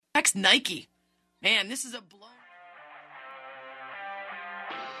Text Nike. Man, this is a blow.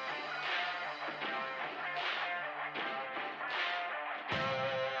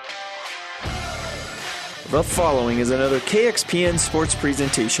 The following is another KXPN Sports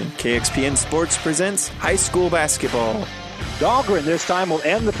presentation. KXPN Sports presents high school basketball. Dahlgren this time will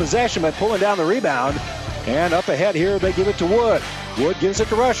end the possession by pulling down the rebound. And up ahead here, they give it to Wood. Wood gives it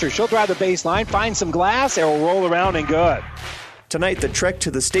to Rusher. She'll drive the baseline, find some glass, and will roll around and good. Tonight, the trek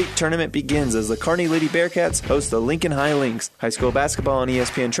to the state tournament begins as the Kearney Lady Bearcats host the Lincoln High Lynx. High school basketball on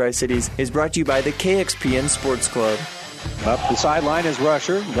ESPN Tri-Cities is brought to you by the KXPN Sports Club. Up the sideline is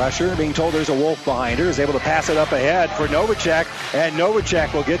Rusher. Rusher, being told there's a wolf behind her, is able to pass it up ahead for Novacek, and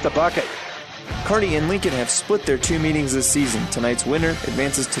Novacek will get the bucket. Kearney and Lincoln have split their two meetings this season. Tonight's winner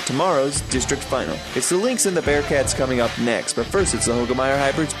advances to tomorrow's district final. It's the Lynx and the Bearcats coming up next, but first it's the Hoegemeyer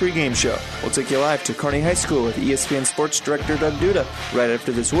Hybrids pregame show. We'll take you live to Kearney High School with ESPN Sports Director Doug Duda right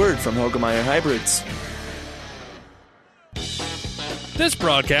after this word from Hoegemeyer Hybrids. This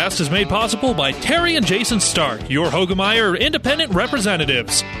broadcast is made possible by Terry and Jason Stark, your Hoegemeyer independent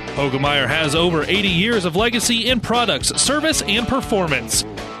representatives. Hoegemeyer has over 80 years of legacy in products, service, and performance.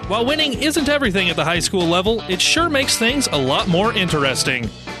 While winning isn't everything at the high school level, it sure makes things a lot more interesting.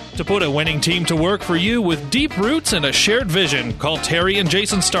 To put a winning team to work for you with deep roots and a shared vision, call Terry and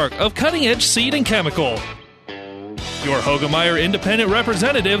Jason Stark of Cutting Edge Seed and Chemical. Your Hoegemeyer independent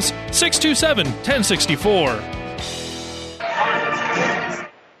representatives, 627-1064.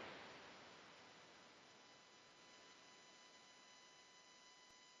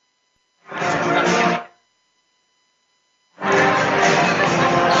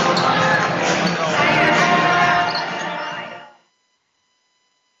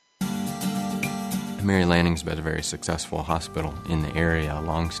 Mary Lanning's been a very successful hospital in the area, a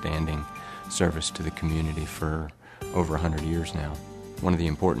long-standing service to the community for over 100 years now. One of the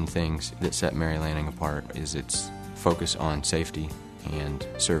important things that set Mary Lanning apart is its focus on safety and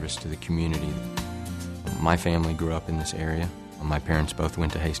service to the community. My family grew up in this area. My parents both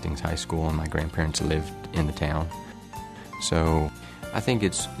went to Hastings High School, and my grandparents lived in the town. So I think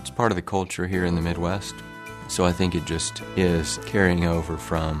it's part of the culture here in the Midwest. So I think it just is carrying over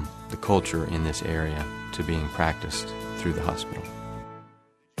from the culture in this area to being practiced through the hospital.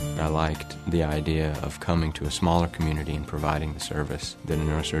 I liked the idea of coming to a smaller community and providing the service that a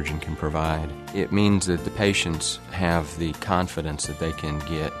neurosurgeon can provide. It means that the patients have the confidence that they can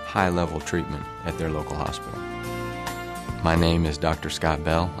get high-level treatment at their local hospital. My name is Dr. Scott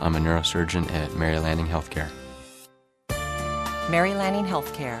Bell. I'm a neurosurgeon at Mary Lanning Healthcare. Mary Lanning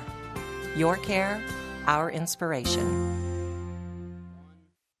Healthcare. Your care, our inspiration.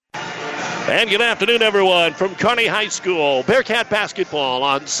 And good afternoon, everyone, from Kearney High School. Bearcat basketball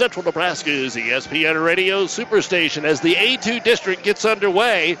on Central Nebraska's ESPN Radio Superstation as the A2 district gets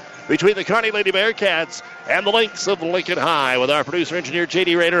underway between the Kearney Lady Bearcats and the Lynx of Lincoln High. With our producer engineer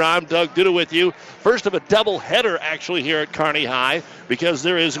J.D. Rader, I'm Doug Duda with you. First of a doubleheader actually here at Kearney High, because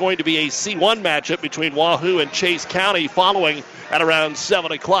there is going to be a C1 matchup between Wahoo and Chase County following at around 7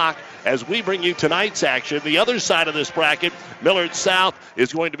 o'clock. As we bring you tonight's action, the other side of this bracket, Millard South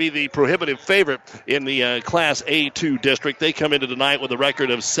is going to be the prohibitive favorite in the Class A2 district. They come into tonight with a record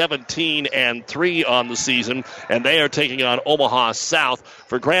of 17-3 on the season, and they are taking on Omaha South.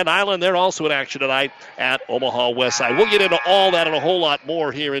 For Grand Island, they're also in action tonight at Omaha Westside. We'll get into all that and a whole lot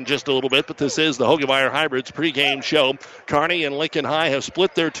more here in just a little bit, but this is the Hoegemeyer Hybrids pregame show. Kearney and Lincoln High have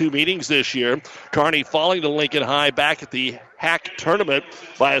split their two meetings this year. Kearney falling to Lincoln High back at the HAC tournament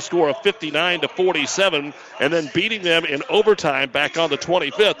by a score of 59-47, and then beating them in overtime back on the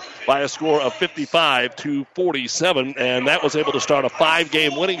 25th by a score of 55-47, and that was able to start a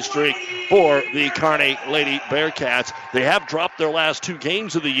 5-game winning streak for the Kearney Lady Bearcats. They have dropped their last two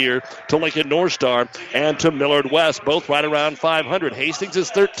games of the year to Lincoln North Star and to Millard West, both right around 500. Hastings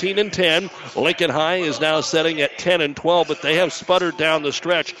is 13-10. Lincoln High is now setting at 10-12, but they have sputtered down the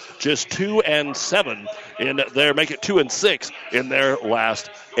stretch, just 2-7 in their, make it 2-6 in their last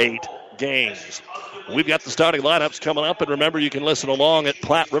 8 games. We've got the starting lineups coming up, and remember, you can listen along at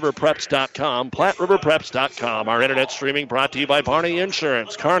PlatteRiverPreps.com. PlatteRiverPreps.com. Our internet streaming brought to you by Barney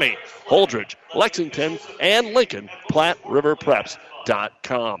Insurance, Kearney, Holdridge, Lexington, and Lincoln.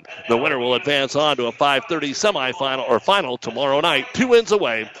 PlatteRiverPreps.com. The winner will advance on to a 5:30 semifinal or final tomorrow night, 2 wins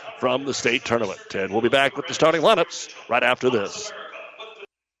away from the state tournament. And we'll be back with the starting lineups right after this.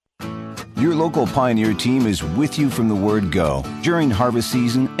 Your local Pioneer team is with you from the word go during harvest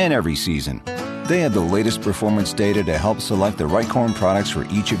season and every season. They have the latest performance data to help select the right corn products for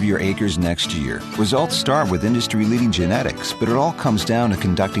each of your acres next year. Results start with industry-leading genetics, but it all comes down to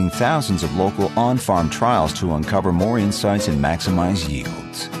conducting thousands of local on-farm trials to uncover more insights and maximize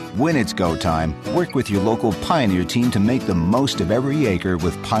yields. When it's go time, work with your local Pioneer team to make the most of every acre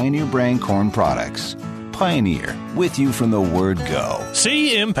with Pioneer brand corn products. Pioneer, with you from the word go.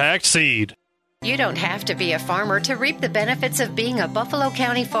 See Impact Seed. You don't have to be a farmer to reap the benefits of being a Buffalo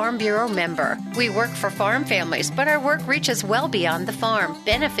County Farm Bureau member. We work for farm families, but our work reaches well beyond the farm,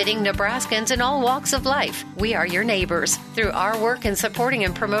 benefiting Nebraskans in all walks of life. We are your neighbors. Through our work in supporting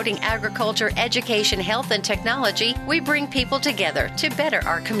and promoting agriculture, education, health, and technology, we bring people together to better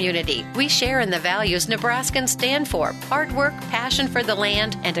our community. We share in the values Nebraskans stand for: hard work, passion for the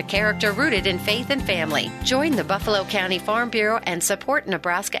land, and a character rooted in faith and family. Join the Buffalo County Farm Bureau and support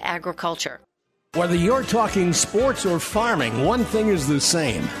Nebraska agriculture. Whether you're talking sports or farming, one thing is the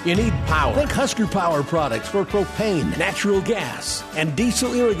same. You need power. Think Husker Power products for propane, natural gas, and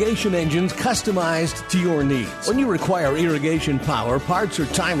diesel irrigation engines customized to your needs. When you require irrigation power, parts, or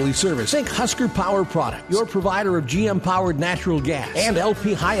timely service, think Husker Power product, your provider of GM-powered natural gas and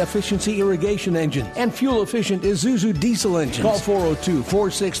LP high-efficiency irrigation engine and fuel-efficient Isuzu diesel engines. Call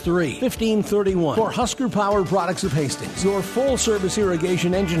 402-463-1531 for Husker Power Products of Hastings, your full-service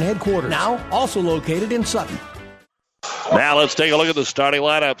irrigation engine headquarters. Now, also located in Sutton. Now let's take a look at the starting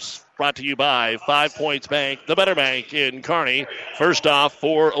lineups. Brought to you by 5 Points Bank, the better bank in Kearney. First off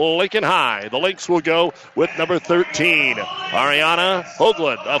for Lincoln High, the Lynx will go with number 13, Ariana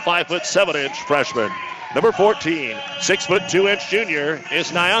Hoagland, a 5'7" freshman. Number 14, 6'2" junior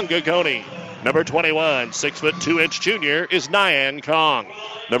is Nyanga Goni. Number 21, 6'2" junior is Nyan Kong.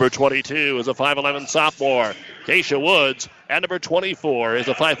 Number 22 is a 5'11" sophomore, Keisha Woods. And number 24 is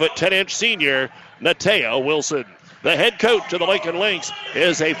a 5'10" senior, Natea Wilson. The head coach of the Lincoln Lynx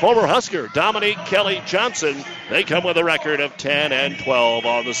is a former Husker, Dominique Kelly Johnson. They come with a record of 10-12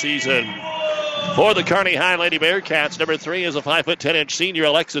 on the season. For the Kearney High Lady Bearcats, number 3 is a 5'10" senior,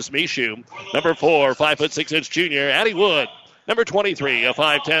 Alexis Mishu. Number 4, 5'6" junior, Addie Wood. Number 23, a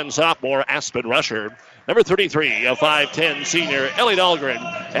 5'10" sophomore, Aspen Rusher. Number 33, a 5'10" senior, Ellie Dahlgren.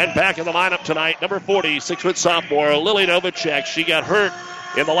 And back in the lineup tonight, number 40, 6' sophomore, Lily Novacek. She got hurt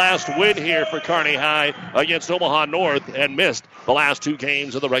in the last win here for Kearney High against Omaha North and missed the last 2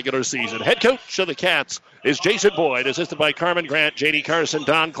 games of the regular season. Head coach of the Cats is Jason Boyd, assisted by Carmen Grant, J.D. Carson,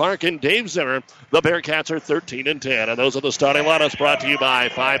 Don Clark, and Dave Zimmer. The Bearcats are 13-10, and those are the starting lineups brought to you by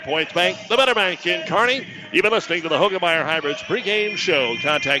 5 Points Bank, the better bank in Kearney. You've been listening to the Hoegemeyer Hybrids pregame show.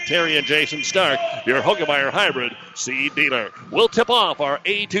 Contact Terry and Jason Stark, your Hoegemeyer Hybrid seed dealer. We'll tip off our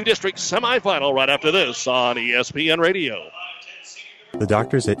A2 District semifinal right after this on ESPN Radio. The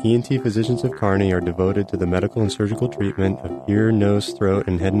doctors at ENT Physicians of Kearney are devoted to the medical and surgical treatment of ear, nose, throat,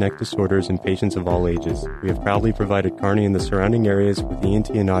 and head and neck disorders in patients of all ages. We have proudly provided Kearney and the surrounding areas with ENT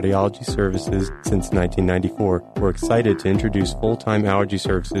and audiology services since 1994. We're excited to introduce full-time allergy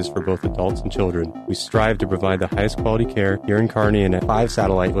services for both adults and children. We strive to provide the highest quality care here in Kearney and at 5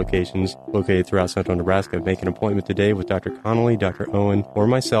 satellite locations located throughout central Nebraska. Make an appointment today with Dr. Connolly, Dr. Owen, or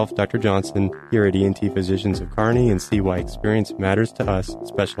myself, Dr. Johnson, here at ENT Physicians of Kearney, and see why experience matters to us,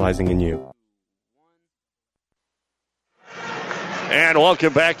 specializing in you. And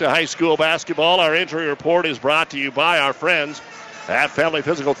welcome back to high school basketball. Our injury report is brought to you by our friends at Family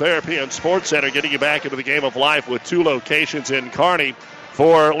Physical Therapy and Sports Center, getting you back into the game of life with 2 locations in Kearney.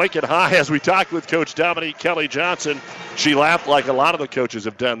 For Lincoln High, as we talked with Coach Dominique Kelly Johnson, she laughed like a lot of the coaches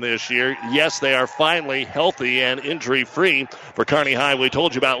have done this year. Yes, they are finally healthy and injury-free. For Kearney High, we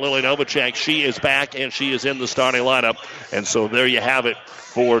told you about Lily Novacek. She is back, and she is in the starting lineup. And so there you have it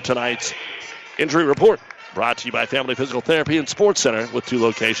for tonight's injury report. Brought to you by Family Physical Therapy and Sports Center with 2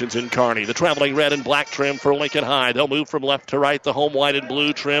 locations in Kearney. The traveling red and black trim for Lincoln High. They'll move from left to right. The home white and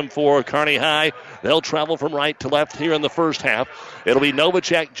blue trim for Kearney High. They'll travel from right to left here in the first half. It'll be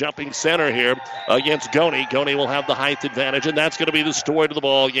Novacek jumping center here against Goni. Goni will have the height advantage, and that's going to be the story to the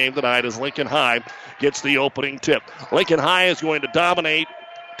ball game tonight as Lincoln High gets the opening tip. Lincoln High is going to dominate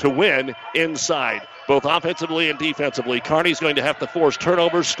to win inside, both offensively and defensively. Kearney's going to have to force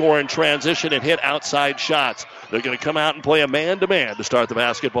turnovers, score in transition, and hit outside shots. They're going to come out and play a man-to-man to start the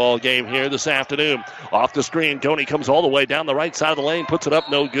basketball game here this afternoon. Off the screen, Goni comes all the way down the right side of the lane, puts it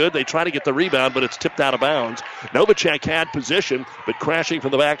up, no good. They try to get the rebound, but it's tipped out of bounds. Novacek had position, but crashing from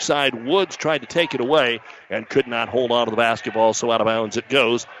the backside, Woods tried to take it away and could not hold on to the basketball, so out of bounds it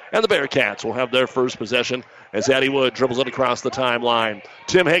goes. And the Bearcats will have their first possession as Addie Wood dribbles it across the timeline.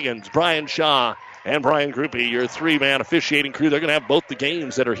 Tim Higgins, Brian Shaw, and Brian Grupe, your 3-man officiating crew. They're going to have both the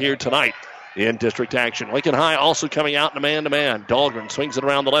games that are here tonight in district action. Lincoln High also coming out in a man-to-man. Dahlgren swings it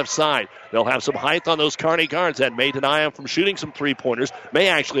around the left side. They'll have some height on those Kearney guards. That may deny him from shooting some 3-pointers. May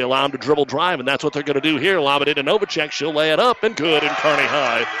actually allow him to dribble drive, and that's what they're going to do here. Lob it into Novacek. She'll lay it up, and good. And Kearney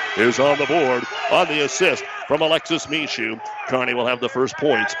High is on the board on the assist. from Alexis Mishu. Kearney will have the first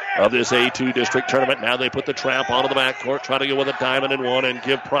points of this A2 district tournament. Now they put the trap onto the backcourt, try to go with a diamond and one and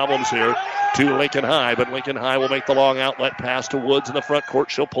give problems here to Lincoln High. But Lincoln High will make the long outlet pass to Woods in the front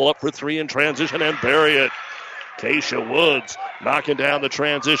court. She'll pull up for three in transition and bury it. Keisha Woods knocking down the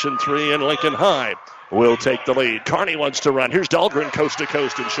transition three, and Lincoln High will take the lead. Kearney wants to run. Here's Dahlgren coast to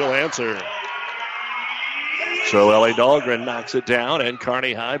coast, and she'll answer. So Ellie Dahlgren knocks it down, and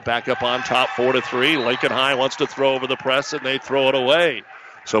Kearney High back up on top 4-3. Lincoln High wants to throw over the press, and they throw it away.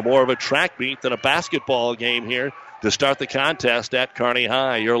 So more of a track meet than a basketball game here to start the contest at Kearney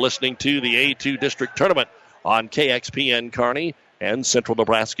High. You're listening to the A2 District Tournament on KXPN Kearney and Central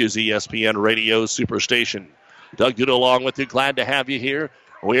Nebraska's ESPN Radio Superstation. Doug Duda along with you. Glad to have you here.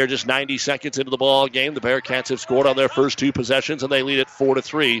 We are just 90 seconds into the ball game. The Bearcats have scored on their first two possessions, and they lead it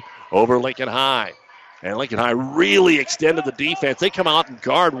 4-3 over Lincoln High. And Lincoln High really extended the defense. They come out and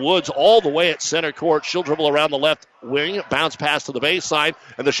guard Woods all the way at center court. She'll dribble around the left wing, bounce pass to the baseline,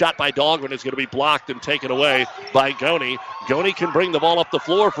 and the shot by Dahlgren is going to be blocked and taken away by Goni. Goni can bring the ball up the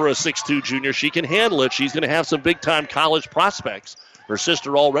floor for a 6'2 junior. She can handle it. She's going to have some big-time college prospects. Her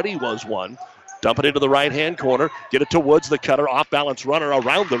sister already was one. Dump it into the right-hand corner. Get it to Woods, the cutter, off-balance runner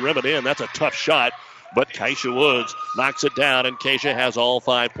around the rim and in. That's a tough shot. But Keisha Woods knocks it down, and Keisha has all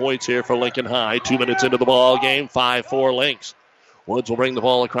 5 points here for Lincoln High. 2 minutes into the ball game, 5-4 Lynx. Woods will bring the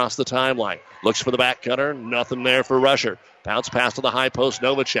ball across the timeline. Looks for the back cutter. Nothing there for Rusher. Bounce pass to the high post.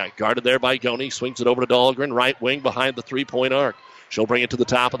 Novacek guarded there by Goni. Swings it over to Dahlgren. Right wing behind the three-point arc. She'll bring it to the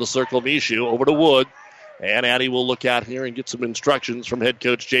top of the circle. Mishu over to Wood. And Addie will look out here and get some instructions from head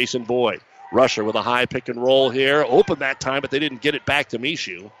coach Jason Boyd. Rusher with a high pick and roll here. Open that time, but they didn't get it back to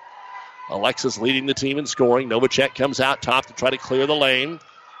Mishu. Alexis leading the team in scoring. Novacek comes out top to try to clear the lane.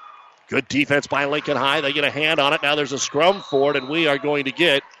 Good defense by Lincoln High. They get a hand on it. Now there's a scrum for it, and we are going to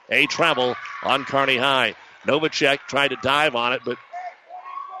get a travel on Kearney High. Novacek tried to dive on it, but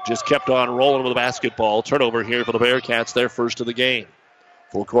just kept on rolling with the basketball. Turnover here for the Bearcats, their first of the game.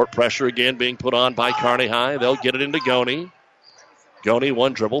 Full court pressure again being put on by Kearney High. They'll get it into Goni. Goni,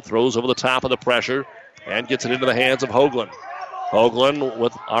 one dribble, throws over the top of the pressure and gets it into the hands of Hoagland. Hoagland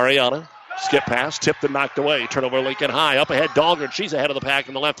with Ariana. Skip pass, tipped and knocked away. Turnover Lincoln High. Up ahead, Dahlgren. She's ahead of the pack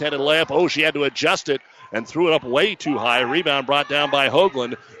in the left-handed layup. Oh, she had to adjust it and threw it up way too high. Rebound brought down by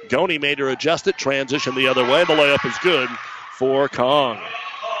Hoagland. Goni made her adjust it, transition the other way. The layup is good for Kong.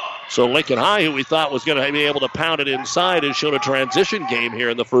 So Lincoln High, who we thought was going to be able to pound it inside, has shown a transition game here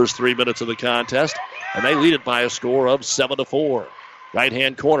in the first 3 minutes of the contest. And they lead it by a score of 7-4.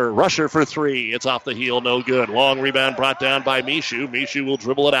 Right-hand corner, Rusher for three. It's off the heel, no good. Long rebound brought down by Mishu. Mishu will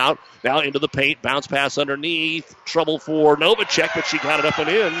dribble it out. Now into the paint, bounce pass underneath. Trouble for Novacek, but she got it up and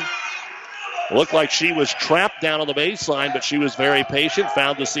in. Looked like she was trapped down on the baseline, but she was very patient.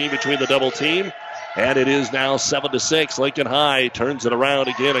 Found the seam between the double team. And it is now 7-6. Lincoln High turns it around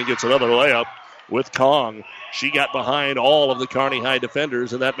again and gets another layup with Kong. She got behind all of the Kearney High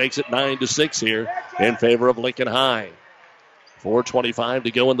defenders, and that makes it 9-6 here in favor of Lincoln High. 4:25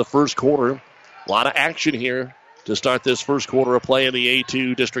 to go in the first quarter. A lot of action here to start this first quarter of play in the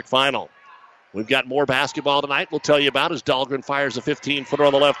A2 district final. We've got more basketball tonight we'll tell you about as Dahlgren fires a 15-footer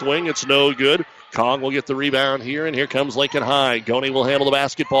on the left wing. It's no good. Kong will get the rebound here, and here comes Lincoln High. Goni will handle the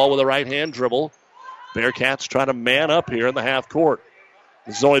basketball with a right-hand dribble. Bearcats try to man up here in the half court.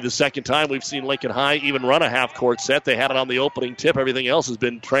 This is only the second time we've seen Lincoln High even run a half-court set. They had it on the opening tip. Everything else has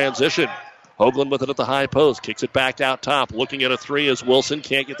been transition. Hoagland with it at the high post. Kicks it back out top. Looking at a three as Wilson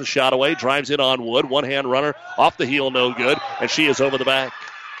can't get the shot away. Drives in on Wood. One-hand runner. Off the heel, no good. And she is over the back.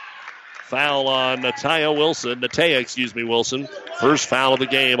 Foul on Natea Wilson. First foul of the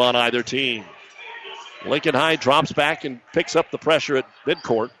game on either team. Lincoln High drops back and picks up the pressure at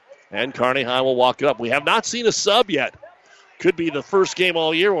midcourt. And Kearney High will walk it up. We have not seen a sub yet. Could be the first game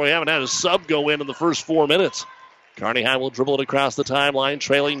all year where we haven't had a sub go in the first 4 minutes. Kearney High will dribble it across the timeline,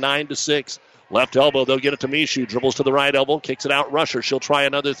 trailing 9-6. Left elbow, they'll get it to Mishu. Dribbles to the right elbow, kicks it out. Rusher, she'll try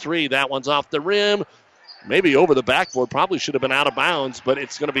another three. That one's off the rim. Maybe over the backboard. Probably should have been out of bounds, but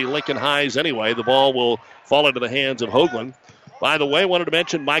it's going to be Lincoln High's anyway. The ball will fall into the hands of Hoagland. By the way, wanted to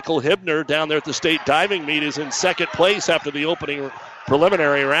mention Michael Hibner down there at the state diving meet is in second place after the opening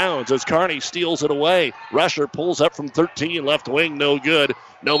preliminary rounds as Kearney steals it away. Rusher pulls up from 13, left wing, no good.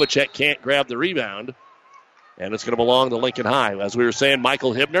 Novacek can't grab the rebound. And it's going to belong to Lincoln High. As we were saying,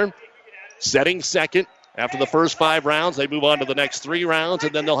 Michael Hibner setting second. After the first 5 rounds, they move on to the next 3 rounds,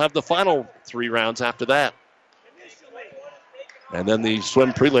 and then they'll have the final 3 rounds after that. And then the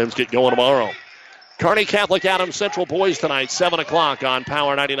swim prelims get going tomorrow. Kearney Catholic Adams Central boys tonight, 7 o'clock on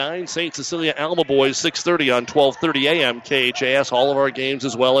Power 99. St. Cecilia Alma boys, 6:30 on 12:30 a.m. KHAS. All of our games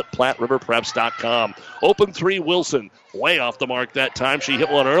as well at PlatteRiverPreps.com. Open three, Wilson. Way off the mark that time. She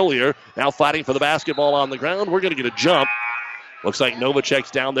hit one earlier. Now fighting for the basketball on the ground. We're going to get a jump. Looks like Novacek's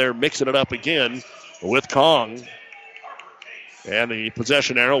down there mixing it up again with Kong. And the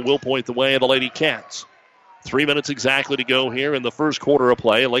possession arrow will point the way of the Lady Cats. 3 minutes exactly to go here in the first quarter of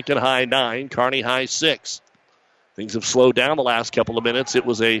play. Lincoln High 9, Kearney High 6. Things have slowed down the last couple of minutes. It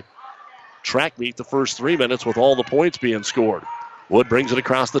was a track meet the first 3 minutes with all the points being scored. Wood brings it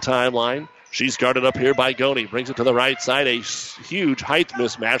across the timeline. She's guarded up here by Goni. Brings it to the right side. A huge height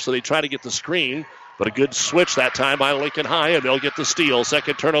mismatch, so they try to get the screen. But a good switch that time by Lincoln High, and they'll get the steal.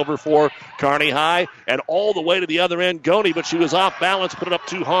 Second turnover for Kearney High, and all the way to the other end, Goni, but she was off balance, put it up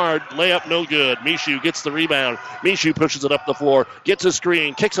too hard. Layup no good. Mishu gets the rebound. Mishu pushes it up the floor, gets a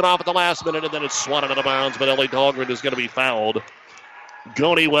screen, kicks it off at the last minute, and then it's swatted out of bounds, but Ellie Dahlgren is going to be fouled.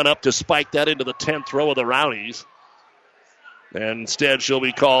 Goni went up to spike that into the 10th row of the Rowdies, and instead she'll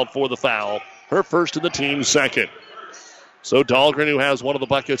be called for the foul. Her first and the team's second. So Dahlgren, who has one of the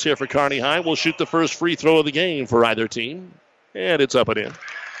buckets here for Kearney High, will shoot the first free throw of the game for either team. And it's up and in.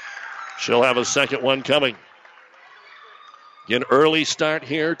 She'll have a second one coming. Again, early start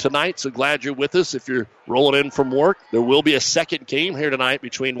here tonight, so glad you're with us. If you're rolling in from work, there will be a second game here tonight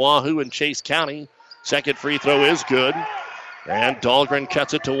between Wahoo and Chase County. Second free throw is good. And Dahlgren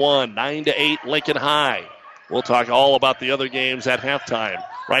cuts it to 1. 9-8 Lincoln High. We'll talk all about the other games at halftime.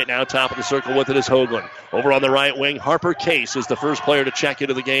 Right now, top of the circle with it is Hoagland. Over on the right wing, Harper Case is the first player to check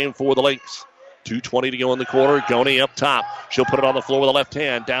into the game for the Lynx. 2:20 to go in the quarter. Goni up top. She'll put it on the floor with the left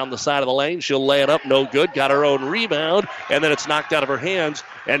hand. Down the side of the lane. She'll lay it up. No good. Got her own rebound. And then it's knocked out of her hands.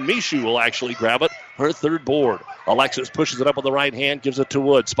 And Mishu will actually grab it. Her third board. Alexis pushes it up with the right hand. Gives it to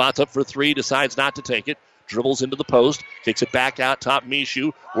Wood. Spots up for three. Decides not to take it. Dribbles into the post. Kicks it back out top.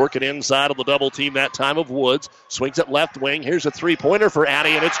 Mishu working inside of the double team that time of Woods. Swings it left wing. Here's a three-pointer for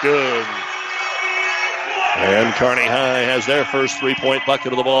Addie, and it's good. And Kearney High has their first three-point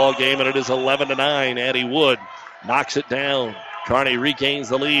bucket of the ball game, and it is 11-9. Addie Wood knocks it down. Kearney regains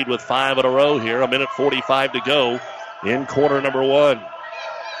the lead with 5 in a row here. 1:45 to go in quarter number 1.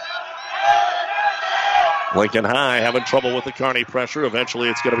 Lincoln High having trouble with the Kearney pressure. Eventually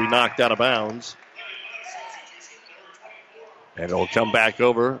it's going to be knocked out of bounds. And it'll come back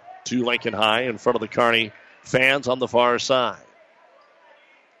over to Lincoln High in front of the Kearney fans on the far side.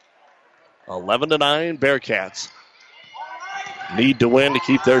 11-9 Bearcats need to win to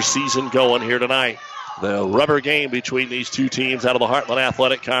keep their season going here tonight. The rubber game between these two teams out of the Heartland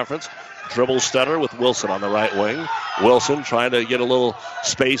Athletic Conference. Dribble stutter with Wilson on the right wing. Wilson trying to get a little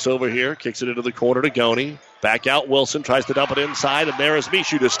space over here. Kicks it into the corner to Goni. Back out Wilson. Tries to dump it inside. And there is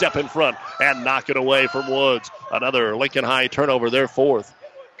Mishu to step in front and knock it away from Woods. Another Lincoln High turnover, their fourth.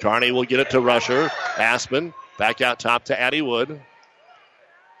 Kearney will get it to Rusher. Aspen back out top to Addie Wood.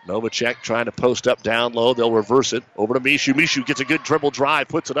 Novacek trying to post up down low. They'll reverse it over to Mishu. Mishu gets a good dribble drive.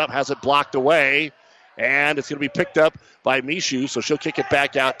 Puts it up. Has it blocked away. And it's going to be picked up by Mishu. So she'll kick it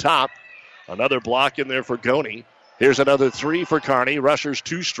back out top. Another block in there for Goni. Here's another three for Kearney. Rusher's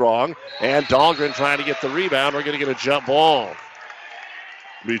too strong. And Dahlgren trying to get the rebound. We're going to get a jump ball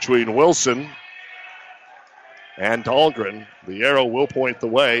between Wilson and Dahlgren. The arrow will point the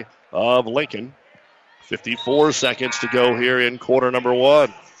way of Lincoln. 54 seconds to go here in quarter number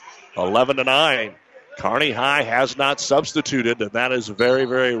 1. 11-9. Kearney High has not substituted, and that is very,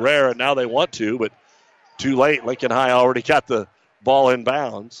 very rare, and now they want to, but too late. Lincoln High already got the ball in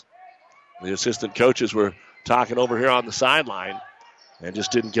bounds. The assistant coaches were talking over here on the sideline and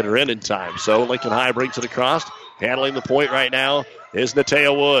just didn't get her in time. So Lincoln High brings it across. Handling the point right now is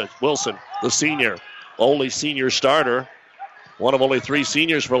Natea Wood. Wilson, the senior, only senior starter. One of only 3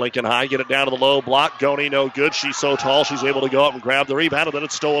 seniors for Lincoln High. Get it down to the low block. Goni no good. She's so tall she's able to go up and grab the rebound, and then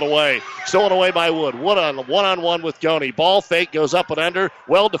it's stolen away. Stolen away by Wood. Wood on one-on-one with Goni. Ball fake goes up and under.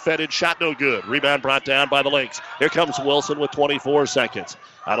 Well defended. Shot no good. Rebound brought down by the Lynx. Here comes Wilson with 24 seconds.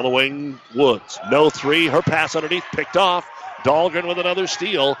 Out of the wing, Woods. No three. Her pass underneath picked off. Dahlgren with another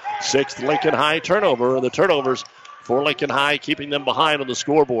steal. 6th Lincoln High turnover. The turnovers for Lincoln High, keeping them behind on the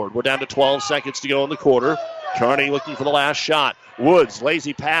scoreboard. We're down to 12 seconds to go in the quarter. Kearney looking for the last shot. Woods,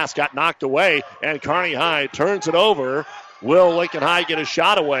 lazy pass, got knocked away, and Kearney High turns it over. Will Lincoln High get a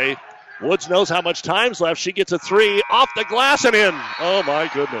shot away? Woods knows how much time's left. She gets a three off the glass and in. Oh, my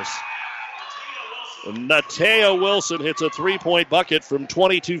goodness. Natea Wilson hits a three-point bucket from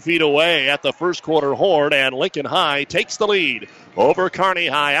 22 feet away at the first quarter horn, and Lincoln High takes the lead over Kearney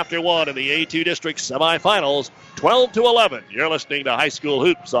High after one in the A2 District semifinals, 12-11. You're listening to High School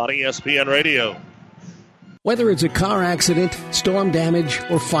Hoops on ESPN Radio. Whether it's a car accident, storm damage,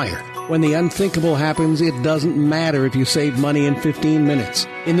 or fire, when the unthinkable happens, it doesn't matter if you save money in 15 minutes.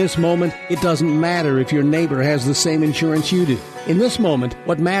 In this moment, it doesn't matter if your neighbor has the same insurance you do. In this moment,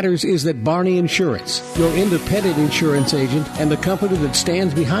 what matters is that Barney Insurance, your independent insurance agent, and the company that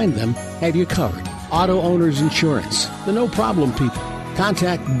stands behind them have you covered. Auto Owners Insurance, the no-problem people.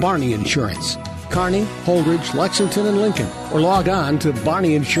 Contact Barney Insurance, Kearney, Holdridge, Lexington, and Lincoln, or log on to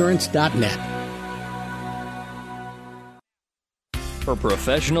barneyinsurance.net. For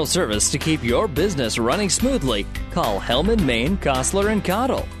professional service to keep your business running smoothly, call Hellman, Maine, Kostler &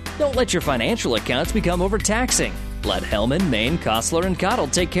 Cottle. Don't let your financial accounts become overtaxing. Let Hellman, Maine, Kostler & Cottle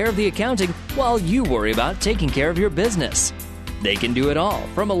take care of the accounting while you worry about taking care of your business. They can do it all,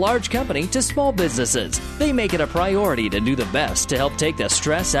 from a large company to small businesses. They make it a priority to do the best to help take the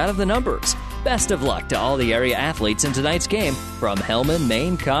stress out of the numbers. Best of luck to all the area athletes in tonight's game from Hellman,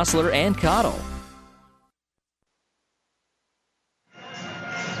 Maine, Kostler & Cottle.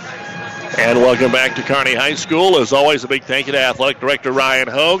 And welcome back to Kearney High School. As always, a big thank you to Athletic Director Ryan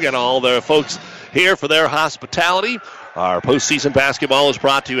Hogue and all the folks here for their hospitality. Our postseason basketball is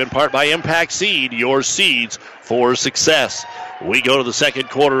brought to you in part by Impact Seed, your seeds for success. We go to the second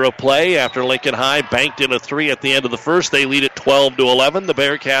quarter of play after Lincoln High banked in a three at the end of the first. They lead at 12-11. The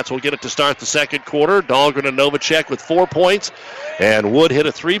Bearcats will get it to start the second quarter. Dahlgren and Novacek with 4 points. And Wood hit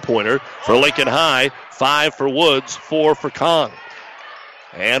a three-pointer for Lincoln High. 5 for Woods, 4 for Kong.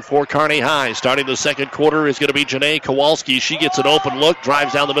 And for Kearney High, starting the second quarter is going to be Janae Kowalski. She gets an open look,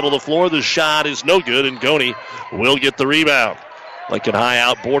 drives down the middle of the floor. The shot is no good, and Kearney will get the rebound. Lincoln High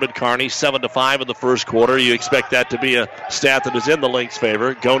outboarded Kearney 7-5 in the first quarter. You expect that to be a stat that is in the Lynx'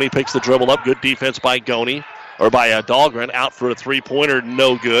 favor. Kearney picks the dribble up. Good defense by Dahlgren. Out for a three-pointer,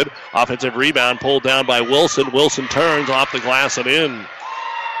 no good. Offensive rebound pulled down by Wilson. Wilson turns off the glass and in.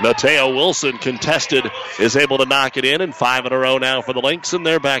 Mateo Wilson contested, is able to knock it in, and 5 in a row now for the Lynx, and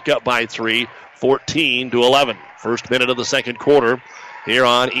they're back up by 3, 14-11. First minute of the second quarter here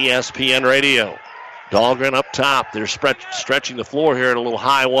on ESPN Radio. Dahlgren up top. They're stretching the floor here at a little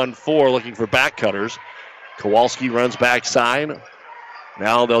high 1-4, looking for back cutters. Kowalski runs backside.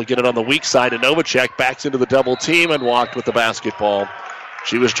 Now they'll get it on the weak side, and Novacek backs into the double team and walked with the basketball.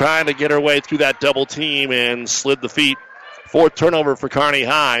 She was trying to get her way through that double team and slid the feet. 4th turnover for Kearney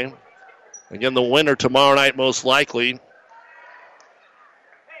High. Again, the winner tomorrow night most likely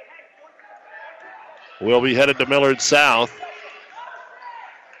will be headed to Millard South.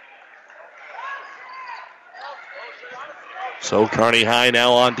 So Kearney High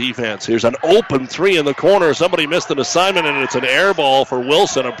now on defense. Here's an open three in the corner. Somebody missed an assignment, and it's an air ball for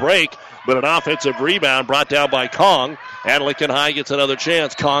Wilson. A break, but an offensive rebound brought down by Kong. And Lincoln High gets another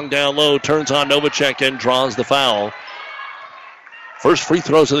chance. Kong down low, turns on Novacek and draws the foul. First free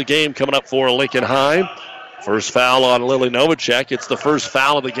throws of the game coming up for Lincoln High. First foul on Lily Novacek. It's the first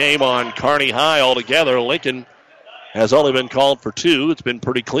foul of the game on Kearney High altogether. Lincoln has only been called for 2. It's been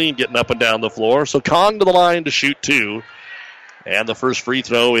pretty clean getting up and down the floor. So Kong to the line to shoot 2. And the first free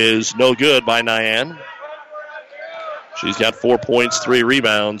throw is no good by Nyan. She's got 4 points, 3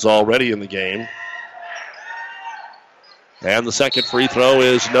 rebounds already in the game. And the second free throw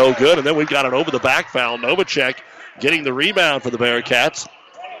is no good. And then we've got an over-the-back foul. Novacek getting the rebound for the Bearcats.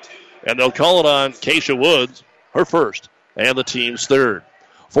 And they'll call it on Keisha Woods, her first, and the team's third.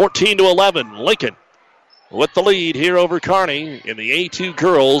 14-11, Lincoln with the lead here over Kearney in the A2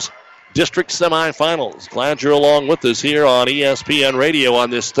 Girls District Semifinals. Glad you're along with us here on ESPN Radio on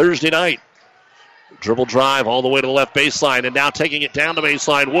this Thursday night. Dribble drive all the way to the left baseline, and now taking it down the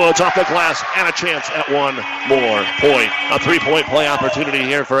baseline. Woods off the glass, and a chance at one more point. A three-point play opportunity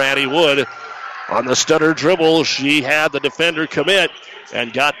here for Addie Wood. On the stutter dribble, she had the defender commit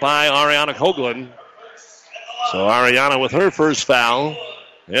and got by Ariana Hoagland. So Ariana with her first foul,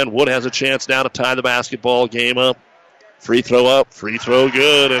 and Wood has a chance now to tie the basketball game up. Free throw up, free throw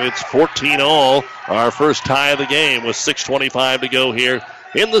good, and it's 14-all. Our first tie of the game with 6:25 to go here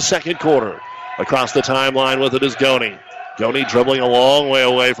in the second quarter. Across the timeline with it is Goni. Goni dribbling a long way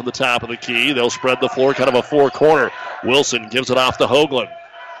away from the top of the key. They'll spread the floor, kind of a four-corner. Wilson gives it off to Hoagland.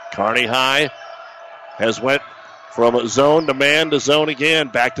 Kearney High has went from zone to man to zone again.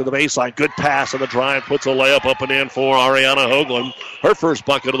 Back to the baseline. Good pass on the drive. Puts a layup up and in for Ariana Hoagland. Her first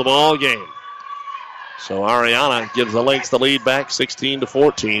bucket of the ball game. So Ariana gives the Lynx the lead back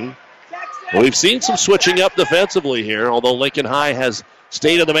 16-14. We've seen some switching up defensively here, although Lincoln High has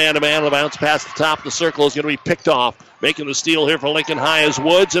stayed in the man-to-man. The bounce past the top of the circle is going to be picked off. Making the steal here for Lincoln High is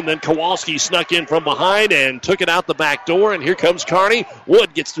Woods, and then Kowalski snuck in from behind and took it out the back door, and here comes Kearney.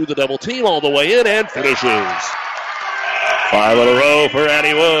 Wood gets through the double team all the way in and finishes. 5 in a row for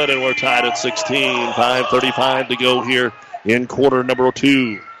Addie Wood, and we're tied at 16. 5:35 to go here in quarter number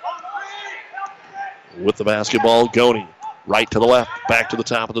 2. With the basketball, Goney. Right to the left, back to the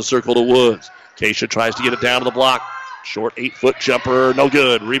top of the circle to Woods. Keisha tries to get it down to the block. Short 8-foot jumper, no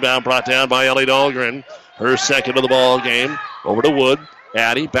good. Rebound brought down by Ellie Dahlgren. Her second of the ball game. Over to Wood.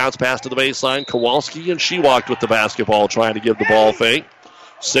 Addie, bounce pass to the baseline. Kowalski, and she walked with the basketball, trying to give the ball fake.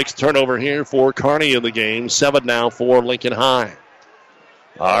 6th turnover here for Kearney in the game. 7 now for Lincoln High.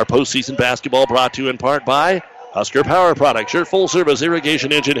 Our postseason basketball brought to you in part by Husker Power Products, your full-service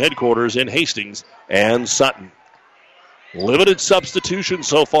irrigation engine headquarters in Hastings and Sutton. Limited substitution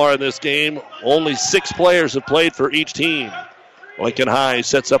so far in this game. Only 6 players have played for each team. Lincoln High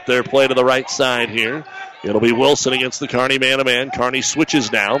sets up their play to the right side here. It'll be Wilson against the Kearney man-to-man. Kearney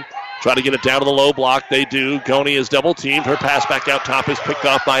switches now. Try to get it down to the low block. They do. Goney is double-teamed. Her pass back out top is picked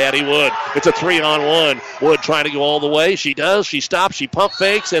off by Addie Wood. It's a 3-on-1. Wood trying to go all the way. She does. She stops. She pump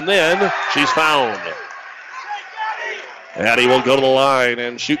fakes, and then she's fouled. Addie will go to the line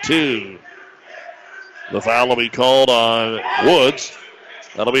and shoot 2. The foul will be called on Woods.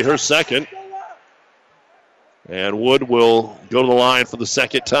 That'll be her second. And Wood will go to the line for the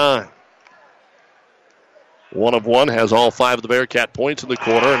second time. 1 of 1, has all 5 of the Bearcat points in the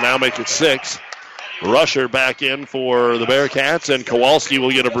quarter, and now make it 6. Rusher back in for the Bearcats, and Kowalski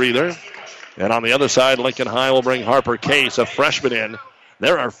will get a breather. And on the other side, Lincoln High will bring Harper Case, a freshman, in.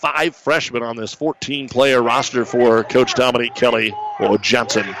 There are 5 freshmen on this 14-player roster for Coach Dominique Kelly, or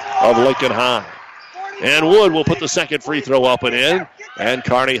Jensen, of Lincoln High. And Wood will put the second free throw up and in, and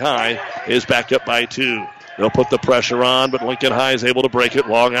Kearney High is back up by 2. They'll put the pressure on, but Lincoln High is able to break it.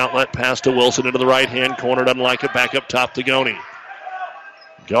 Long outlet pass to Wilson into the right-hand corner. Doesn't like it. Back up top to Goney.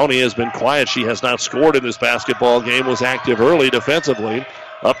 Goney has been quiet. She has not scored in this basketball game. Was active early defensively.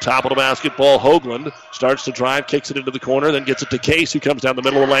 Up top of the basketball, Hoagland starts to drive, kicks it into the corner, then gets it to Case, who comes down the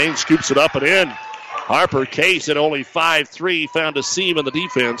middle of the lane, scoops it up and in. Harper Case at only 5'3", found a seam in the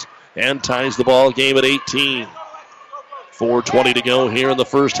defense and ties the ball game at 18. 4:20 to go here in the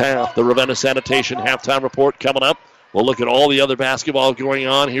first half. The Ravenna Sanitation halftime report coming up. We'll look at all the other basketball going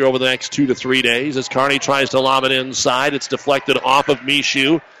on here over the next 2 to 3 days. As Kearney tries to lob it inside, it's deflected off of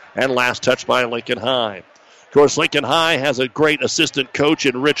Mishu, and last touch by Lincoln High. Of course, Lincoln High has a great assistant coach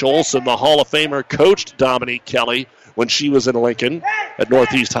in Rich Olson. The Hall of Famer coached Dominique Kelly when she was in Lincoln at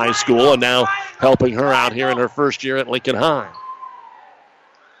Northeast High School, and now helping her out here in her first year at Lincoln High.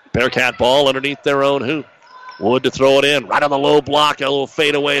 Bearcat ball underneath their own hoop. Wood to throw it in. Right on the low block. A little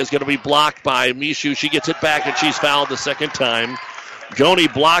fadeaway is going to be blocked by Mishu. She gets it back, and she's fouled the second time.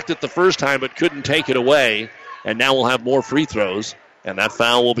 Goney blocked it the first time but couldn't take it away. And now we'll have more free throws. And that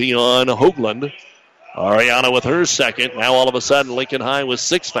foul will be on Hoagland. Ariana with her second. Now all of a sudden Lincoln High with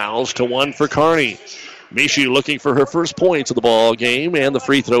 6 fouls to 1 for Kearney. Mishu looking for her first points of the ball game. And the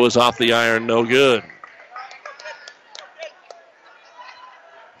free throw is off the iron. No good.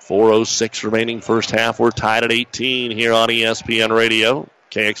 4:06 remaining first half. We're tied at 18 here on ESPN Radio.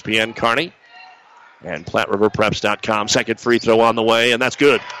 KXPN Kearney and PlatteRiverPreps.com. Second free throw on the way, and that's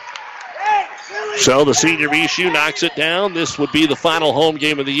good. So the senior Mishu knocks it down. This would be the final home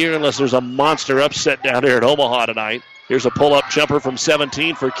game of the year unless there's a monster upset down here at Omaha tonight. Here's a pull-up jumper from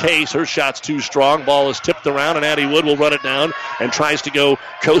 17 for Case. Her shot's too strong. Ball is tipped around, and Addie Wood will run it down and tries to go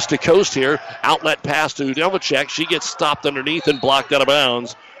coast to coast here. Outlet pass to Delvacek. She gets stopped underneath and blocked out of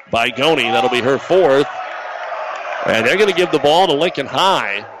bounds by Goney. That'll be her 4th. And they're going to give the ball to Lincoln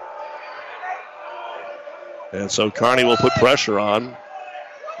High. And so Kearney will put pressure on.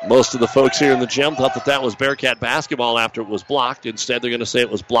 Most of the folks here in the gym thought that was Bearcat basketball after it was blocked. Instead, they're going to say it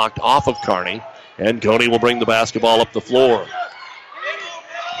was blocked off of Kearney. And Goney will bring the basketball up the floor.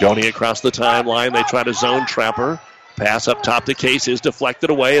 Goney across the timeline. They try to zone trap her. Pass up top to Case is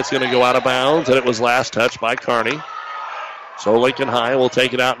deflected away. It's going to go out of bounds, and it was last touched by Kearney. So Lincoln High will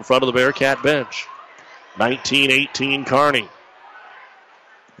take it out in front of the Bearcat bench. 19-18 Kearney.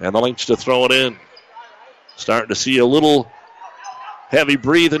 And the Lynx to throw it in. Starting to see a little heavy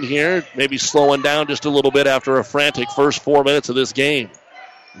breathing here. Maybe slowing down just a little bit after a frantic first 4 minutes of this game.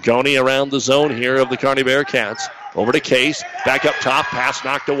 Goney around the zone here of the Kearney Bearcats. Over to Case. Back up top. Pass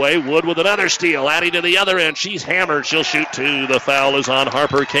knocked away. Wood with another steal. Addie to the other end. She's hammered. She'll shoot 2. The foul is on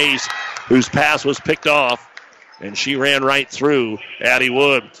Harper Case, whose pass was picked off. And she ran right through Addie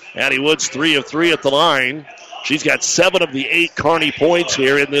Wood. Addie Wood's 3 of 3 at the line. She's got 7 of the 8 Kearney points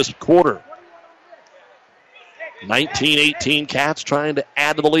here in this quarter. 19-18 Cats trying to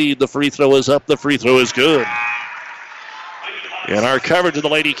add to the lead. The free throw is up. The free throw is good. In our coverage of the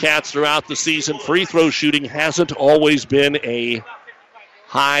Lady Cats throughout the season, free throw shooting hasn't always been a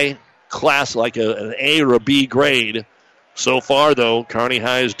high class, like an A or a B grade. So far, though, Kearney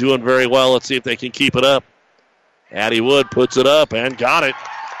High is doing very well. Let's see if they can keep it up. Addie Wood puts it up and got it.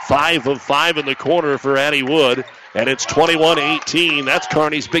 5 of 5 in the corner for Addie Wood. And it's 21-18. That's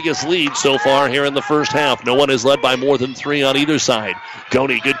Kearney's biggest lead so far here in the first half. No one is led by more than 3 on either side.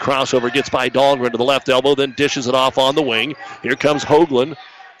 Goney, good crossover, gets by Dahlgren to the left elbow, then dishes it off on the wing. Here comes Hoagland.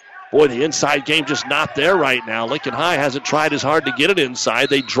 Boy, the inside game just not there right now. Lincoln High hasn't tried as hard to get it inside.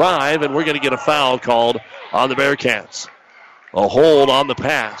 They drive, and we're going to get a foul called on the Bearcats. A hold on the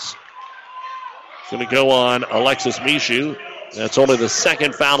pass. It's going to go on Alexis Mishu. That's only the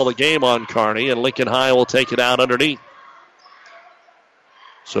second foul of the game on Kearney, and Lincoln High will take it out underneath.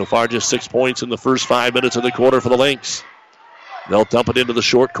 So far, just 6 points in the first 5 minutes of the quarter for the Lynx. They'll dump it into the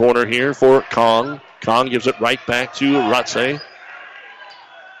short corner here for Kong. Kong gives it right back to Rutze.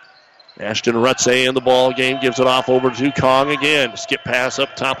 Ashton Rutze in the ball game, gives it off over to Kong again. Skip pass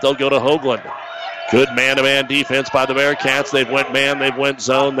up top, they'll go to Hoagland. Good man-to-man defense by the Bearcats. They've went man, they've went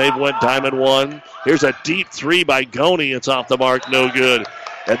zone, they've went diamond one. Here's a deep 3 by Goney. It's off the mark, no good.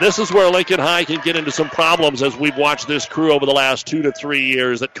 And this is where Lincoln High can get into some problems as we've watched this crew over the last 2 to 3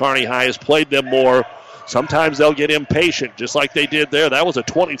 years that Kearney High has played them more. Sometimes they'll get impatient, just like they did there. That was a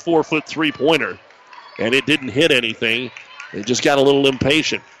 24-foot three-pointer, and it didn't hit anything. They just got a little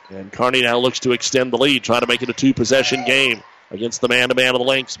impatient. And Kearney now looks to extend the lead, trying to make it a 2-possession game against the man-to-man of the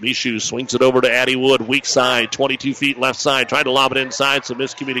Lynx. Mishu swings it over to Addie Wood, weak side, 22 feet left side, trying to lob it inside, some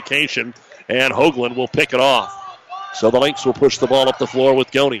miscommunication, and Hoagland will pick it off. So the Lynx will push the ball up the floor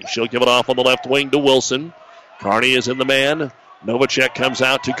with Goney. She'll give it off on the left wing to Wilson. Kearney is in the man. Novacek comes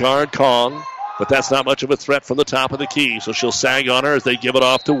out to guard Kong, but that's not much of a threat from the top of the key, so she'll sag on her as they give it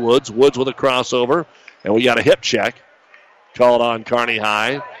off to Woods. Woods with a crossover, and we got a hip check called on Kearney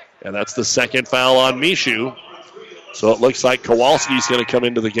High, and that's the second foul on Mishu. So it looks like Kowalski's going to come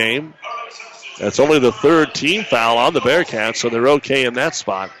into the game. That's only the third team foul on the Bearcats, so they're okay in that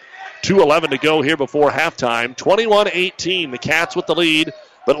spot. 2:11 to go here before halftime. 21-18, the Cats with the lead,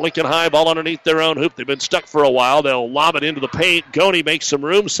 but Lincoln High ball underneath their own hoop. They've been stuck for a while. They'll lob it into the paint. Goney makes some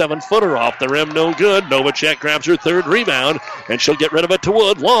room. 7-footer off the rim, no good. Novacek grabs her third rebound, and she'll get rid of it to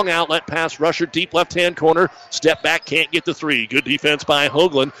Wood. Long outlet pass, rusher, deep left-hand corner. Step back, can't get the 3. Good defense by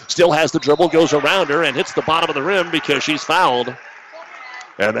Hoagland. Still has the dribble, goes around her, and hits the bottom of the rim because she's fouled.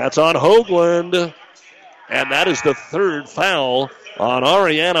 And that's on Hoagland. And that is the third foul on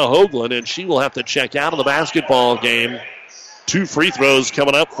Ariana Hoagland, and she will have to check out of the basketball game. 2 free throws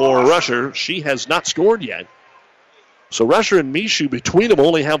coming up for Rusher. She has not scored yet. So Rusher and Mishu between them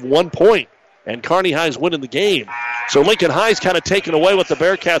only have 1 point, and Kearney High's winning the game. So Lincoln High's kind of taking away what the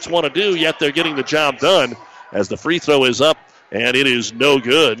Bearcats want to do, yet they're getting the job done as the free throw is up, and it is no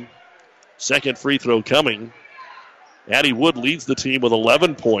good. Second free throw coming. Addie Wood leads the team with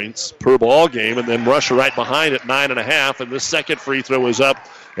 11 points per ball game, and then Rusher right behind at 9.5, and this second free throw is up,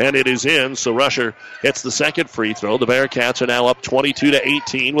 and it is in. So Rusher hits the second free throw. The Bearcats are now up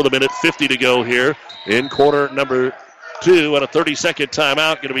 22-18 with 1:50 to go here in quarter number 2, and a 30-second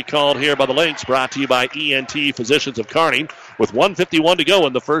timeout going to be called here by the Lynx, brought to you by ENT Physicians of Kearney. With 1:51 to go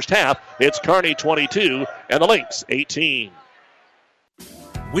in the first half, it's Kearney 22 and the Lynx 18.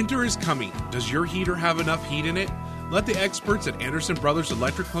 Winter is coming. Does your heater have enough heat in it? Let the experts at Anderson Brothers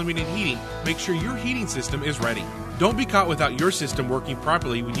Electric Plumbing and Heating make sure your heating system is ready. Don't be caught without your system working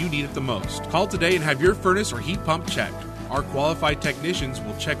properly when you need it the most. Call today and have your furnace or heat pump checked. Our qualified technicians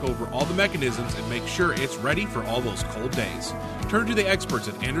will check over all the mechanisms and make sure it's ready for all those cold days. Turn to the experts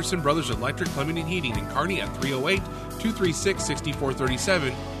at Anderson Brothers Electric Plumbing and Heating in Kearney at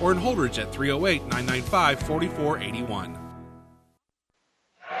 308-236-6437 or in Holdridge at 308-995-4481.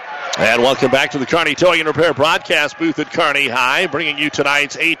 And welcome back to the Kearney Towing and Repair broadcast booth at Kearney High, bringing you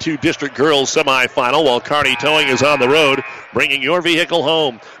tonight's A2 District Girls semifinal while Kearney Towing is on the road, bringing your vehicle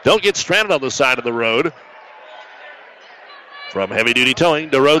home. Don't get stranded on the side of the road. From heavy-duty towing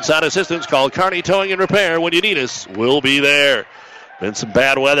to roadside assistance, call Kearney Towing and Repair. When you need us, we'll be there. Been some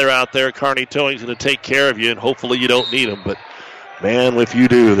bad weather out there. Kearney Towing's going to take care of you, and hopefully you don't need them. But, man, if you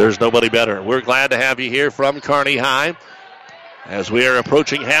do, there's nobody better. We're glad to have you here from Kearney High. As we are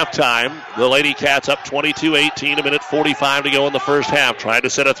approaching halftime, the Lady Cats up 22-18, 1:45 to go in the first half. Trying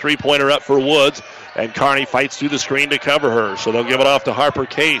to set a three-pointer up for Woods, and Kearney fights through the screen to cover her. So they'll give it off to Harper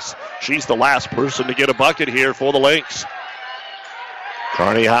Case. She's the last person to get a bucket here for the Lynx.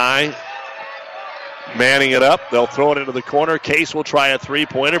 Kearney High manning it up. They'll throw it into the corner. Case will try a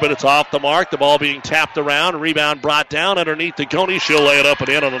three-pointer, but it's off the mark. The ball being tapped around. Rebound brought down underneath the Goney. She'll lay it up and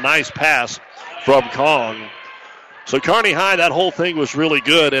in on a nice pass from Kong. So Kearney High, that whole thing was really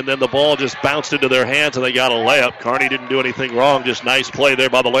good, and then the ball just bounced into their hands and they got a layup. Kearney didn't do anything wrong, just nice play there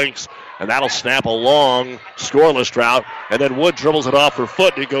by the Lynx and that'll snap a long, scoreless drought. And then Wood dribbles it off her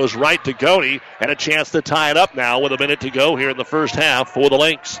foot, and it goes right to Kearney, and a chance to tie it up now with a minute to go here in the first half for the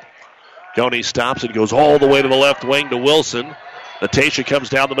Lynx. Kearney stops and goes all the way to the left wing to Wilson. Natasha comes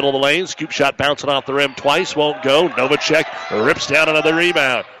down the middle of the lane. Scoop shot bouncing off the rim twice. Won't go. Novacek rips down another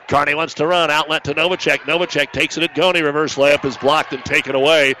rebound. Kearney wants to run. Outlet to Novacek. Novacek takes it at Goni. Reverse layup is blocked and taken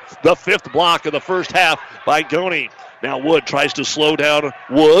away. The fifth block of the first half by Goni. Now Wood tries to slow down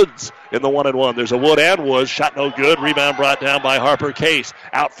Woods in the 1-and-1. There's a Wood and Woods. Shot no good. Rebound brought down by Harper Case.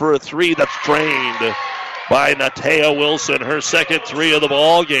 Out for a three that's drained by Natea Wilson. Her second three of the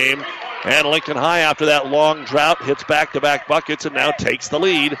ball game. And Lincoln High, after that long drought, hits back-to-back buckets and now takes the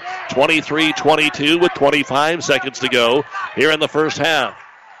lead. 23-22 with 25 seconds to go here in the first half.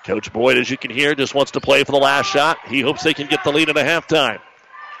 Coach Boyd, as you can hear, just wants to play for the last shot. He hopes they can get the lead at a halftime.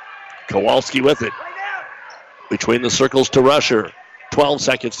 Kowalski with it. Between the circles to Rusher. 12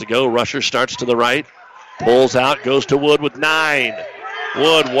 seconds to go. Rusher starts to the right. Pulls out, goes to Wood with 9.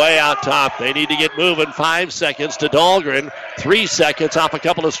 Wood way out top. They need to get moving. 5 seconds to Dahlgren. 3 seconds off a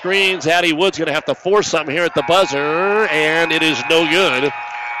couple of screens. Addie Wood's going to have to force something here at the buzzer, and it is no good.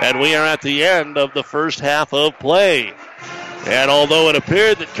 And we are at the end of the first half of play. And although it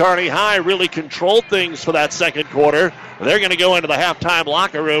appeared that Kearney High really controlled things for that second quarter, they're going to go into the halftime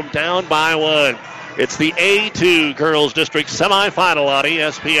locker room down by 1. It's the A2 Girls District semifinal on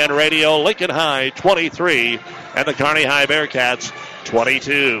ESPN Radio. Lincoln High 23 and the Kearney High Bearcats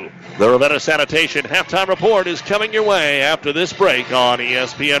 22. The Ravenna Sanitation halftime report is coming your way after this break on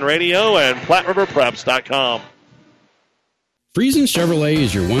ESPN Radio and PlatteRiverPreps.com. Friesen Chevrolet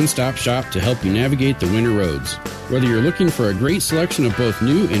is your one-stop shop to help you navigate the winter roads. Whether you're looking for a great selection of both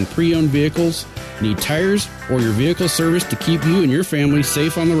new and pre-owned vehicles, need tires, or your vehicle service to keep you and your family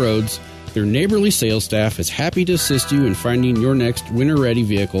safe on the roads, their neighborly sales staff is happy to assist you in finding your next winter-ready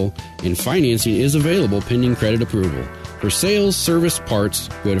vehicle, and financing is available pending credit approval. For sales, service, parts,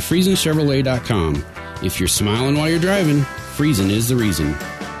 go to FriesenChevrolet.com. If you're smiling while you're driving, Friesen is the reason.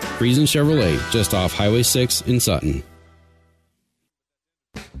 Friesen Chevrolet, just off Highway 6 in Sutton.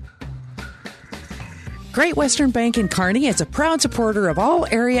 Great Western Bank in Kearney is a proud supporter of all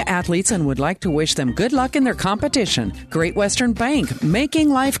area athletes and would like to wish them good luck in their competition. Great Western Bank,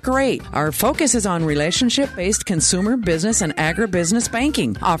 making life great. Our focus is on relationship-based consumer, business, and agribusiness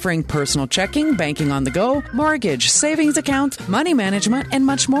banking, offering personal checking, banking on the go, mortgage, savings accounts, money management, and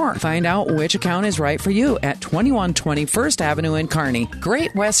much more. Find out which account is right for you at 2120 First Avenue in Kearney.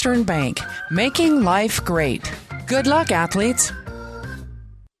 Great Western Bank, making life great. Good luck, athletes.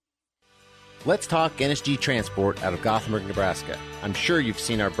 Let's talk NSG Transport out of Gothenburg, Nebraska. I'm sure you've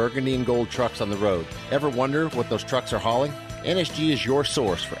seen our burgundy and gold trucks on the road. Ever wonder what those trucks are hauling? NSG is your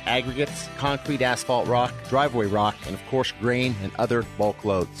source for aggregates, concrete, asphalt rock, driveway rock, and of course grain and other bulk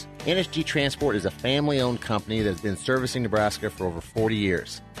loads. NSG Transport is a family-owned company that's been servicing Nebraska for over 40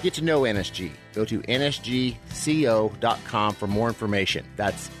 years. Get to know NSG. Go to nsgco.com for more information.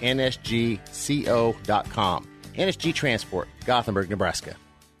 That's nsgco.com. NSG Transport, Gothenburg, Nebraska.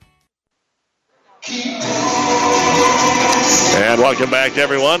 And welcome back,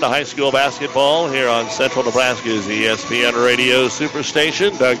 everyone, to high school basketball here on Central Nebraska's ESPN Radio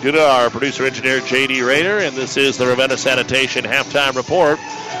Superstation. Doug Duda, our producer-engineer, J.D. Rader, and this is the Ravenna Sanitation Halftime Report.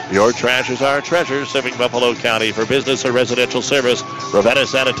 Your trash is our treasure, serving Buffalo County for business or residential service. Ravenna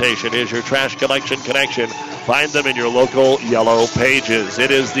Sanitation is your trash collection connection. Find them in your local yellow pages. It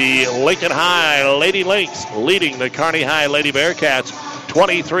is the Lincoln High Lady Lynx leading the Kearney High Lady Bearcats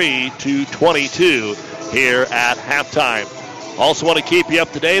 23-22 here at halftime. Also want to keep you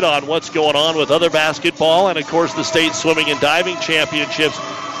up to date on what's going on with other basketball and, of course, the state swimming and diving championships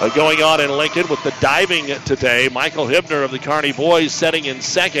going on in Lincoln with the diving today. Michael Hibner of the Kearney boys setting in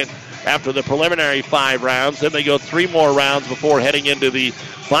second after the preliminary 5 rounds. Then they go 3 more rounds before heading into the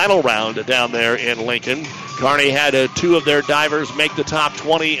final round down there in Lincoln. Kearney had 2 of their divers make the top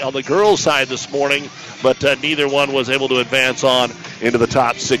 20 on the girls' side this morning, but neither one was able to advance on into the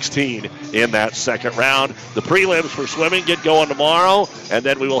top 16 in that second round. The prelims for swimming get going tomorrow, and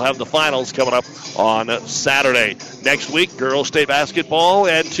then we will have the finals coming up on Saturday. Next week, girls' state basketball,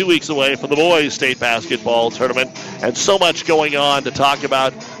 and 2 weeks away from the boys' state basketball tournament. And so much going on to talk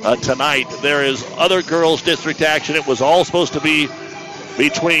about tonight. There is other girls' district action. It was all supposed to be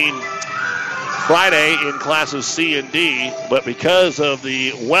between Friday in classes C and D, but because of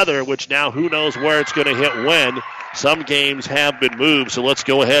the weather, which now who knows where it's going to hit when, some games have been moved. So let's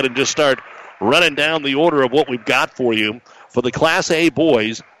go ahead and just start running down the order of what we've got for you. For the Class A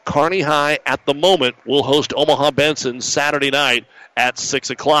boys, Kearney High at the moment will host Omaha Benson Saturday night at 6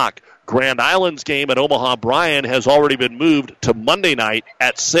 o'clock. Grand Island's game at Omaha Bryan has already been moved to Monday night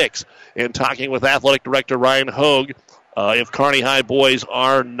at 6. In talking with Athletic Director Ryan Hogue, if Kearney High boys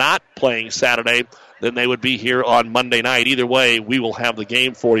are not playing Saturday, then they would be here on Monday night. Either way, we will have the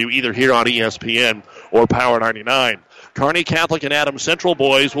game for you, either here on ESPN or Power 99. Kearney Catholic and Adams Central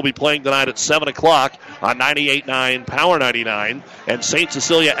boys will be playing tonight at 7 o'clock on 98.9 Power 99. And St.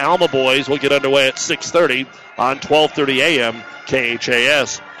 Cecilia Alma boys will get underway at 6:30 on 12:30 a.m.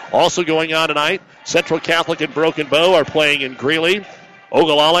 KHAS. Also going on tonight, Central Catholic and Broken Bow are playing in Greeley.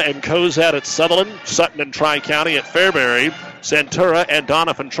 Ogallala and Cozad at Sutherland. Sutton and Tri-County at Fairbury. Centura and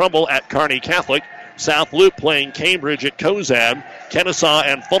Doniphan Trumbull at Kearney Catholic. South Loop playing Cambridge at Cozad. Kennesaw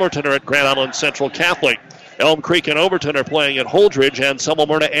and Fullerton are at Grand Island Central Catholic. Elm Creek and Overton are playing at Holdridge, and Semel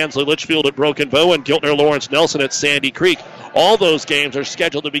Myrna, Ansley Litchfield at Broken Bow, and Giltner Lawrence Nelson at Sandy Creek. All those games are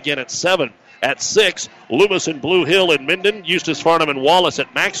scheduled to begin at 7. At 6, Loomis and Blue Hill in Minden, Eustis Farnham and Wallace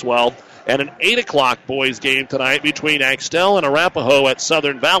at Maxwell, and an 8 o'clock boys game tonight between Axtell and Arapahoe at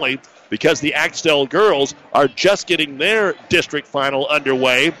Southern Valley, because the Axtell girls are just getting their district final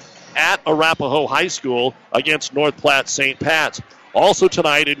underway at Arapahoe High School against North Platte St. Pat's. Also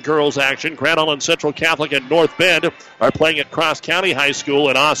tonight in girls action, Grand Island Central Catholic and North Bend are playing at Cross County High School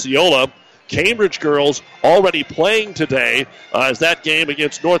in Osceola. Cambridge girls already playing today as that game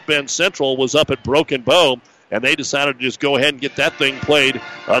against North Bend Central was up at Broken Bow, and they decided to just go ahead and get that thing played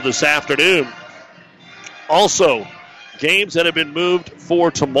this afternoon. Also, games that have been moved for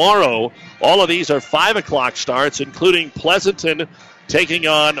tomorrow, all of these are 5 o'clock starts, including Pleasanton taking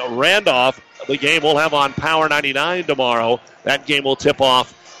on Randolph. The game we'll have on Power 99 tomorrow. That game will tip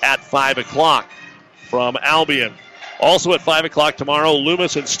off at 5 o'clock from Albion. Also at 5 o'clock tomorrow,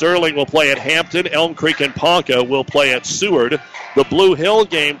 Loomis and Sterling will play at Hampton. Elm Creek and Ponca will play at Seward. The Blue Hill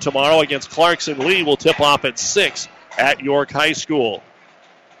game tomorrow against Clarkson Lee will tip off at 6 at York High School.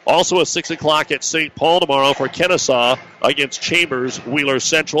 Also at 6 o'clock at St. Paul tomorrow for Kennesaw against Chambers Wheeler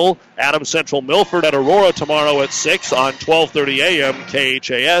Central. Adams Central Milford at Aurora tomorrow at 6 on 12:30 a.m.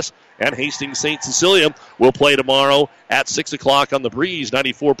 KHAS. And Hastings St. Cecilia will play tomorrow at 6 o'clock on the Breeze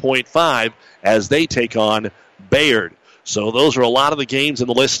 94.5 as they take on Bayard. So those are a lot of the games in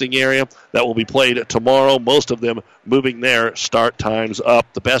the listing area that will be played tomorrow, most of them moving their start times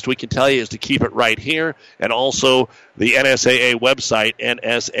up. The best we can tell you is to keep it right here, and also the NSAA website,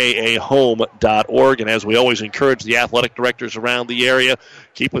 nsaahome.org. And as we always encourage the athletic directors around the area,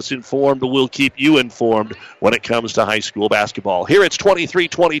 keep us informed, and we'll keep you informed when it comes to high school basketball. Here it's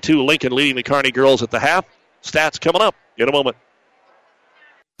 23-22, Lincoln leading the Kearney girls at the half. Stats coming up in a moment.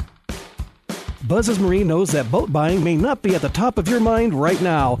 Buzz's Marine knows that boat buying may not be at the top of your mind right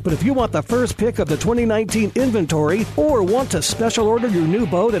now, but if you want the first pick of the 2019 inventory or want to special order your new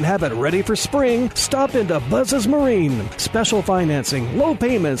boat and have it ready for spring, stop into Buzz's Marine. Special financing, low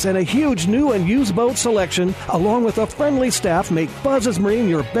payments, and a huge new and used boat selection, along with a friendly staff, make Buzz's Marine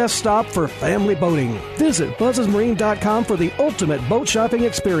your best stop for family boating. Visit buzzesmarine.com for the ultimate boat shopping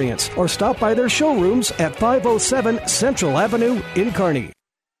experience, or stop by their showrooms at 507 Central Avenue in Kearney.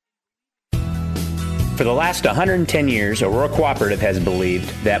 For the last 110 years, Aurora Cooperative has believed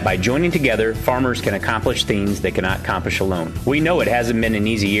that by joining together, farmers can accomplish things they cannot accomplish alone. We know it hasn't been an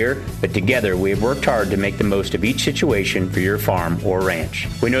easy year, but together we have worked hard to make the most of each situation for your farm or ranch.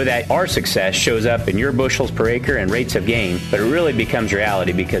 We know that our success shows up in your bushels per acre and rates of gain, but it really becomes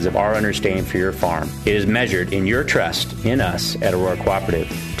reality because of our understanding for your farm. It is measured in your trust in us at Aurora Cooperative.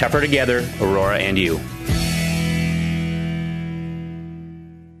 Tougher together, Aurora and you.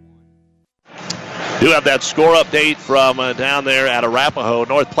 Do have that score update from down there at Arapahoe.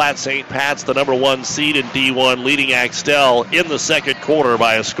 North Platte St. Pat's, the number 1 seed in D1, leading Axtell in the second quarter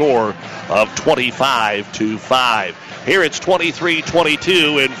by a score of 25-5. Here it's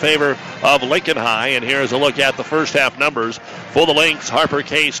 23-22 in favor of Lincoln High, and here's a look at the first half numbers. For the Lynx, Harper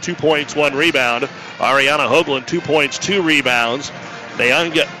Case, 2 points, 1 rebound. Ariana Hoagland, 2 points, 2 rebounds.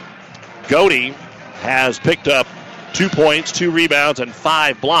 Deanga Godey has picked up 2 points, 2 rebounds, and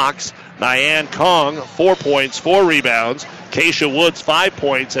 5 blocks. Nyan Kong, 4 points, 4 rebounds. Keisha Woods, 5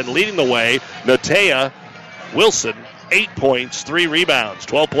 points, and leading the way, Natea Wilson, 8 points, 3 rebounds.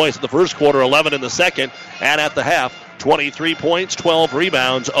 12 points in the first quarter, 11 in the second, and at the half, 23 points, 12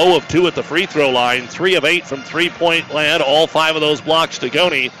 rebounds, 0 of 2 at the free throw line, 3 of 8 from three-point land, all 5 of those blocks to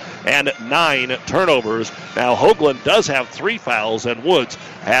Goni, and 9 turnovers. Now, Hoagland does have 3 fouls, and Woods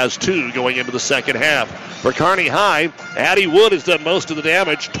has 2 going into the second half. For Kearney High, Addie Wood has done most of the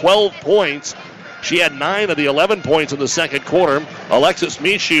damage, 12 points. She had 9 of the 11 points in the second quarter. Alexis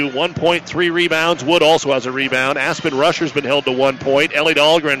Michu, 1 point, 3 rebounds. Wood also has a rebound. Aspen Rusher's been held to 1 point. Ellie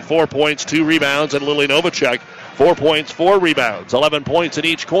Dahlgren, 4 points, 2 rebounds. And Lily Novacek, 4 points, 4 rebounds, 11 points in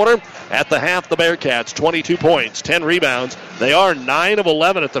each quarter. At the half, the Bearcats, 22 points, 10 rebounds. They are 9 of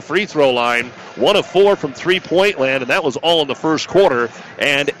 11 at the free throw line, 1 of 4 from three-point land, and that was all in the first quarter,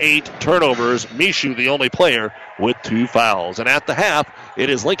 and 8 turnovers. Mishu, the only player with 2 fouls. And at the half, it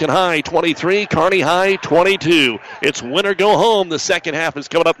is Lincoln High 23, Kearney High 22. It's win or go home. The second half is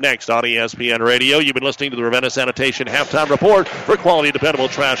coming up next on ESPN Radio. You've been listening to the Ravenna Sanitation Halftime Report. For quality, dependable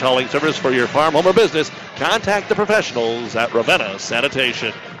trash hauling service for your farm, home, or business, contact the professionals at Ravenna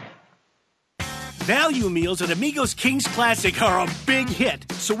Sanitation. Value meals at Amigos King's Classic are a big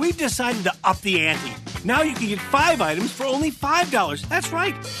hit, so we've decided to up the ante. Now you can get 5 items for only $5. That's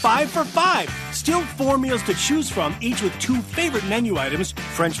right, 5 for $5. Still 4 meals to choose from, each with 2 favorite menu items,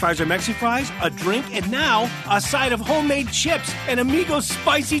 French fries or Mexi fries, a drink, and now a side of homemade chips and Amigos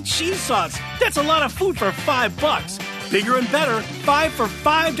spicy cheese sauce. That's a lot of food for $5. Bigger and better, 5 for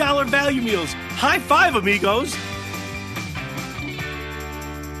 $5 value meals. High five, Amigos.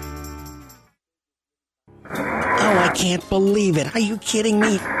 Oh, I can't believe it. Are you kidding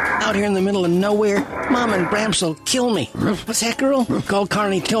me? Out here in the middle of nowhere, Mom and Bramps will kill me. What's that, girl? Call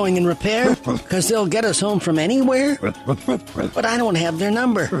Kearney Towing and Repair? Because they'll get us home from anywhere? But I don't have their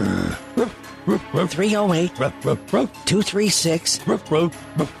number.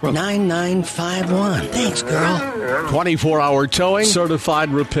 308-236-9951. Thanks, girl. 24-hour towing,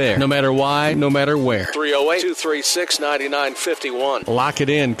 certified repair. No matter why, no matter where. 308-236-9951. Lock it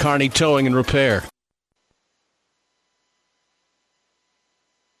in, Kearney Towing and Repair.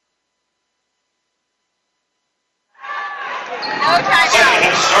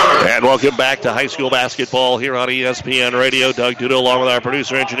 And welcome back to high school basketball here on ESPN Radio. Doug Duda along with our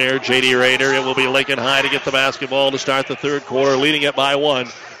producer engineer, J.D. Rader. It will be Lincoln High to get the basketball to start the third quarter, leading it by 1,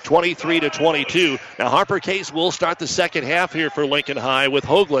 23-22. Now Harper Case will start the second half here for Lincoln High with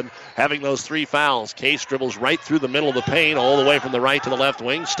Hoagland having those 3 fouls. Case dribbles right through the middle of the paint, all the way from the right to the left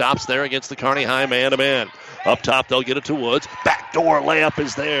wing. Stops there against the Kearney High man-to-man. Up top, they'll get it to Woods. Backdoor layup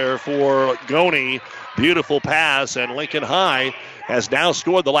is there for Goney. Beautiful pass, and Lincoln High has now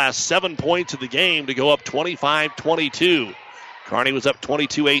scored the last 7 points of the game to go up 25-22. Kearney was up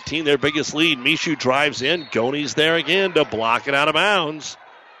 22-18, their biggest lead. Mishu drives in. Goney's there again to block it out of bounds.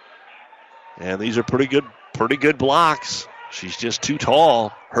 And these are pretty good blocks. She's just too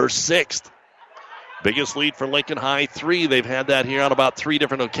tall. Her 6th. Biggest lead for Lincoln High, 3. They've had that here on about 3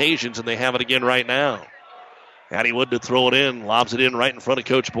 different occasions, and they have it again right now. Addie Wood to throw it in. Lobs it in right in front of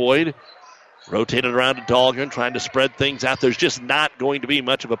Coach Boyd. Rotated around to Dahlgren, trying to spread things out. There's just not going to be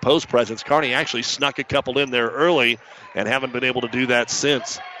much of a post presence. Kearney actually snuck a couple in there early and haven't been able to do that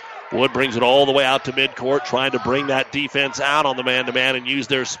since. Wood brings it all the way out to midcourt, trying to bring that defense out on the man-to-man and use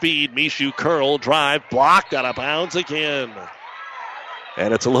their speed. Mishu curl, drive, blocked out of bounds again.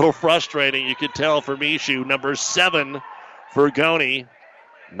 And it's a little frustrating, you could tell, for Mishu. Number 7 for Goney.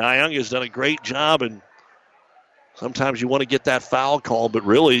 Nyang has done a great job, and sometimes you want to get that foul call, but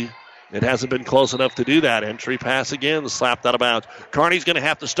really it hasn't been close enough to do that. Entry pass again, slapped out of bounds. Kearney's going to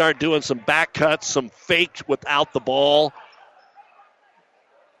have to start doing some back cuts, some fakes without the ball.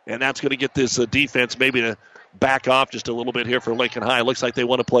 And that's going to get this defense maybe to back off just a little bit here for Lincoln High. Looks like they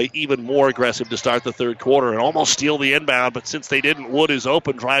want to play even more aggressive to start the third quarter and almost steal the inbound. But since they didn't, Wood is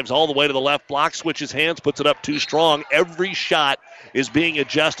open, drives all the way to the left block, switches hands, puts it up too strong. Every shot is being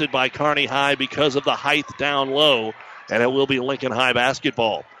adjusted by Kearney High because of the height down low. And it will be Lincoln High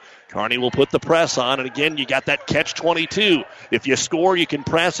basketball. Kearney will put the press on, and again, you got that catch-22. If you score, you can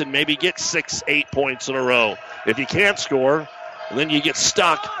press and maybe get 6-8 points in a row. If you can't score, then you get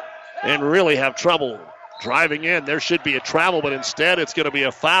stuck and really have trouble driving in. There should be a travel, but instead it's going to be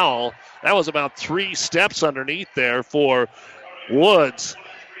a foul. That was about 3 steps underneath there for Woods,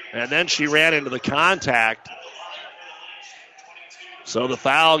 and then she ran into the contact. So the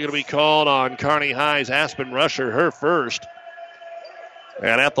foul going to be called on Kearney High's Aspen Rusher, her first.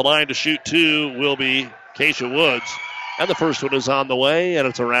 And at the line to shoot 2 will be Keisha Woods. And the first one is on the way, and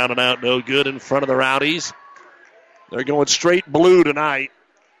it's a round and out, no good in front of the Rowdies. They're going straight blue tonight.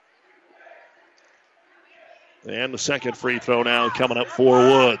 And the second free throw now coming up for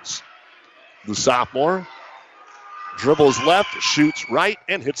Woods. The sophomore dribbles left, shoots right,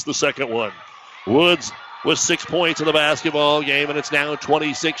 and hits the second one. Woods with 6 points in the basketball game, and it's now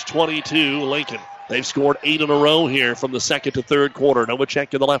 26-22 Lincoln. They've scored 8 in a row here from the second to third quarter.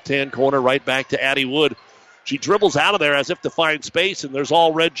 Novacek in the left-hand corner, right back to Addie Wood. She dribbles out of there as if to find space, and there's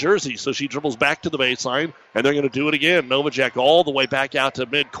all red jerseys. So she dribbles back to the baseline, and they're going to do it again. Novacek all the way back out to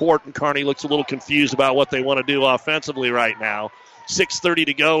midcourt, and Kearney looks a little confused about what they want to do offensively right now. 6:30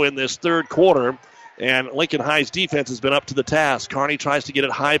 to go in this third quarter, and Lincoln High's defense has been up to the task. Kearney tries to get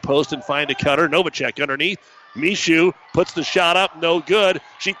it high post and find a cutter. Novacek underneath. Mishu puts the shot up, no good.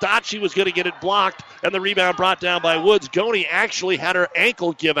 She thought she was going to get it blocked, and the rebound brought down by Woods. Goney actually had her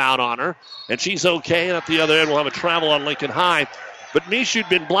ankle give out on her, and she's okay. And at the other end, we'll have a travel on Lincoln High. But Mishu'd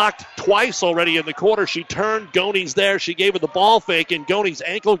been blocked twice already in the quarter. She turned, Goney's there. She gave her the ball fake, and Goney's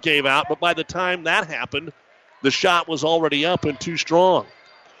ankle gave out. But by the time that happened, the shot was already up and too strong.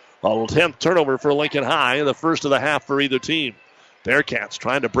 A 10th turnover for Lincoln High, the first of the half for either team. Bearcats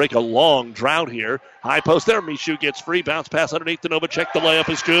trying to break a long drought here. High post there. Mishu gets free. Bounce pass underneath to Novacek. The layup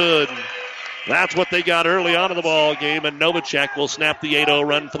is good. That's what they got early on in the ball game, and Novacek will snap the 8-0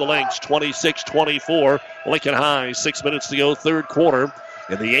 run for the Lynx. 26-24. Lincoln High, 6 minutes to go, third quarter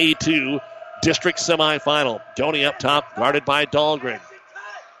in the A2 district semifinal. Goney up top, guarded by Dahlgren.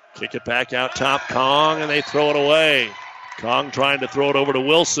 Kick it back out top, Kong, and they throw it away. Kong trying to throw it over to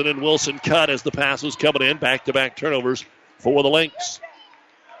Wilson, and Wilson cut as the pass was coming in. Back-to-back turnovers for the Lynx.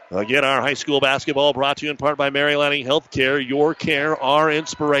 Again, our high school basketball brought to you in part by Mary Lanning Healthcare. Your care, our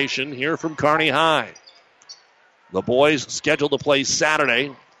inspiration, here from Kearney High. The boys scheduled to play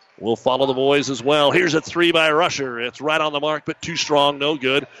Saturday. We'll follow the boys as well. Here's a three by Rusher. It's right on the mark, but too strong, no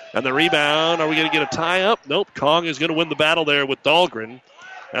good. And the rebound, are we going to get a tie-up? Nope, Kong is going to win the battle there with Dahlgren.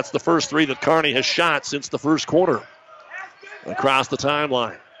 That's the first three that Kearney has shot since the first quarter. Across the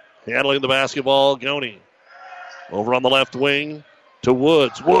timeline. Handling the basketball, Goney. Over on the left wing to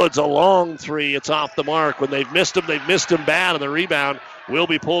Woods. Woods, a long three. It's off the mark. When they've missed him bad. And the rebound will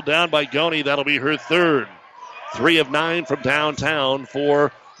be pulled down by Goney. That'll be her third. 3 of 9 from downtown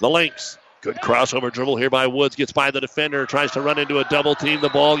for the Lynx. Good crossover dribble here by Woods. Gets by the defender. Tries to run into a double team. The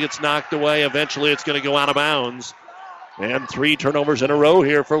ball gets knocked away. Eventually it's going to go out of bounds. And 3 turnovers in a row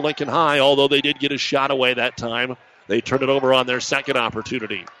here for Lincoln High. Although they did get a shot away that time, they turned it over on their second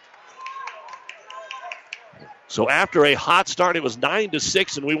opportunity. So after a hot start, it was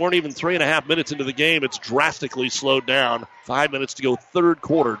 9-6, and we weren't even 3.5 minutes into the game. It's drastically slowed down. 5 minutes to go, third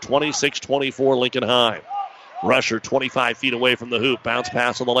quarter, 26-24 Lincoln High. Rusher 25 feet away from the hoop. Bounce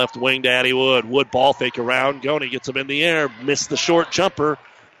pass on the left wing to Addie Wood. Wood ball fake around. Goney gets him in the air. Missed the short jumper.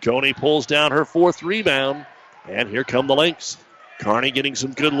 Goney pulls down her 4th rebound. And here come the Lynx. Kearney getting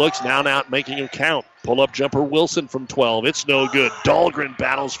some good looks, now not making him count. Pull-up jumper Wilson from 12. It's no good. Dahlgren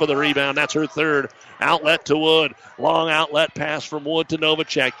battles for the rebound. That's her third. Outlet to Wood. Long outlet pass from Wood to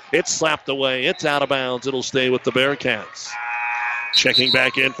Novacek. It's slapped away. It's out of bounds. It'll stay with the Bearcats. Checking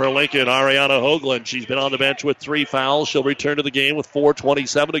back in for Lincoln, Ariana Hoagland. She's been on the bench with 3 fouls. She'll return to the game with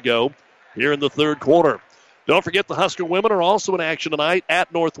 4:27 to go here in the third quarter. Don't forget the Husker women are also in action tonight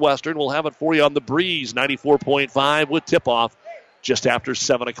at Northwestern. We'll have it for you on the Breeze 94.5 with tip-off just after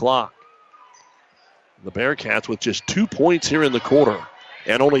 7 o'clock. The Bearcats with just 2 points here in the quarter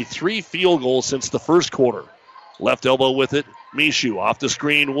and only 3 field goals since the first quarter. Left elbow with it. Mishu off the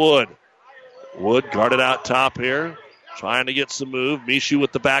screen. Wood. Wood guarded out top here. Trying to get some move. Mishu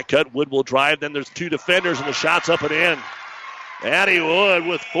with the back cut. Wood will drive. Then there's 2 defenders and the shot's up and in. Addie Wood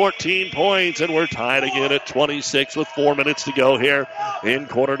with 14 points, and we're tied again at 26 with 4 minutes to go here in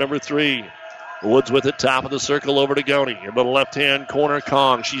quarter number 3. Woods with it, top of the circle over to Goney. Into the left-hand corner,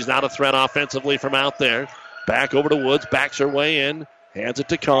 Kong. She's not a threat offensively from out there. Back over to Woods, backs her way in. Hands it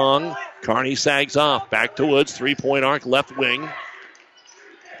to Kong. Kearney sags off. Back to Woods, 3-point arc, left wing.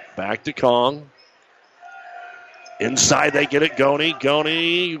 Back to Kong. Inside they get it, Goney.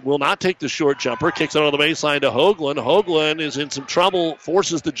 Goney will not take the short jumper. Kicks it on the baseline to Hoagland. Hoagland is in some trouble.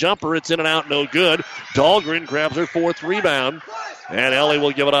 Forces the jumper. It's in and out, no good. Dahlgren grabs her 4th rebound. And Ellie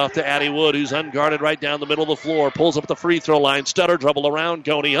will give it off to Addie Wood, who's unguarded right down the middle of the floor. Pulls up the free throw line. Stutter dribble around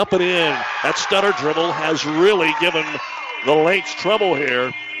Goney. Up and in. That stutter dribble has really given the Lynx trouble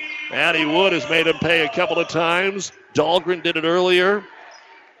here. Addie Wood has made him pay a couple of times. Dahlgren did it earlier.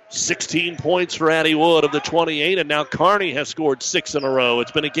 16 points for Addie Wood of the 28, and now Kearney has scored 6 in a row.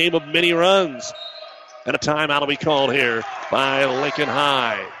 It's been a game of many runs. And a timeout will be called here by Lincoln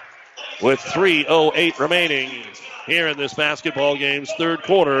High. With 3:08 remaining here in this basketball game's third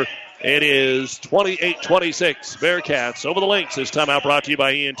quarter, it is 28-26. Bearcats over the Lynx. This timeout brought to you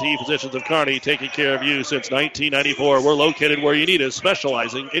by ENT Physicians of Kearney, taking care of you since 1994. We're located where you need us,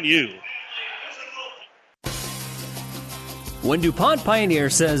 specializing in you. When DuPont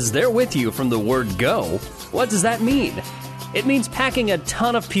Pioneer says they're with you from the word go, what does that mean? It means packing a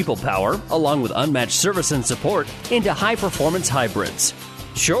ton of people power, along with unmatched service and support, into high-performance hybrids.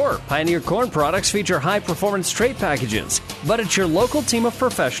 Sure, Pioneer corn products feature high-performance trait packages, but it's your local team of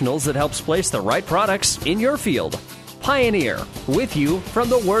professionals that helps place the right products in your field. Pioneer, with you from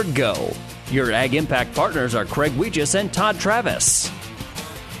the word go. Your Ag Impact partners are Craig Weegis and Todd Travis.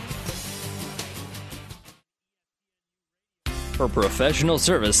 For professional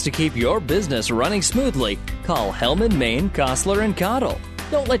service to keep your business running smoothly, call Hellman, Maine, Kostler, and Cottle.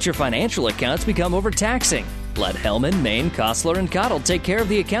 Don't let your financial accounts become overtaxing. Let Hellman, Maine, Kostler, and Cottle take care of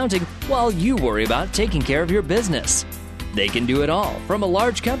the accounting while you worry about taking care of your business. They can do it all, from a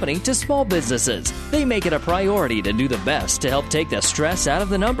large company to small businesses. They make it a priority to do the best to help take the stress out of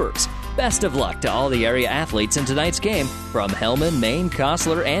the numbers. Best of luck to all the area athletes in tonight's game from Hellman, Maine,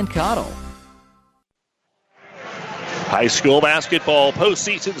 Kostler, and Cottle. High school basketball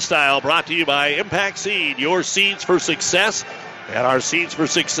postseason style brought to you by Impact Seed, your seeds for success. And our seeds for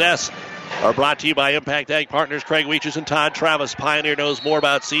success are brought to you by Impact Ag Partners Craig Weeches and Todd Travis. Pioneer knows more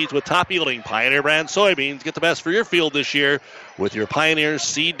about seeds with top-yielding Pioneer brand soybeans. Get the best for your field this year with your Pioneer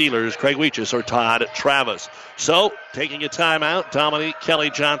seed dealers, Craig Weeches or Todd Travis. So, taking a timeout, Dominique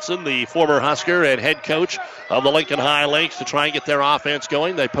Kelly-Johnson, the former Husker and head coach of the Lincoln High Lakes, to try and get their offense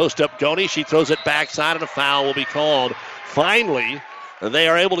going. They post up Goni. She throws it backside, and a foul will be called. Finally, they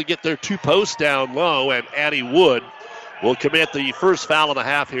are able to get their two posts down low, and Addie Wood will commit the first foul of the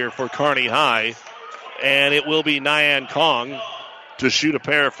half here for Kearney High, and it will be Nyan Kong to shoot a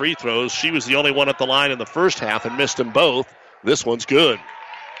pair of free throws. She was the only one at the line in the first half and missed them both. This one's good.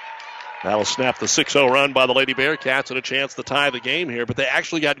 That will snap the 6-0 run by the Lady Bearcats and a chance to tie the game here, but they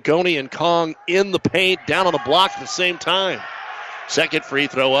actually got Goni and Kong in the paint, down on the block at the same time. Second free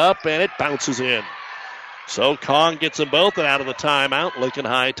throw up, and it bounces in. So Kong gets them both, and out of the timeout, Lincoln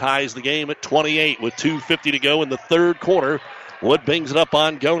High ties the game at 28 with 2:50 to go in the third quarter. Wood brings it up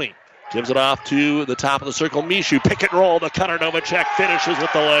on Goni. Gives it off to the top of the circle, Mishu. Pick and roll to Cutter. Novacek finishes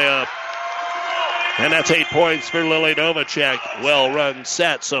with the layup. And that's 8 points for Lily Novacek. Well-run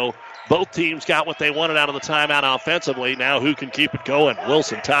set. So both teams got what they wanted out of the timeout offensively. Now who can keep it going?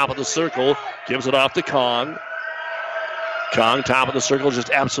 Wilson, top of the circle, gives it off to Kong. Kong, top of the circle, just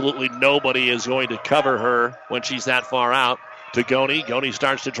absolutely nobody is going to cover her when she's that far out. To Goni. Goni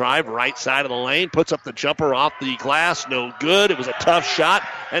starts to drive right side of the lane, puts up the jumper off the glass, no good. It was a tough shot,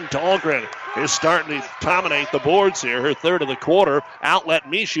 and Dahlgren is starting to dominate the boards here. Her third of the quarter. Outlet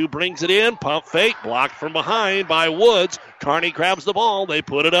Mishu brings it in, pump fake, blocked from behind by Woods. Kearney grabs the ball, they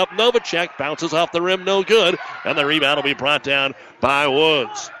put it up. Novacek bounces off the rim, no good, and the rebound will be brought down by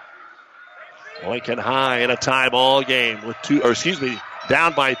Woods. Lincoln High in a tie ball game with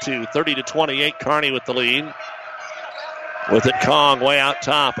down by 2, 30-28. Kearney with the lead. With it, Kong way out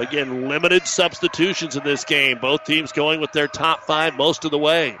top. Again, limited substitutions in this game. Both teams going with their top 5 most of the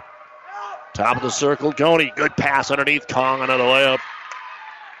way. Top of the circle, Goni. Good pass underneath Kong, another layup.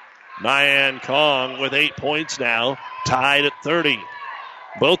 Nyan Kong with 8 points now, tied at 30.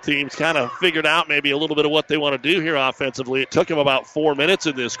 Both teams kind of figured out maybe a little bit of what they want to do here offensively. It took them about 4 minutes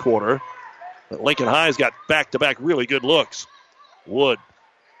in this quarter. But Lincoln High's got back-to-back really good looks. Wood,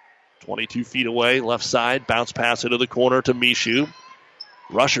 22 feet away, left side, bounce pass into the corner to Mishu.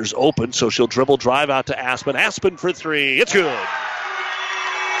 Rusher's open, so she'll dribble, drive out to Aspen. Aspen for 3. It's good.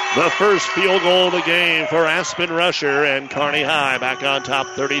 The first field goal of the game for Aspen Rusher, and Kearney High back on top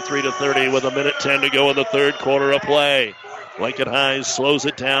 33-30 with 1:10 to go in the third quarter of play. Lincoln High slows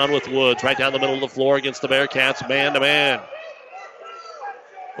it down with Woods right down the middle of the floor against the Bearcats, man-to-man.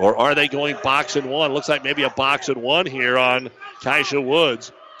 Or are they going box and one? Looks like maybe a box and one here on Kaisha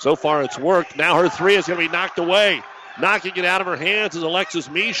Woods. So far it's worked. Now her 3 is going to be knocked away. Knocking it out of her hands is Alexis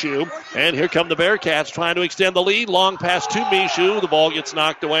Mishu. And here come the Bearcats trying to extend the lead. Long pass to Mishu. The ball gets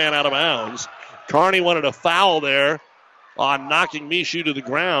knocked away and out of bounds. Kearney wanted a foul there on knocking Mishu to the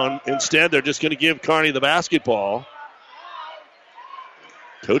ground. Instead, they're just going to give Kearney the basketball.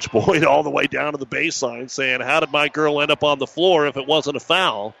 Coach Boyd all the way down to the baseline saying, how did my girl end up on the floor if it wasn't a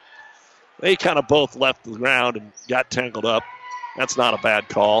foul? They kind of both left the ground and got tangled up. That's not a bad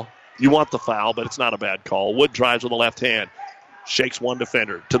call. You want the foul, but it's not a bad call. Wood drives with the left hand. Shakes one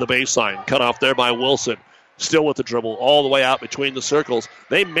defender to the baseline. Cut off there by Wilson. Still with the dribble all the way out between the circles.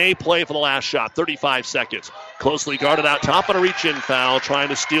 They may play for the last shot. 35 seconds. Closely guarded out top on a reach-in foul. Trying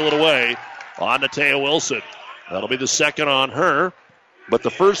to steal it away on Natea Wilson. That'll be the second on her. But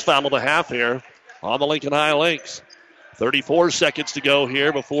the first foul of the half here on the Lincoln High Lynx. 34 seconds to go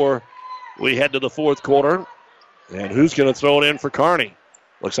here before we head to the fourth quarter. And who's going to throw it in for Kearney?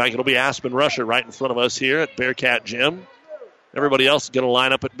 Looks like it'll be Aspen Rusher right in front of us here at Bearcat Gym. Everybody else is going to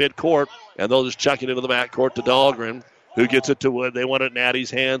line up at midcourt, and they'll just chuck it into the backcourt to Dahlgren, who gets it to Wood. They want it in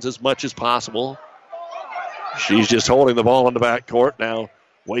Addie's hands as much as possible. She's just holding the ball in the backcourt now,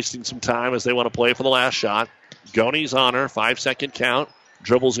 wasting some time as they want to play for the last shot. Goni's on her, 5-second count.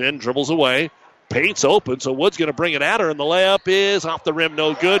 Dribbles in, dribbles away. Paint's open, so Wood's going to bring it at her, and the layup is off the rim,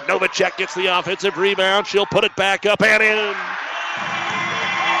 no good. Novacek gets the offensive rebound. She'll put it back up and in.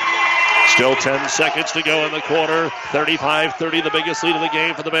 Still 10 seconds to go in the quarter. 35-30, the biggest lead of the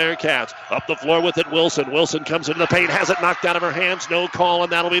game for the Bearcats. Up the floor with it, Wilson. Wilson comes into the paint, has it knocked out of her hands. No call,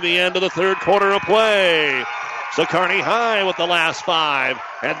 and that'll be the end of the third quarter of play. So Kearney High with the last 5,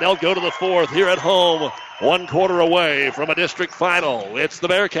 and they'll go to the fourth here at home. 1 quarter away from a district final. It's the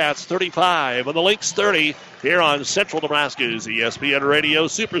Bearcats 35 and the Lynx 30 here on Central Nebraska's ESPN Radio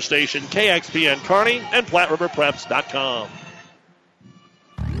Superstation, KXPN Kearney, and PlatteRiverPreps.com.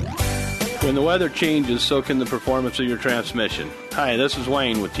 When the weather changes, so can the performance of your transmission. Hi, this is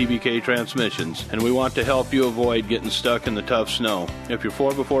Wayne with TBK Transmissions, and we want to help you avoid getting stuck in the tough snow. If your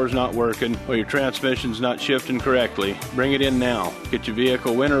 4x4 is not working or your transmission's not shifting correctly, bring it in now. Get your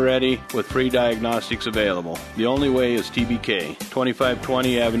vehicle winter ready with free diagnostics available. The only way is TBK,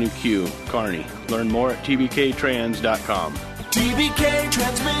 2520 Avenue Q, Kearney. Learn more at tbktrans.com. TBK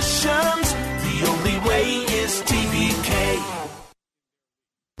Transmissions, the only way is TBK.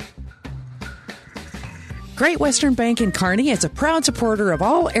 Great Western Bank in Kearney is a proud supporter of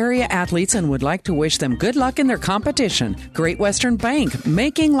all area athletes and would like to wish them good luck in their competition. Great Western Bank,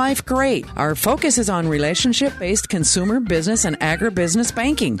 making life great. Our focus is on relationship-based consumer, business, and agribusiness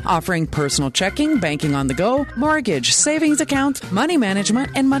banking, offering personal checking, banking on the go, mortgage, savings accounts, money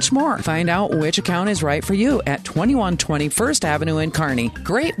management, and much more. Find out which account is right for you at 2120 First Avenue in Kearney.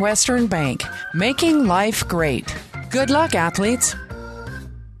 Great Western Bank, making life great. Good luck, athletes.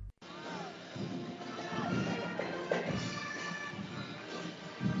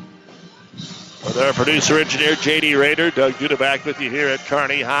 With our producer-engineer, J.D. Rader, Doug Duda back with you here at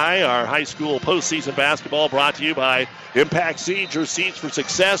Kearney High. Our high school postseason basketball brought to you by Impact Seeds, your seeds for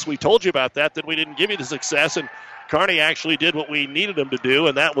success. We told you about that, we didn't give you the success, and Kearney actually did what we needed them to do,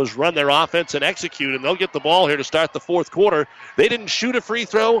 and that was run their offense and execute, and they'll get the ball here to start the fourth quarter. They didn't shoot a free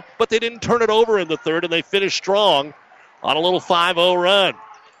throw, but they didn't turn it over in the third, and they finished strong on a little 5-0 run.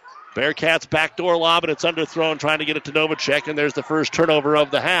 Bearcats backdoor lob, and it's underthrown, trying to get it to Novacek, and there's the first turnover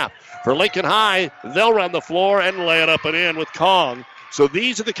of the half. For Lincoln High, they'll run the floor and lay it up and in with Kong. So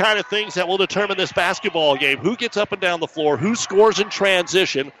these are the kind of things that will determine this basketball game. Who gets up and down the floor, who scores in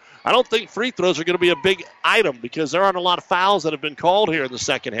transition. I don't think free throws are going to be a big item because there aren't a lot of fouls that have been called here in the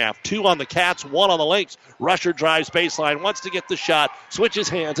second half. 2 on the Cats, 1 on the Lynx. Rusher drives baseline, wants to get the shot, switches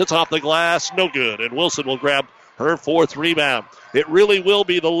hands, it's off the glass, no good. And Wilson will grab her 4th rebound. It really will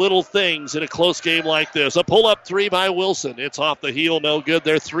be the little things in a close game like this. A pull-up 3 by Wilson. It's off the heel, no good.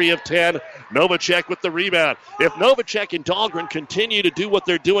 They're 3 of 10. Novacek with the rebound. If Novacek and Dahlgren continue to do what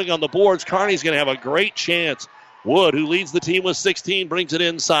they're doing on the boards, Kearney's going to have a great chance. Wood, who leads the team with 16, brings it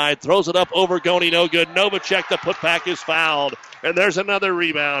inside, throws it up over Goni, no good. Novacek, the putback is fouled. And there's another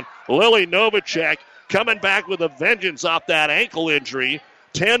rebound. Lily Novacek coming back with a vengeance off that ankle injury.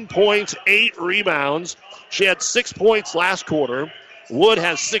 10 points, 8 rebounds. She had 6 points last quarter. Wood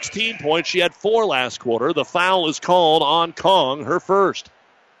has 16 points. She had 4 last quarter. The foul is called on Kong, her first.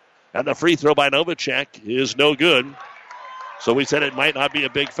 And the free throw by Novacek is no good. So we said it might not be a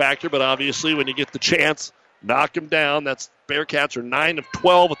big factor, but obviously when you get the chance, knock him down. That's Bearcats are 9 of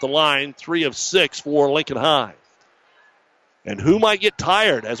 12 at the line, 3 of 6 for Lincoln High. And who might get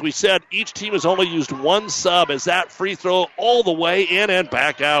tired? As we said, each team has only used 1 sub as that free throw all the way in and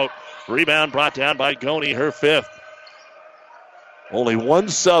back out. Rebound brought down by Goni, her 5th. Only 1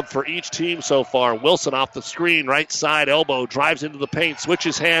 sub for each team so far. Wilson off the screen, right side elbow, drives into the paint,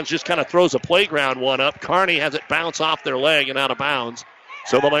 switches hands, just kind of throws a playground one up. Kearney has it bounce off their leg and out of bounds.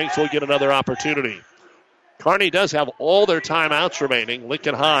 So the Lynx will get another opportunity. Kearney does have all their timeouts remaining.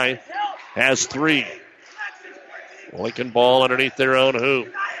 Lincoln High has 3. Lincoln ball underneath their own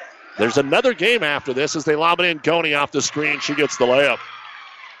hoop. There's another game after this as they lob it in. Goni off the screen. She gets the layup.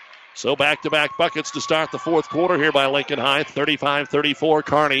 So back-to-back buckets to start the fourth quarter here by Lincoln High. 35-34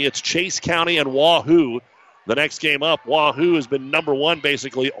 Kearney. It's Chase County and Wahoo. The next game up, Wahoo has been number 1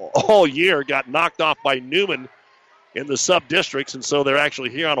 basically all year. Got knocked off by Newman in the sub-districts, and so they're actually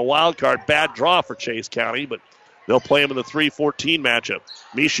here on a wild card. Bad draw for Chase County, but they'll play him in the 3-14 matchup.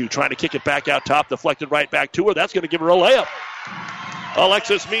 Mishu trying to kick it back out top, deflected right back to her. That's going to give her a layup.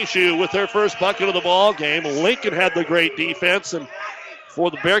 Alexis Mishu with her first bucket of the ball game. Lincoln had the great defense, and for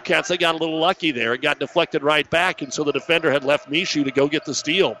the Bearcats, they got a little lucky there. It got deflected right back, and so the defender had left Mishu to go get the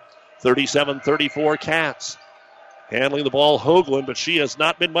steal. 37-34 Cats. Handling the ball, Hoagland, but she has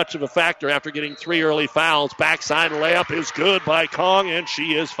not been much of a factor after getting 3 early fouls. Backside layup is good by Kong, and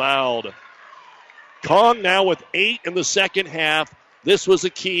she is fouled. Kong now with 8 in the second half. This was a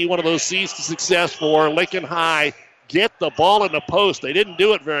key, one of those C's to success for Lincoln High. Get the ball in the post. They didn't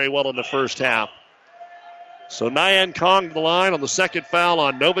do it very well in the first half. So Nyan Kong to the line on the second foul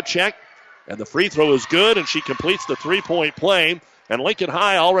on Novacek. And the free throw is good, and she completes the 3-point play. And Lincoln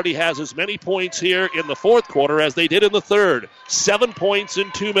High already has as many points here in the fourth quarter as they did in the third. 7 points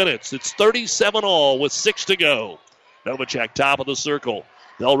in 2 minutes. It's 37 all with 6 to go. Novacek, top of the circle.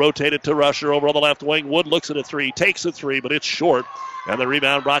 They'll rotate it to Rusher over on the left wing. Wood looks at a three, takes a three, but it's short. And the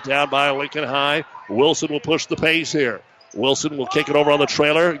rebound brought down by Lincoln High. Wilson will push the pace here. Wilson will kick it over on the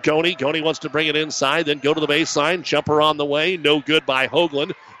trailer. Goni wants to bring it inside, then go to the baseline. Jumper on the way. No good by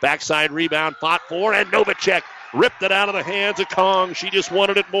Hoagland. Backside rebound fought for, and Novacek ripped it out of the hands of Kong. She just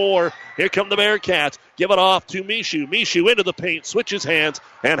wanted it more. Here come the Bearcats. Give it off to Mishu. Mishu into the paint, switches hands,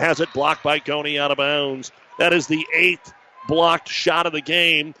 and has it blocked by Goni out of bounds. That is the 8th blocked shot of the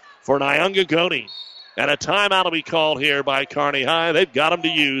game for Nyanga Goni. And a timeout will be called here by Kearney High. They've got them to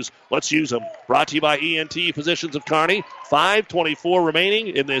use. Let's use them. Brought to you by ENT Physicians of Kearney. 5:24 remaining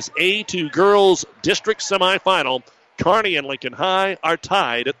in this A2 Girls District Semifinal. Kearney and Lincoln High are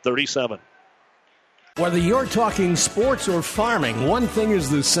tied at 37. Whether you're talking sports or farming, one thing is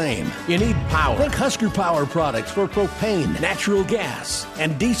the same. You need power. Think Husker Power products for propane, natural gas,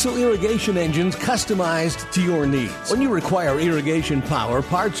 and diesel irrigation engines customized to your needs. When you require irrigation power,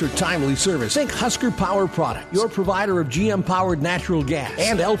 parts, or timely service, think Husker Power products, your provider of GM-powered natural gas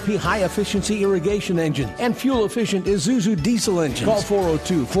and LP high-efficiency irrigation engines and fuel-efficient Isuzu diesel engines. Call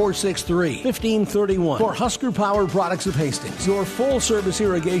 402-463-1531 for Husker Power Products of Hastings, your full-service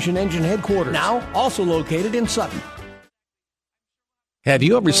irrigation engine headquarters. Now, also located in Sutton. Have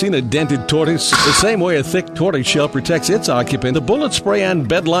you ever seen a dented tortoise? The same way a thick tortoise shell protects its occupant, the bullet spray-on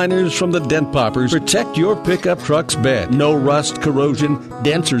bed liners from the Dent Poppers protect your pickup truck's bed. No rust, corrosion,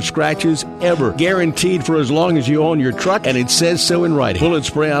 dents, or scratches ever. Guaranteed for as long as you own your truck, and it says so in writing. Bullet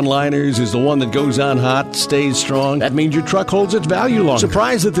spray-on liners is the one that goes on hot, stays strong. That means your truck holds its value longer.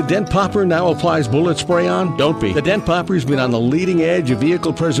 Surprised that the Dent Popper now applies bullet spray-on? Don't be. The Dent Popper's been on the leading edge of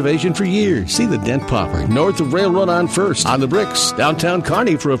vehicle preservation for years. See the Dent Popper north of Railroad on First, on the Bricks, downtown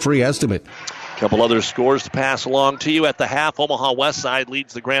Kearney for a free estimate. A couple other scores to pass along to you. At the half, Omaha Westside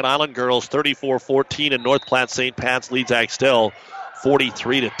leads the Grand Island girls 34-14, and North Platte St. Pat's leads Axtell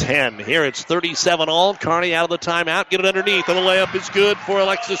 43-10. Here it's 37 all. Kearney out of the timeout. Get it underneath, and the layup is good for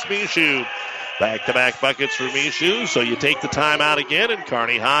Alexis Mishu. Back-to-back buckets for Mishu, so you take the timeout again, and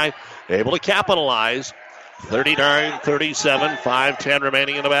Kearney High able to capitalize. 39-37, 5:10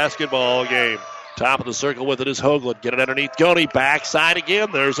 remaining in the basketball game. Top of the circle with it is Hoagland. Get it underneath Goni. Backside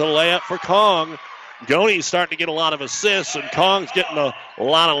again. There's a layup for Kong. Goni's starting to get a lot of assists, and Kong's getting a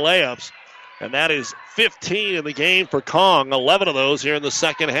lot of layups. And that is 15 in the game for Kong. 11 of those here in the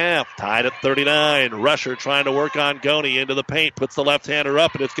second half. Tied at 39. Rusher trying to work on Goni into the paint. Puts the left-hander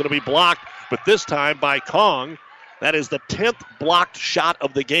up, and it's going to be blocked. But this time by Kong. That is the 10th blocked shot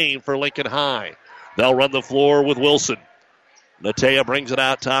of the game for Lincoln High. They'll run the floor with Wilson. Natea brings it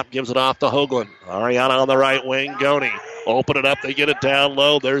out top, gives it off to Hoagland. Ariana on the right wing, Goni. Open it up, they get it down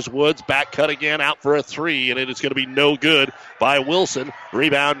low. There's Woods, back cut again, out for a three, and it is going to be no good by Wilson.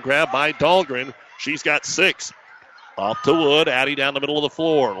 Rebound grab by Dahlgren. She's got 6. Off to Wood, Addie down the middle of the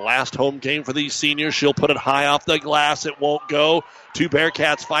floor. Last home game for these seniors. She'll put it high off the glass. It won't go. 2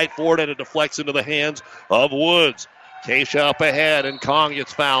 Bearcats fight for it, and it deflects into the hands of Woods. Keisha up ahead, and Kong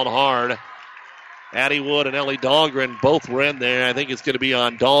gets fouled hard. Addie Wood and Ellie Dahlgren both were in there. I think it's going to be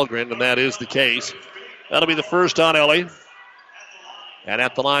on Dahlgren, and that is the case. That'll be the first on Ellie. And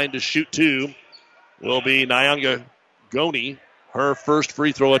at the line to shoot 2 will be Nyanga Goni. Her first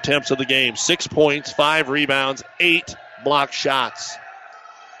free throw attempts of the game. 6 points, 5 rebounds, 8 block shots.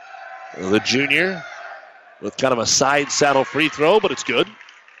 The junior with kind of a side saddle free throw, but it's good.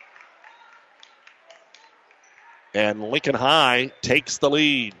 And Lincoln High takes the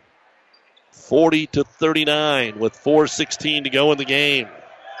lead. 40-39 with 4:16 to go in the game.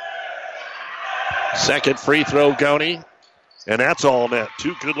 Second free throw, Goni. And that's all net.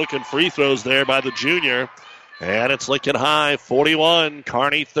 2 good-looking free throws there by the junior. And it's Lincoln High 41,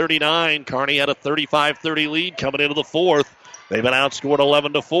 Kearney 39. Kearney had a 35-30 lead coming into the fourth. They've been outscored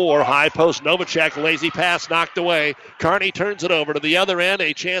 11-4. High post, Novacek, lazy pass knocked away. Kearney turns it over to the other end.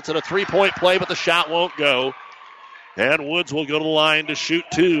 A chance at a three-point play, but the shot won't go. And Woods will go to the line to shoot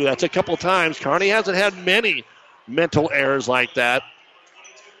 2. That's a couple of times. Kearney hasn't had many mental errors like that.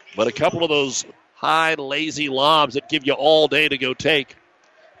 But a couple of those high, lazy lobs that give you all day to go take.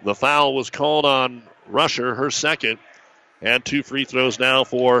 The foul was called on Rusher, her second. And 2 free throws now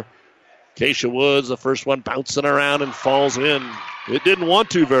for Keisha Woods. The first one bouncing around and falls in. It didn't want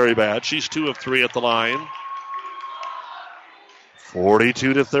to very bad. She's 2 of 3 at the line.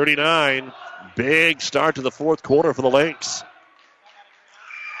 42-39. Big start to the fourth quarter for the Lynx.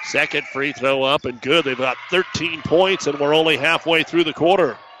 Second free throw up and good. They've got 13 points, and we're only halfway through the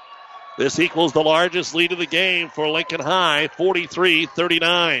quarter. This equals the largest lead of the game for Lincoln High,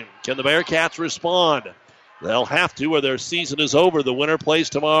 43-39. Can the Bearcats respond? They'll have to, or their season is over. The winner plays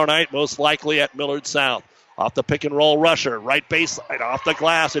tomorrow night, most likely at Millard South. Off the pick and roll, Rusher. Right baseline, off the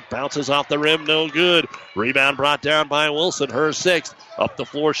glass. It bounces off the rim, no good. Rebound brought down by Wilson, her sixth. Up the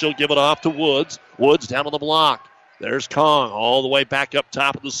floor, she'll give it off to Woods. Woods down on the block. There's Kong all the way back up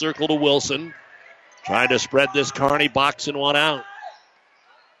top of the circle to Wilson. Trying to spread this Kearney, boxing one out.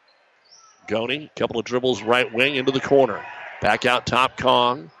 Goney, couple of dribbles right wing into the corner. Back out top,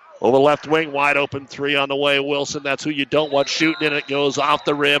 Kong. Over left wing, wide open three on the way. Wilson, that's who you don't want shooting, and it goes off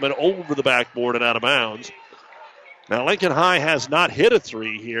the rim and over the backboard and out of bounds. Now, Lincoln High has not hit a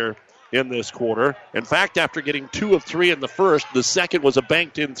three here in this quarter. In fact, after getting 2 of 3 in the first, the second was a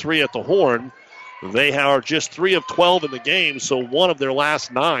banked-in three at the horn. They are just 3 of 12 in the game, so 1 of their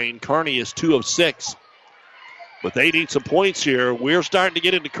last 9. Kearney is 2 of 6. But they need some points here. We're starting to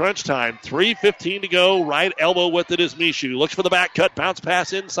get into crunch time. 3:15 to go. Right elbow with it is Mishu. Looks for the back cut. Bounce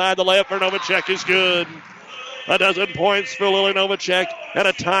pass inside. The layup for Novacek is good. 12 points for Lily Novacek. And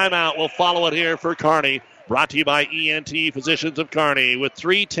a timeout will follow it here for Kearney. Brought to you by ENT Physicians of Kearney. With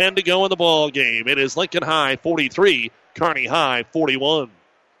 3:10 to go in the ball game, it is Lincoln High 43, Kearney High 41.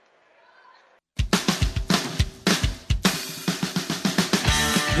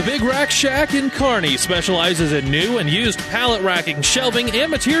 The Big Rack Shack in Kearney specializes in new and used pallet racking, shelving,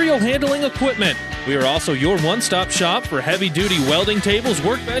 and material handling equipment. We are also your one-stop shop for heavy-duty welding tables,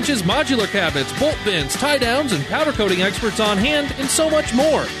 workbenches, modular cabinets, bolt bins, tie-downs, and powder coating experts on hand, and so much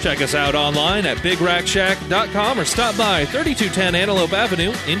more. Check us out online at BigRackShack.com or stop by 3210 Antelope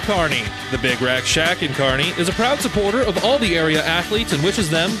Avenue in Kearney. The Big Rack Shack in Kearney is a proud supporter of all the area athletes and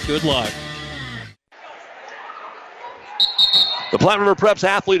wishes them good luck. The Platte River Preps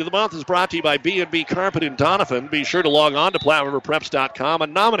Athlete of the Month is brought to you by B&B Carpet in Donovan. Be sure to log on to PlatteRiverPreps.com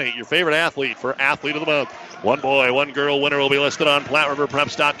and nominate your favorite athlete for Athlete of the Month. One boy, one girl winner will be listed on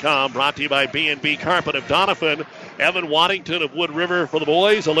PlatteRiverPreps.com. Brought to you by B&B Carpet of Donovan. Evan Waddington of Wood River for the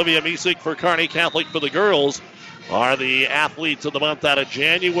boys. Olivia Misik for Kearney Catholic for the girls are the Athletes of the Month out of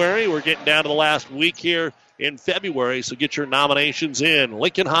January. We're getting down to the last week here in February, so get your nominations in.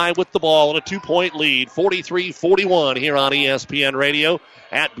 Lincoln High with the ball and a 2-point lead, 43-41 here on ESPN Radio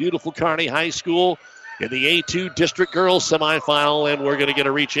at beautiful Kearney High School in the A2 District Girls semifinal, and we're going to get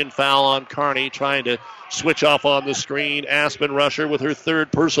a reach-in foul on Kearney, trying to switch off on the screen. Aspen Rusher with her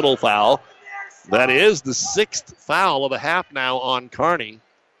 3rd personal foul. That is the 6th foul of the half now on Kearney.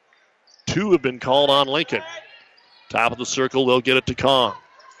 2 have been called on Lincoln. Top of the circle, they'll get it to Kong.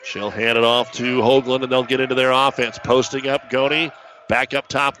 She'll hand it off to Hoagland, and they'll get into their offense. Posting up, Goney. Back up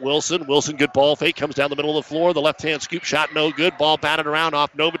top, Wilson. Wilson, good ball fake. Comes down the middle of the floor. The left-hand scoop shot, no good. Ball batted around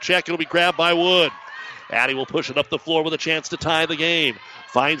off Novacek. It'll be grabbed by Wood. Addie will push it up the floor with a chance to tie the game.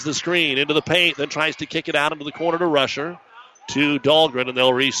 Finds the screen into the paint, then tries to kick it out into the corner to Rusher. To Dahlgren, and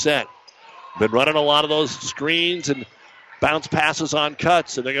they'll reset. Been running a lot of those screens and bounce passes on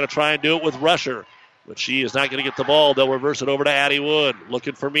cuts, and they're going to try and do it with Rusher. But she is not going to get the ball. They'll reverse it over to Addie Wood.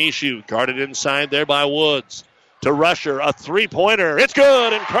 Looking for Mishu. Guarded inside there by Woods. To Rusher. A 3-pointer. It's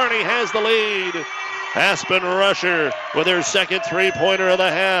good, and Kearney has the lead. Aspen Rusher with her 2nd 3-pointer of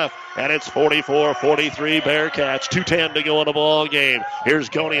the half. And it's 44-43 Bearcats. 2:10 to go in the ball game. Here's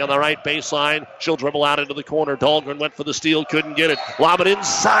Goney on the right baseline. She'll dribble out into the corner. Dahlgren went for the steal. Couldn't get it. Lob it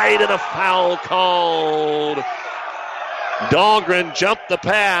inside, and a foul called. Dahlgren jumped the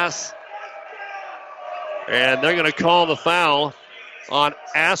pass. And they're going to call the foul on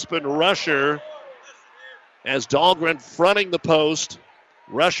Aspen Rusher as Dahlgren fronting the post.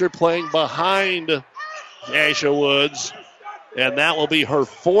 Rusher playing behind Aisha Woods. And that will be her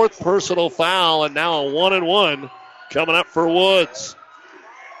 4th personal foul, and now a 1-and-1 coming up for Woods.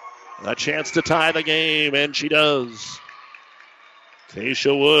 A chance to tie the game, and she does.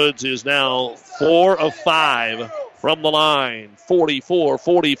 Aisha Woods is now 4 of 5 from the line.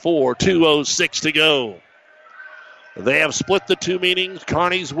 44-44, 2:06 to go. They have split the 2 meetings.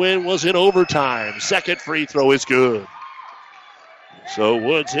 Kearney's win was in overtime. 2nd free throw is good. So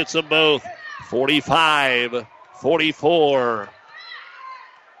Woods hits them both. 45-44.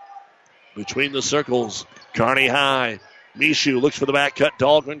 Between the circles, Kearney High. Mishu looks for the back cut.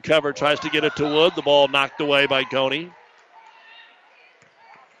 Dahlgren cover, tries to get it to Wood. The ball knocked away by Goney.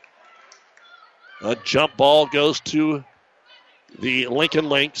 A jump ball goes to the Lincoln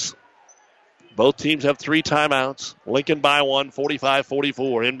Lynx. Both teams have 3 timeouts. Lincoln by 1,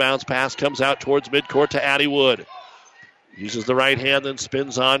 45-44. Inbounds pass comes out towards midcourt to Addie Wood. Uses the right hand, then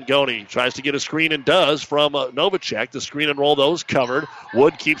spins on Goney. Tries to get a screen and does from Novacek. The screen and roll, those covered.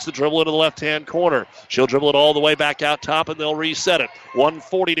 Wood keeps the dribble into the left-hand corner. She'll dribble it all the way back out top, and they'll reset it.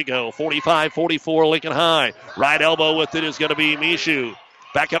 1:40 to go. 45-44 Lincoln High. Right elbow with it is going to be Mishu.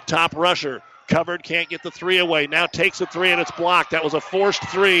 Back up top, Rusher. Covered, can't get the three away. Now takes the three, and it's blocked. That was a forced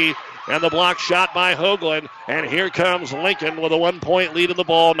three, and the block shot by Hoagland. And here comes Lincoln with a 1-point lead in the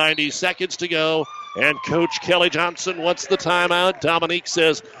ball. 90 seconds to go. And Coach Kelly Johnson wants the timeout. Dominique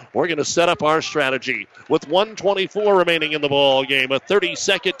says, we're going to set up our strategy. With 1:24 remaining in the ball game, a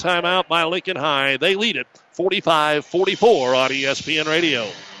 30-second timeout by Lincoln High. They lead it 45-44 on ESPN Radio.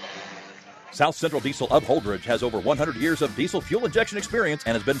 South Central Diesel of Holdridge has over 100 years of diesel fuel injection experience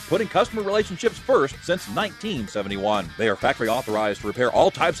and has been putting customer relationships first since 1971. They are factory authorized to repair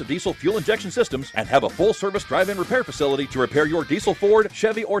all types of diesel fuel injection systems and have a full-service drive-in repair facility to repair your diesel Ford,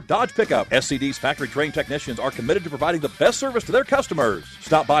 Chevy, or Dodge pickup. SCD's factory-trained technicians are committed to providing the best service to their customers.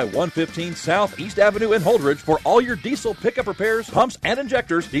 Stop by 115 South East Avenue in Holdridge for all your diesel pickup repairs, pumps and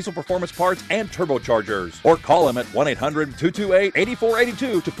injectors, diesel performance parts, and turbochargers. Or call them at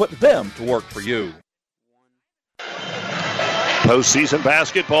 1-800-228-8482 to put them to work for you. Postseason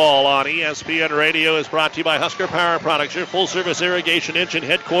basketball on ESPN Radio is brought to you by Husker Power Products, your full-service irrigation engine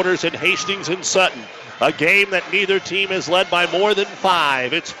headquarters in Hastings and Sutton. A game that neither team is led by more than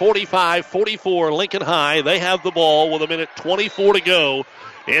 5. It's 45-44 Lincoln High. They have the ball with 1:24 to go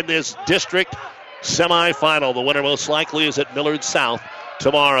in this district semifinal. The winner most likely is at Millard South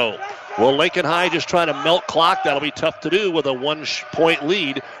tomorrow. Will Lincoln High just try to melt clock? That'll be tough to do with a 1-point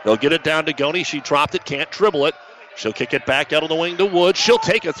lead. They'll get it down to Goney. She dropped it, can't dribble it. She'll kick it back out on the wing to Wood. She'll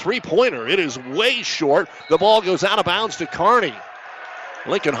take a three-pointer. It is way short. The ball goes out of bounds to Kearney.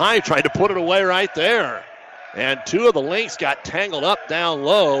 Lincoln High tried to put it away right there. And two of the Lynx got tangled up down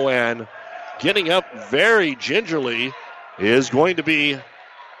low, and getting up very gingerly is going to be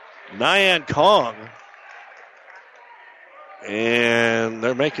Nyan Kong. And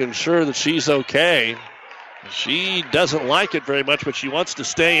they're making sure that she's okay. She doesn't like it very much, but she wants to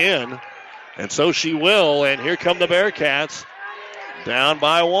stay in. And so she will. And here come the Bearcats, down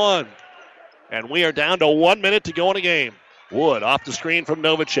by 1. And we are down to 1 minute to go in a game. Wood off the screen from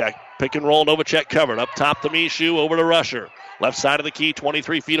Novacek. Pick and roll, Novacek covered. Up top to Mishu, over to Rusher. Left side of the key,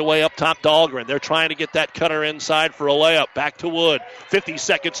 23 feet away, up top Dahlgren. They're trying to get that cutter inside for a layup. Back to Wood. 50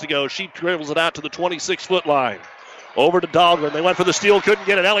 seconds to go. She dribbles it out to the 26-foot line. Over to Dahlgren. They went for the steal, couldn't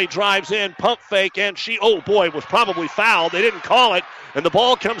get it. Ellie drives in, pump fake, and she, was probably fouled. They didn't call it, and the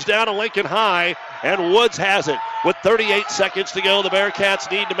ball comes down to Lincoln High, and Woods has it. With 38 seconds to go, the Bearcats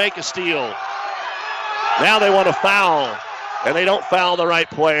need to make a steal. Now they want to foul, and they don't foul the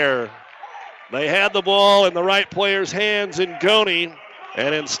right player. They had the ball in the right player's hands in Goney,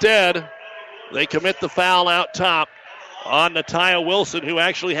 and instead they commit the foul out top on Natalia Wilson, who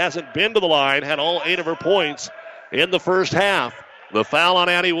actually hasn't been to the line, had all 8 of her points in the first half. The foul on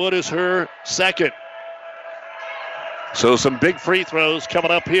Addie Wood is her second. So some big free throws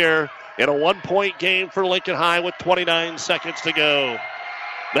coming up here in a 1-point game for Lincoln High with 29 seconds to go.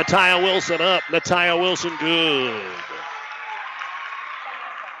 Natalia Wilson up. Natalia Wilson good.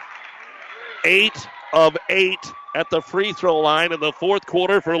 8 of 8 at the free throw line in the fourth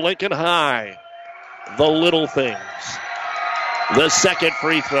quarter for Lincoln High. The little things. The second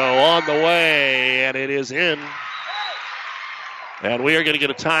free throw on the way, and it is in. And we are going to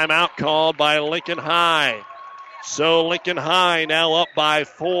get a timeout called by Lincoln High. So Lincoln High now up by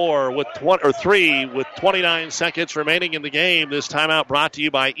 3 with 29 seconds remaining in the game. This timeout brought to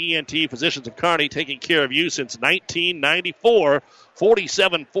you by ENT Physicians of Kearney, taking care of you since 1994.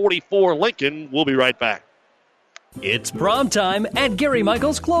 47-44 Lincoln. We'll be right back. It's prom time at Gary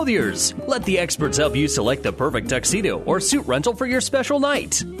Michaels Clothiers. Let the experts help you select the perfect tuxedo or suit rental for your special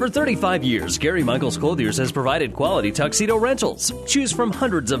night. For 35 years, Gary Michaels Clothiers has provided quality tuxedo rentals. Choose from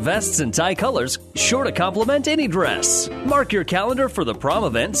hundreds of vests and tie colors, sure to complement any dress. Mark your calendar for the prom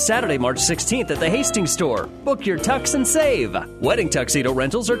event Saturday, March 16th at the Hastings store. Book your tux and save. Wedding tuxedo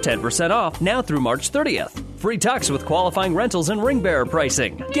rentals are 10% off now through March 30th. Free tux with qualifying rentals and ring bearer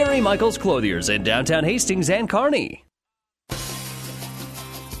pricing. Gary Michaels Clothiers in downtown Hastings and Kearney.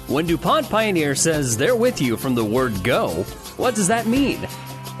 When DuPont Pioneer says they're with you from the word go, what does that mean?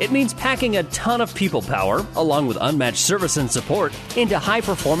 It means packing a ton of people power, along with unmatched service and support, into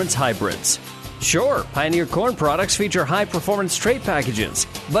high-performance hybrids. Sure, Pioneer corn products feature high-performance trait packages,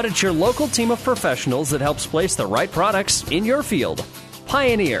 but it's your local team of professionals that helps place the right products in your field.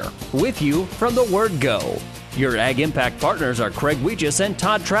 Pioneer, with you from the word go. Your Ag Impact partners are Craig Weegis and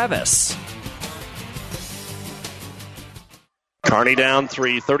Todd Travis. Kearney down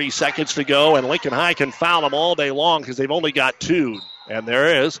 3, 30 seconds to go, and Lincoln High can foul them all day long because they've only got 2. And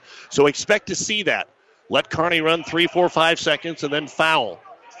there is. So expect to see that. Let Kearney run 3, 4, 5 seconds and then foul.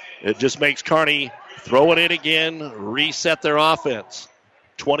 It just makes Kearney throw it in again, reset their offense.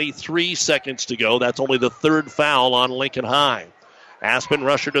 23 seconds to go. That's only the 3rd foul on Lincoln High. Aspen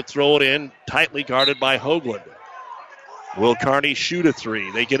Rusher to throw it in, tightly guarded by Hoagland. Will Kearney shoot a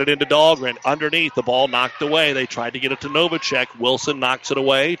 3? They get it into Dahlgren. Underneath, the ball knocked away. They tried to get it to Novacek. Wilson knocks it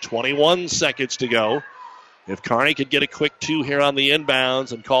away. 21 seconds to go. If Kearney could get a quick 2 here on the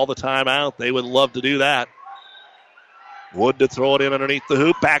inbounds and call the timeout, they would love to do that. Wood to throw it in underneath the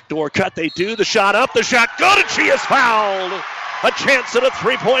hoop. Backdoor cut. They do. The shot up. The shot good, and she is fouled. A chance at a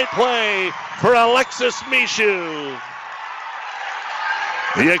 3-point play for Alexis Mishu.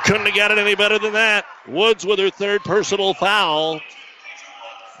 You couldn't have got it any better than that. Woods with her 3rd personal foul.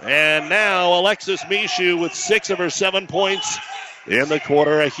 And now Alexis Mishu with 6 of her 7 points in the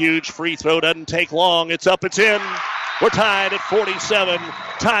quarter. A huge free throw doesn't take long. It's up, it's in. We're tied at 47.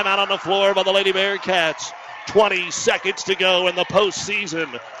 Timeout on the floor by the Lady Bearcats. 20 seconds to go in the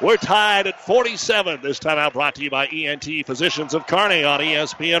postseason. We're tied at 47. This timeout brought to you by ENT Physicians of Kearney on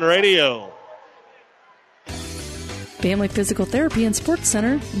ESPN Radio. Family Physical Therapy and Sports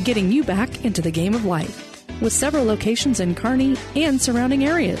Center, getting you back into the game of life. With several locations in Kearney and surrounding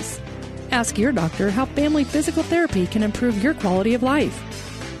areas. Ask your doctor how Family Physical Therapy can improve your quality of life.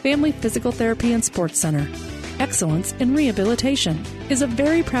 Family Physical Therapy and Sports Center. Excellence in Rehabilitation is a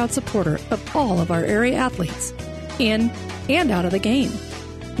very proud supporter of all of our area athletes, in and out of the game.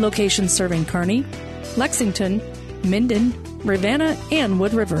 Locations serving Kearney, Lexington, Minden, Ravenna, and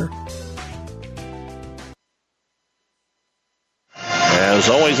Wood River. As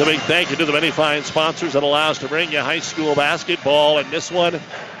always, a big thank you to the many fine sponsors that allow us to bring you high school basketball, and this one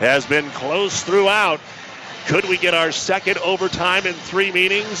has been close throughout. Could we get our second overtime in 3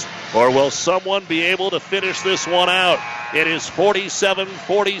 meetings, or will someone be able to finish this one out? It is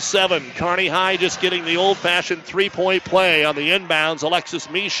 47-47. Kearney High just getting the old-fashioned 3-point play on the inbounds. Alexis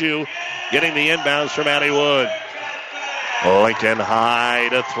Mishu getting the inbounds from Addie Wood. Lincoln High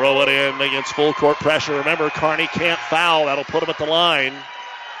to throw it in against full court pressure. Remember, Kearney can't foul. That'll put them at the line.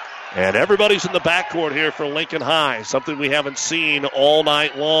 And everybody's in the backcourt here for Lincoln High, something we haven't seen all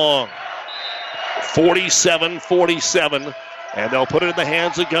night long. 47-47, and they'll put it in the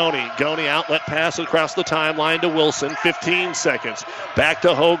hands of Goney. Goney outlet pass across the timeline to Wilson. 15 seconds. Back to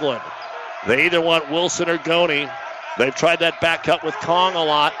Hoagland. They either want Wilson or Goney. They've tried that back cut with Kong a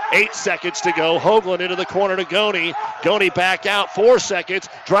lot. 8 seconds to go. Hoagland into the corner to Goney. Goney back out. 4 seconds.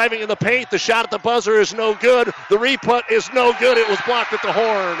 Driving in the paint. The shot at the buzzer is no good. The re-put is no good. It was blocked at the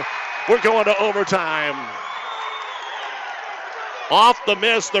horn. We're going to overtime. Off the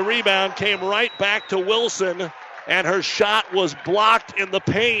miss, the rebound came right back to Wilson, and her shot was blocked in the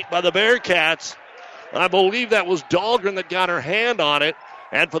paint by the Bearcats. I believe that was Dahlgren that got her hand on it.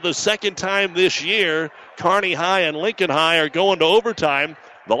 And for the second time this year, Kearney High and Lincoln High are going to overtime.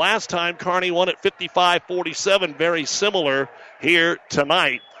 The last time Kearney won at 55-47, very similar here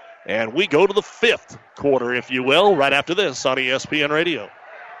tonight. And we go to the 5th quarter, if you will, right after this on ESPN Radio.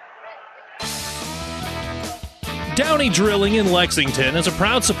 Downey Drilling in Lexington is a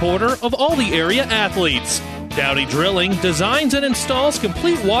proud supporter of all the area athletes. Downey Drilling designs and installs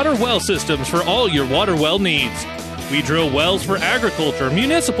complete water well systems for all your water well needs. We drill wells for agriculture,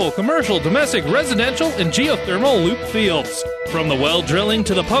 municipal, commercial, domestic, residential, and geothermal loop fields. From the well drilling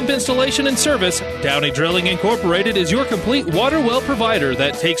to the pump installation and service, Downey Drilling Incorporated is your complete water well provider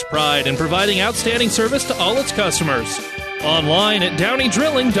that takes pride in providing outstanding service to all its customers. Online at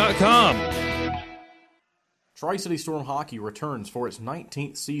downeydrilling.com. Tri-City Storm Hockey returns for its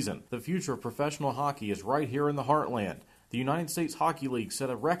 19th season. The future of professional hockey is right here in the heartland. The United States Hockey League set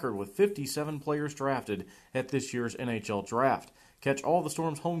a record with 57 players drafted at this year's NHL Draft. Catch all the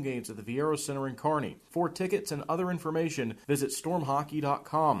Storm's home games at the Viero Center in Kearney. For tickets and other information, visit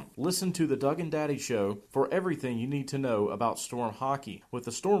stormhockey.com. Listen to the Doug and Daddy Show for everything you need to know about Storm Hockey with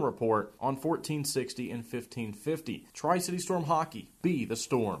the Storm Report on 1460 and 1550. Tri-City Storm Hockey. Be the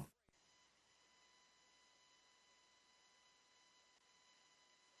Storm.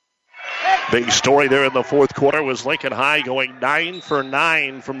 Big story there in the 4th quarter was Lincoln High going 9 for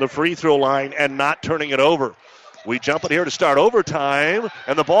 9 from the free throw line and not turning it over. We jump in here to start overtime,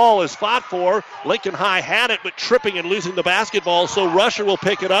 and the ball is fought for. Lincoln High had it, but tripping and losing the basketball, so Rusher will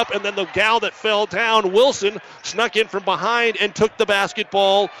pick it up, and then the gal that fell down, Wilson, snuck in from behind and took the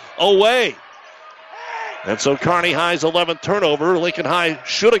basketball away. And so Kearney High's 11th turnover. Lincoln High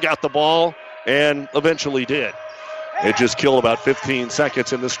should have got the ball and eventually did. It just killed about 15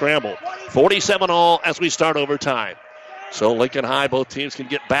 seconds in the scramble. 47 all as we start overtime. So Lincoln High, both teams can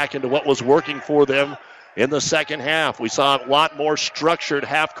get back into what was working for them in the second half. We saw a lot more structured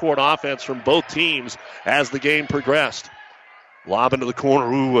half-court offense from both teams as the game progressed. Lob into the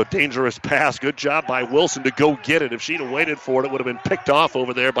corner. Ooh, a dangerous pass. Good job by Wilson to go get it. If she'd have waited for it, it would have been picked off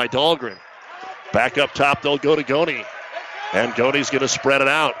over there by Dahlgren. Back up top, they'll go to Goney. And Goney's going to spread it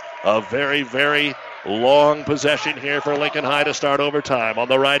out. A very, very long possession here for Lincoln High to start overtime. On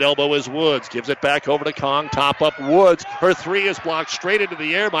the right elbow is Woods. Gives it back over to Kong. Top up Woods. Her three is blocked straight into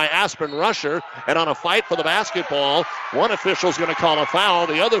the air by Aspen Rusher. And on a fight for the basketball, one official's going to call a foul.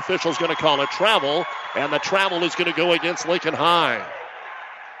 The other official's going to call a travel. And the travel is going to go against Lincoln High.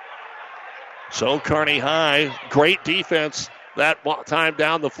 So Kearney High, great defense that time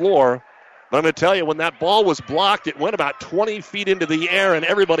down the floor. I'm going to tell you, when that ball was blocked, it went about 20 feet into the air, and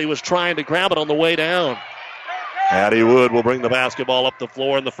everybody was trying to grab it on the way down. Addie Wood will bring the basketball up the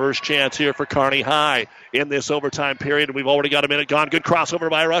floor, and the first chance here for Kearney High in this overtime period. We've already got a minute gone. Good crossover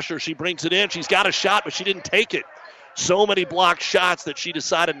by Rusher. She brings it in. She's got a shot, but she didn't take it. So many blocked shots that she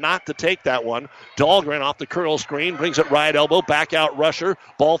decided not to take that one. Dahlgren off the curl screen, brings it right elbow, back out Rusher.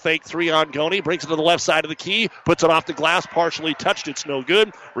 Ball fake three on Goney, brings it to the left side of the key, puts it off the glass, partially touched, it's no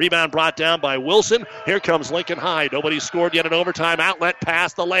good. Rebound brought down by Wilson. Here comes Lincoln High. Nobody scored yet in overtime. Outlet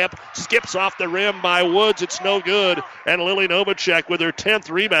pass, the layup skips off the rim by Woods. It's no good. And Lily Novacek with her 10th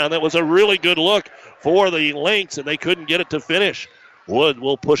rebound. That was a really good look for the Lynx, and they couldn't get it to finish. Wood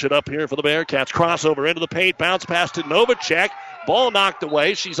will push it up here for the Bearcats. Crossover into the paint. Bounce pass to Novacek. Ball knocked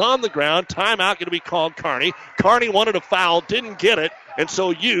away. She's on the ground. Timeout going to be called Kearney. Kearney wanted a foul. Didn't get it. And so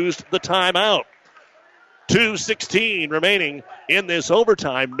used the timeout. 2:16 remaining in this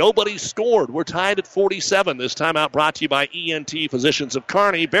overtime. Nobody scored. We're tied at 47. This timeout brought to you by ENT Physicians of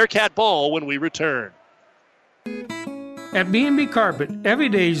Kearney. Bearcat ball when we return. At B&B Carpet, every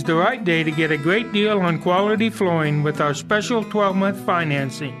day is the right day to get a great deal on quality flooring with our special 12-month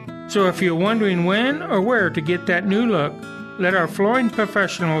financing. So if you're wondering when or where to get that new look, let our flooring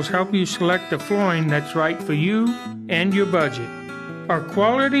professionals help you select the flooring that's right for you and your budget. Our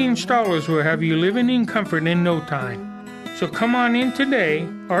quality installers will have you living in comfort in no time. So come on in today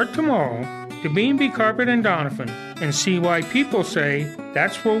or tomorrow to B&B Carpet in Donovan and see why people say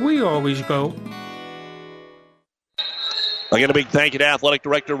that's where we always go. Again, a big thank you to Athletic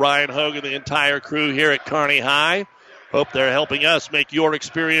Director Ryan Hogue and the entire crew here at Kearney High. Hope they're helping us make your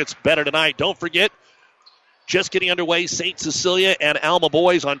experience better tonight. Don't forget, just getting underway, St. Cecilia and Alma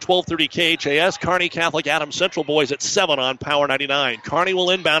boys on 1230 KHAS. Kearney Catholic Adams Central boys at 7 on Power 99. Kearney will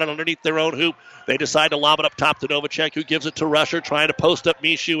inbound it underneath their own hoop. They decide to lob it up top to Novacek, who gives it to Rusher, trying to post up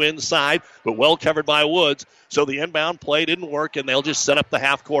Mishu inside, but well covered by Woods. So the inbound play didn't work, and they'll just set up the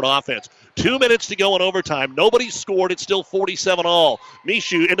half-court offense. 2 minutes to go in overtime. Nobody scored. It's still 47-all.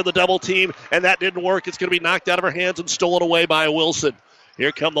 Mishu into the double team, and that didn't work. It's going to be knocked out of her hands and stolen away by Wilson.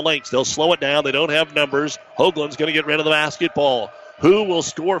 Here come the Lynx. They'll slow it down. They don't have numbers. Hoagland's going to get rid of the basketball. Who will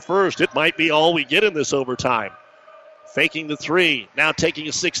score first? It might be all we get in this overtime. Faking the three. Now taking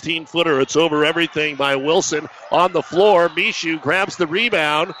a 16-footer. It's over everything by Wilson on the floor. Mishu grabs the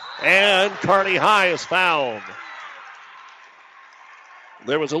rebound, and Kearney High is fouled.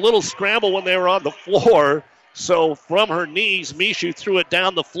 There was a little scramble when they were on the floor. So from her knees, Mishu threw it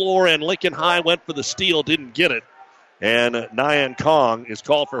down the floor, and Lincoln High went for the steal, didn't get it. And Nyan Kong is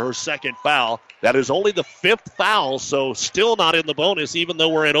called for her second foul. That is only the fifth foul, so still not in the bonus, even though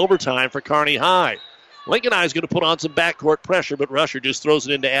we're in overtime for Kearney High. Lincoln High is going to put on some backcourt pressure, but Rusher just throws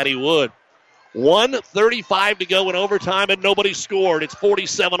it into Addie Wood. 1:35 to go in overtime, and nobody scored. It's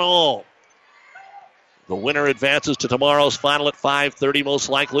 47-all. The winner advances to tomorrow's final at 5:30, most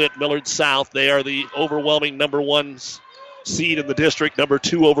likely at Millard South. They are the overwhelming number one seed in the district, number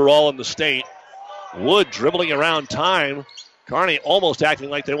 2 overall in the state. Wood dribbling around time. Kearney almost acting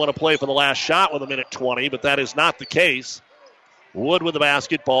like they want to play for the last shot with 1:20, but that is not the case. Wood with the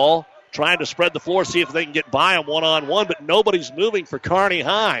basketball, trying to spread the floor, see if they can get by him one-on-one, but nobody's moving for Kearney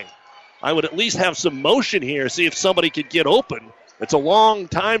High. I would at least have some motion here, see if somebody could get open. It's a long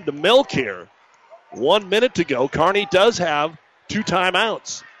time to milk here. 1 minute to go. Kearney does have 2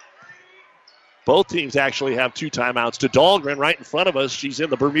 timeouts. Both teams actually have 2 timeouts. To Dahlgren right in front of us. She's in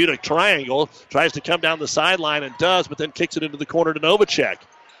the Bermuda Triangle. Tries to come down the sideline and does, but then kicks it into the corner to Novacek.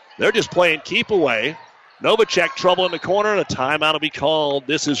 They're just playing keep away. Novacek trouble in the corner, and a timeout will be called.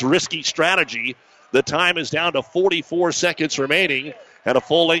 This is risky strategy. The time is down to 44 seconds remaining. And a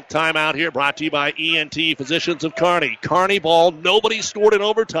full-length timeout here brought to you by ENT Physicians of Kearney. Kearney ball. Nobody scored in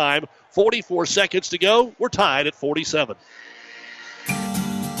overtime. 44 seconds to go. We're tied at 47.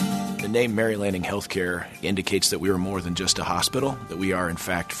 The name Mary Lanning Healthcare indicates that we are more than just a hospital, that we are, in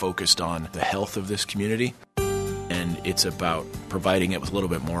fact, focused on the health of this community. and it's about providing it with a little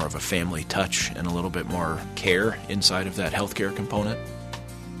bit more of a family touch and a little bit more care inside of that healthcare component.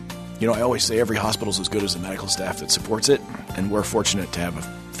 You know, I always say every hospital is as good as the medical staff that supports it, and we're fortunate to have a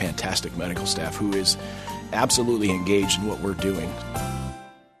fantastic medical staff who is absolutely engaged in what we're doing.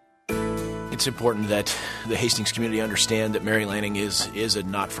 It's important that the Hastings community understand that Mary Lanning is a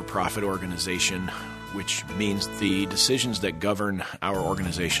not-for-profit organization, which means the decisions that govern our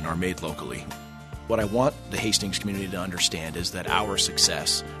organization are made locally. What I want the Hastings community to understand is that our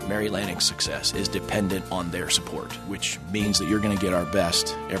success, Mary Lanning's success, is dependent on their support, which means that you're going to get our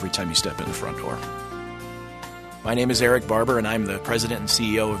best every time you step in the front door. My name is Eric Barber, and I'm the president and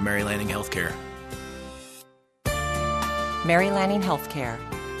CEO of Mary Lanning Healthcare. Mary Lanning Healthcare.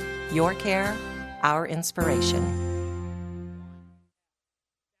 Your care, our inspiration.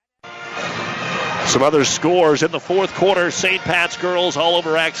 Some other scores in the fourth quarter. St. Pat's girls all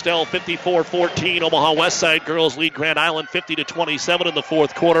over Axtell, 54-14. Omaha Westside girls lead Grand Island 50-27 in the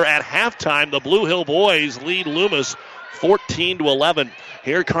fourth quarter. At halftime, the Blue Hill boys lead Loomis 14-11.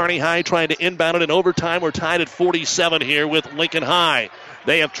 Here, Kearney High trying to inbound it in overtime. We're tied at 47 here with Lincoln High.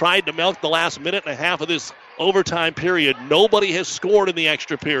 They have tried to milk the last minute and a half of this overtime period. Nobody has scored in the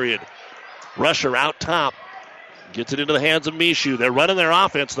extra period. Rusher out top. Gets it into the hands of Mishu. They're running their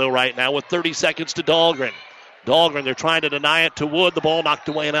offense, though, right now with 30 seconds to Dahlgren. Dahlgren, they're trying to deny it to Wood. The ball knocked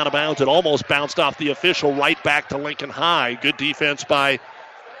away and out of bounds. It almost bounced off the official right back to Lincoln High. Good defense by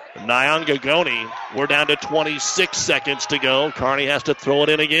Nyanga Goni. We're down to 26 seconds to go. Kearney has to throw it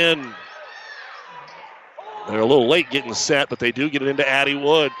in again. They're a little late getting set, but they do get it into Addie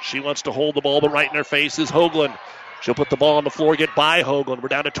Wood. She wants to hold the ball, but right in her face is Hoagland. She'll put the ball on the floor, get by Hoagland. We're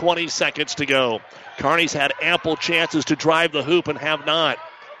down to 20 seconds to go. Kearney's had ample chances to drive the hoop and have not.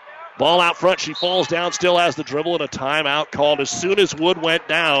 Ball out front. She falls down, still has the dribble, and a timeout called. As soon as Wood went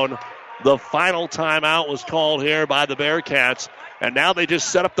down, the final timeout was called here by the Bearcats. And now they just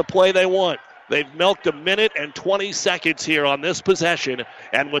set up the play they want. They've milked a minute and 20 seconds here on this possession.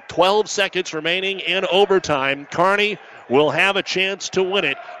 And with 12 seconds remaining in overtime, Kearney will have a chance to win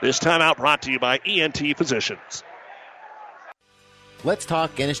it. This timeout brought to you by ENT Physicians. Let's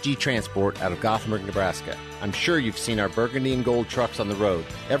talk NSG Transport out of Gothenburg, Nebraska. I'm sure you've seen our burgundy and gold trucks on the road.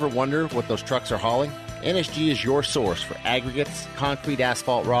 Ever wonder what those trucks are hauling? NSG is your source for aggregates, concrete,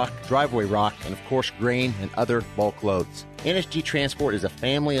 asphalt rock, driveway rock, and of course grain and other bulk loads. NSG Transport is a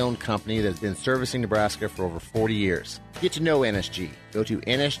family-owned company that has been servicing Nebraska for over 40 years. Get to know NSG. Go to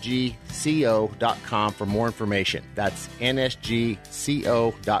nsgco.com for more information. That's nsgco.com.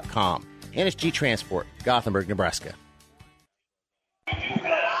 NSG Transport, Gothenburg, Nebraska.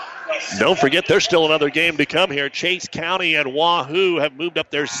 Don't forget, there's still another game to come here. Chase County and Wahoo have moved up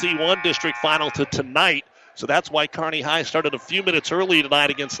their C1 district final to tonight. So that's why Kearney High started a few minutes early tonight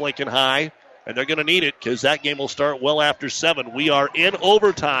against Lincoln High. And they're going to need it because that game will start well after 7. We are in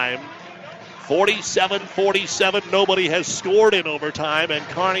overtime. 47-47. Nobody has scored in overtime. And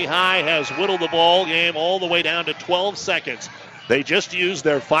Kearney High has whittled the ball game all the way down to 12 seconds. They just used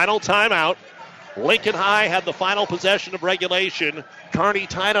their final timeout. Lincoln High had the final possession of regulation. Kearney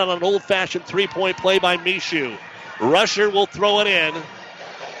tied on an old-fashioned three-point play by Mishu. Rusher will throw it in.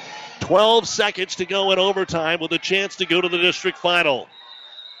 12 seconds to go in overtime with a chance to go to the district final.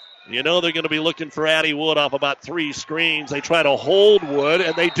 You know they're going to be looking for Addie Wood off about 3 screens. They try to hold Wood,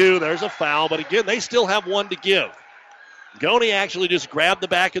 and they do. There's a foul, but again, they still have one to give. Goni actually just grabbed the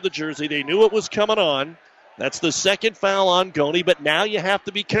back of the jersey. They knew it was coming on. That's the second foul on Goni, but now you have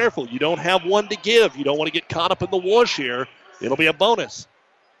to be careful. You don't have one to give. You don't want to get caught up in the wash here. It'll be a bonus.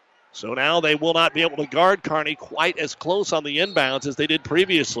 So now they will not be able to guard Kearney quite as close on the inbounds as they did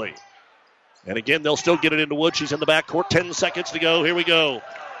previously. And again, they'll still get it into Wood. She's in the backcourt. 10 seconds to go. Here we go.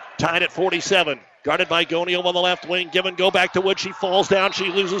 Tied at 47. Guarded by Goni on the left wing. Give and go back to Wood. She falls down. She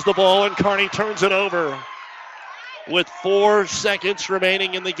loses the ball, and Kearney turns it over. With 4 seconds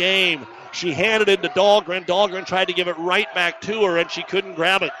remaining in the game. She handed it to Dahlgren. Dahlgren tried to give it right back to her, and she couldn't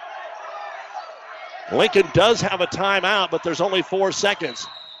grab it. Lincoln does have a timeout, but there's only 4 seconds.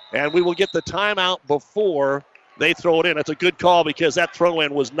 And we will get the timeout before they throw it in. It's a good call because that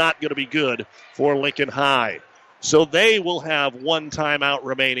throw-in was not going to be good for Lincoln High. So they will have 1 timeout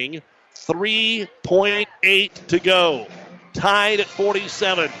remaining. 3.8 to go. Tied at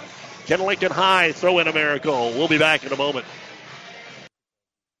 47. Can Lincoln High throw in a miracle? We'll be back in a moment.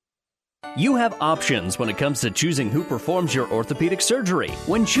 You have options when it comes to choosing who performs your orthopedic surgery.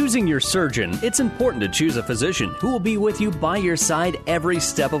 When choosing your surgeon, it's important to choose a physician who will be with you by your side every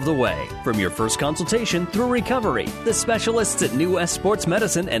step of the way. From your first consultation through recovery, the specialists at New West Sports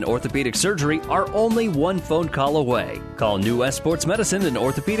Medicine and Orthopedic Surgery are only one phone call away. Call New West Sports Medicine and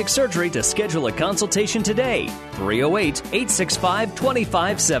Orthopedic Surgery to schedule a consultation today.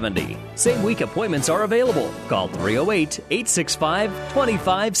 308-865-2570. Same-week appointments are available. Call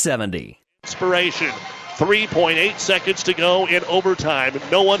 308-865-2570. Inspiration. 3.8 seconds to go in overtime.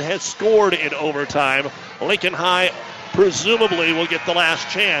 No one has scored in overtime. Lincoln High presumably will get the last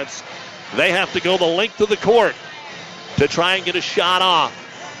chance. They have to go the length of the court to try and get a shot off.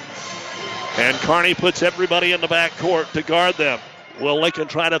 And Kearney puts everybody in the back court to guard them. Will Lincoln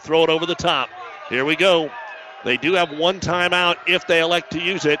try to throw it over the top? Here we go. They do have one timeout if they elect to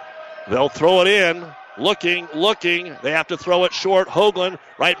use it. They'll throw it in. Looking. They have to throw it short. Hoagland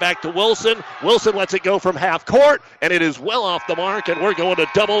right back to Wilson. Wilson lets it go from half court, and it is well off the mark, and we're going to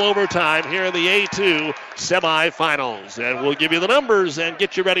double overtime here in the A2 semifinals. And we'll give you the numbers and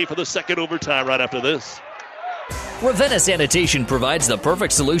get you ready for the second overtime right after this. Ravenna Sanitation provides the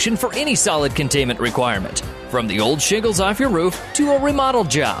perfect solution for any solid containment requirement. From the old shingles off your roof to a remodel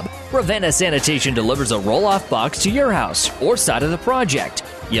job, Ravenna Sanitation delivers a roll-off box to your house or side of the project.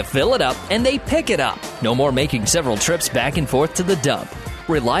 You fill it up and they pick it up. No more making several trips back and forth to the dump.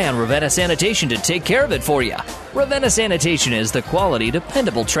 Rely on Ravenna Sanitation to take care of it for you. Ravenna Sanitation is the quality,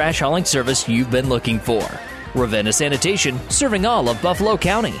 dependable trash hauling service you've been looking for. Ravenna Sanitation, serving all of Buffalo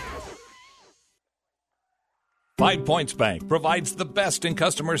County. 5 Points Bank provides the best in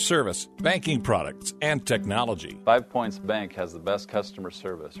customer service, banking products, and technology. 5 Points Bank has the best customer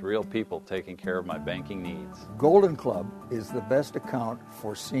service, real people taking care of my banking needs. Golden Club is the best account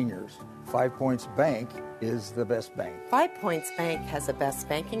for seniors. 5 Points Bank is the best bank. 5 Points Bank has the best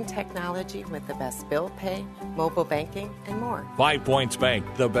banking technology with the best bill pay, mobile banking, and more. 5 Points Bank,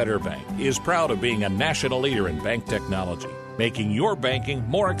 the better bank, is proud of being a national leader in bank technology, making your banking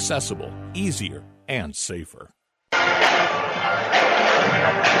more accessible, easier, and safer.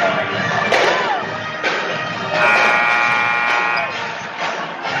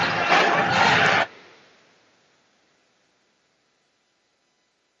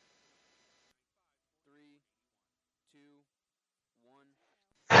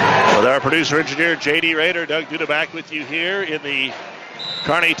 With our producer-engineer, J.D. Rader, Doug Duda back with you here in the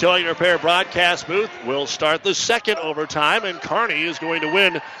Kearney Towing Repair broadcast booth. We'll start the second overtime, and Kearney is going to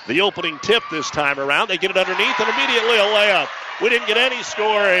win the opening tip this time around. They get it underneath, and immediately a layup. We didn't get any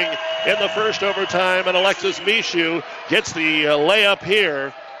scoring in the first overtime, and Alexis Michoud gets the layup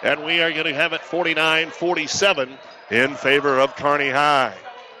here, and we are going to have it 49-47 in favor of Kearney High.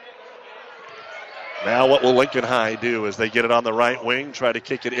 Now what will Lincoln High do as they get it on the right wing, try to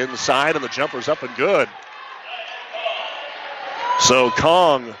kick it inside, and the jumper's up and good. So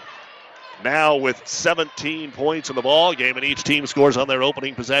Kong now with 17 points in the ball game, and each team scores on their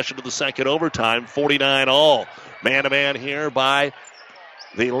opening possession of the second overtime, 49 all. Man-to-man here by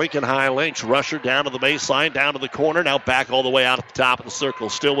the Lincoln High Lynx. Rusher down to the baseline, down to the corner, now back all the way out at the top of the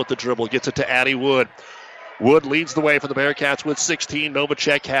circle, still with the dribble, gets it to Addie Wood. Wood leads the way for the Bearcats with 16.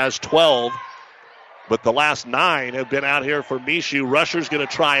 Novacek has 12. But the last 9 have been out here for Michoud. Rusher's going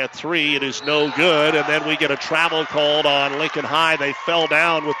to try a 3. It is no good. And then we get a travel called on Lincoln High. They fell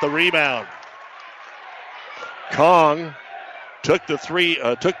down with the rebound. Kong took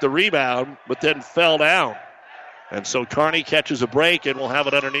the rebound, but then fell down. And so Kearney catches a break and will have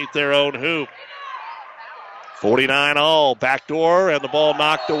it underneath their own hoop. 49 all. Backdoor, and the ball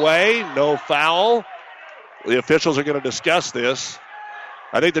knocked away. No foul. The officials are going to discuss this.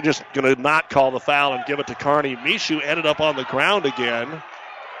 I think they're just going to not call the foul and give it to Kearney. Michoud ended up on the ground again.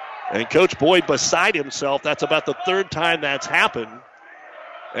 And Coach Boyd beside himself. That's about the third time that's happened.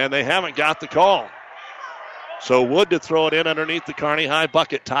 And they haven't got the call. So Wood to throw it in underneath the Kearney High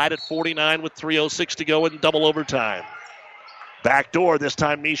bucket. Tied at 49 with 3:06 to go in double overtime. Backdoor. This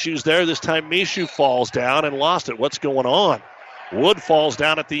time Michoud's there. This time Michoud falls down and lost it. What's going on? Wood falls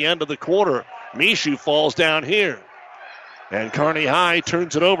down at the end of the quarter. Michoud falls down here. And Kearney High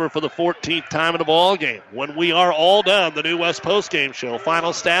turns it over for the 14th time in the ball game. When we are all done, the New West postgame show.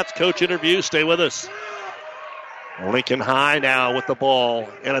 Final stats, coach interview. Stay with us. Lincoln High now with the ball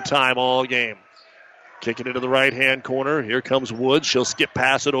in a time all game. Kicking into the right-hand corner. Here comes Woods. She'll skip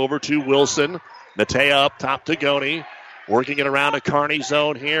pass it over to Wilson. Natea up top to Goni. Working it around a Kearney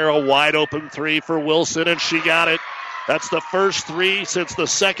zone here. A wide-open 3 for Wilson, and she got it. That's the first 3 since the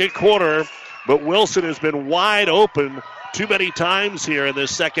second quarter. But Wilson has been wide open too many times here in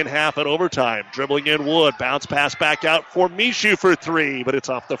this second half and overtime. Dribbling in Wood. Bounce pass back out for Mishu for three, but it's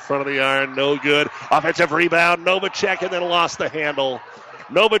off the front of the iron. No good. Offensive rebound. Novacek, and then lost the handle.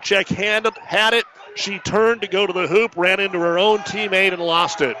 Novacek had it. She turned to go to the hoop, ran into her own teammate, and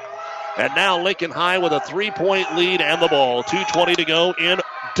lost it. And now Lincoln High with a 3-point lead and the ball. 2:20 to go in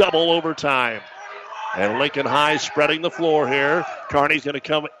double overtime. And Lincoln High spreading the floor here. Kearney's going to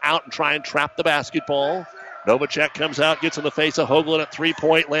come out and try and trap the basketball. Novacek comes out, gets in the face of Hoagland at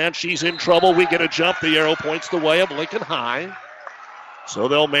three-point land. She's in trouble. We get a jump. The arrow points the way of Lincoln High. So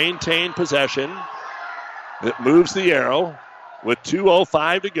they'll maintain possession. It moves the arrow with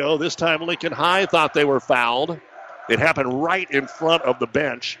 2:05 to go. This time Lincoln High thought they were fouled. It happened right in front of the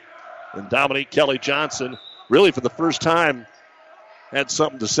bench. And Dominique Kelly-Johnson, really for the first time, had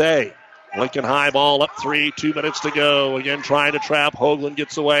something to say. Lincoln High ball up 3, 2 minutes to go. Again, trying to trap. Hoagland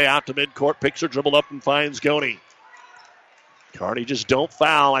gets away out to midcourt, picks her dribble up and finds Goney. Kearney just don't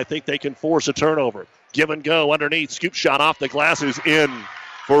foul. I think they can force a turnover. Give and go underneath. Scoop shot off the glass is in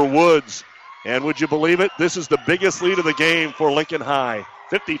for Woods. And would you believe it? This is the biggest lead of the game for Lincoln High.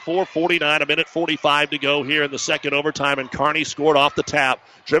 54-49, a minute 45 to go here in the second overtime, and Kearney scored off the tap.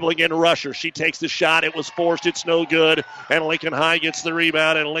 Dribbling in Rusher. She takes the shot. It was forced. It's no good. And Lincoln High gets the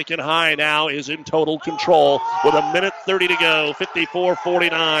rebound, and Lincoln High now is in total control with a minute 30 to go.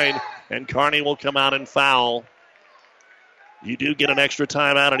 54-49, and Kearney will come out and foul. You do get an extra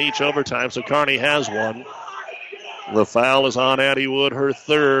timeout in each overtime, so Kearney has one. The foul is on Addie Wood, her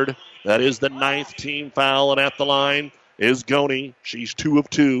third. That is the 9th team foul, and at the line is Goney. She's 2 of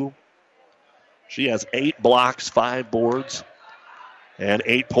 2. She has 8 blocks, 5 boards, and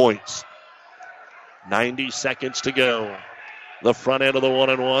 8 points. 90 seconds to go. The front end of the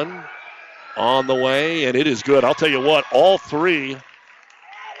 1-and-1 on the way, and it is good. I'll tell you what, all 3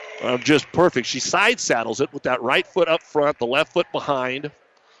 are just perfect. She side saddles it with that right foot up front, the left foot behind,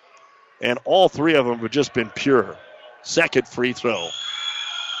 and all 3 of them have just been pure. Second free throw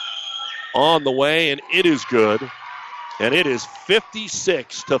on the way, and it is good. And it is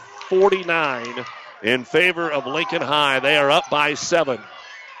 56-49 in favor of Lincoln High. They are up by 7.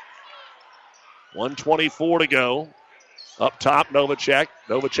 1:24 to go. Up top, Novacek.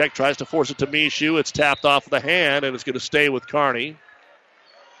 Novacek tries to force it to Mishu. It's tapped off the hand, and it's going to stay with Kearney.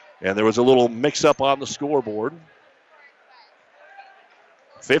 And there was a little mix-up on the scoreboard.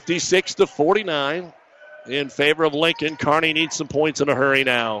 56-49 in favor of Lincoln. Kearney needs some points in a hurry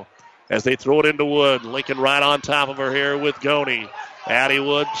now as they throw it into Wood. Lincoln right on top of her here with Goney. Addie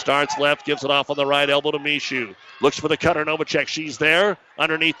Wood starts left, gives it off on the right elbow to Mishu. Looks for the cutter, Novacek. She's there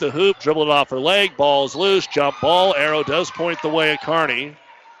underneath the hoop, dribbled it off her leg. Ball's loose, jump ball. Arrow does point the way of Kearney.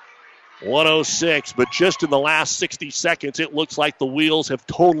 106, but just in the last 60 seconds, it looks like the wheels have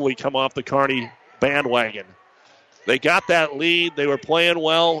totally come off the Kearney bandwagon. They got that lead. They were playing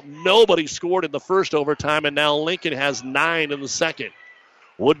well. Nobody scored in the first overtime, and now Lincoln has 9 in the second.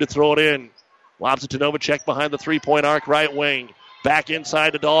 Wood to throw it in. Lobs it to Novacek behind the three-point arc, right wing. Back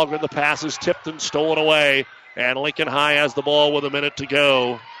inside to Dahlgren. The pass is tipped and stolen away. And Lincoln High has the ball with a minute to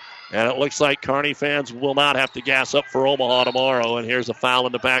go. And it looks like Kearney fans will not have to gas up for Omaha tomorrow. And here's a foul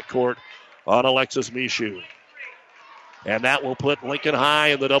in the backcourt on Alexis Mishu. And that will put Lincoln High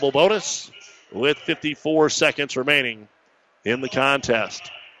in the double bonus with 54 seconds remaining in the contest.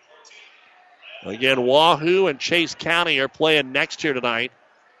 Again, Wahoo and Chase County are playing next here tonight.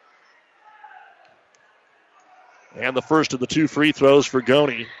 And the first of the 2 free throws for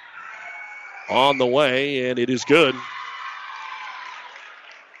Goney on the way, and it is good.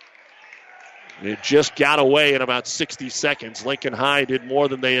 It just got away in about 60 seconds. Lincoln High did more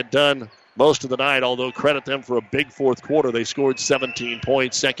than they had done most of the night, although credit them for a big fourth quarter. They scored 17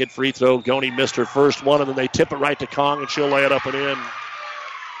 points. Second free throw, Goney missed her first one, and then they tip it right to Kong, and she'll lay it up and in.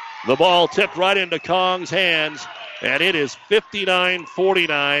 The ball tipped right into Kong's hands, and it is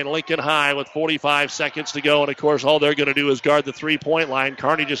 59-49, Lincoln High with 45 seconds to go. And, of course, all they're going to do is guard the three-point line.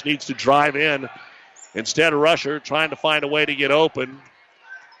 Kearney just needs to drive in. Instead, Rusher trying to find a way to get open.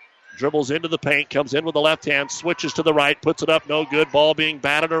 Dribbles into the paint, comes in with the left hand, switches to the right, puts it up, no good. Ball being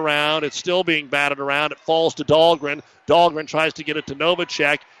batted around. It's still being batted around. It falls to Dahlgren. Dahlgren tries to get it to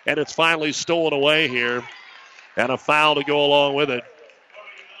Novacek, and it's finally stolen away here. And a foul to go along with it.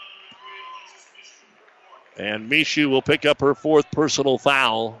 And Mishu will pick up her 4th personal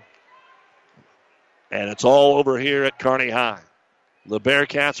foul. And it's all over here at Kearney High. The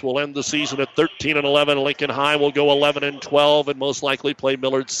Bearcats will end the season at 13-11. Lincoln High will go 11-12 and most likely play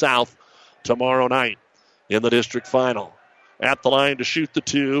Millard South tomorrow night in the district final. At the line to shoot the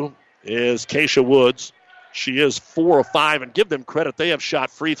 2 is Keisha Woods. She is 4 of 5, and give them credit. They have shot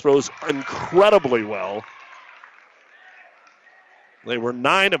free throws incredibly well. They were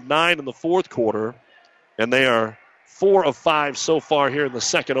 9 of 9 in the fourth quarter, and they are 4 of 5 so far here in the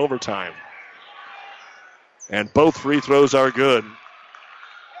second overtime. And both free throws are good.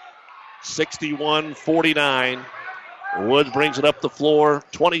 61-49. Woods brings it up the floor.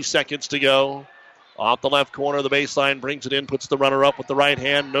 20 seconds to go. Off the left corner of the baseline, brings it in, puts the runner up with the right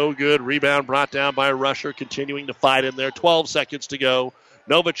hand. No good. Rebound brought down by Rusher, continuing to fight in there. 12 seconds to go.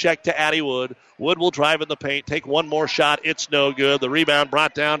 Novacek to Addie Wood. Wood will drive in the paint, take one more shot. It's no good. The rebound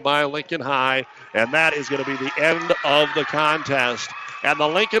brought down by Lincoln High, and that is going to be the end of the contest. And the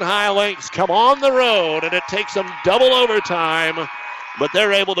Lincoln High Lynx come on the road, and it takes them double overtime, but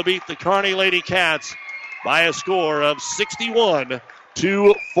they're able to beat the Kearney Lady Cats by a score of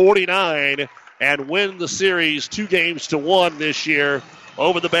 61-49 and win the series 2-1 this year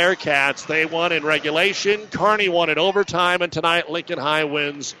over the Bearcats. They won in regulation. Kearney won in overtime, and tonight Lincoln High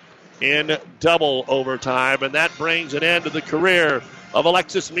wins in double overtime. And that brings an end to the career of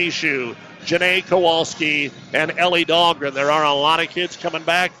Alexis Mishu, Janae Kowalski, and Ellie Dahlgren. There are a lot of kids coming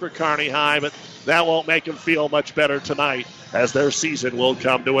back for Kearney High, but that won't make them feel much better tonight as their season will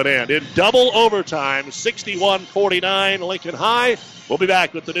come to an end. In double overtime, 61-49 Lincoln High. We'll be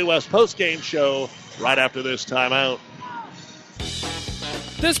back with the New West postgame show right after this timeout.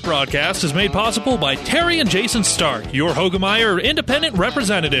 This broadcast is made possible by Terry and Jason Stark, your Hogemeyer independent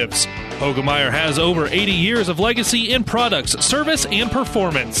representatives. Hogemeyer has over 80 years of legacy in products, service, and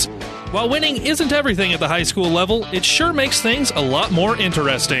performance. While winning isn't everything at the high school level, it sure makes things a lot more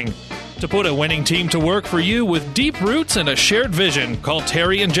interesting. To put a winning team to work for you with deep roots and a shared vision, call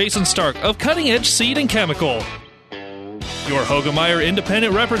Terry and Jason Stark of Cutting Edge Seed and Chemical. Your Hogemeyer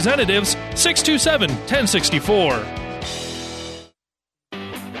independent representatives, 627-1064.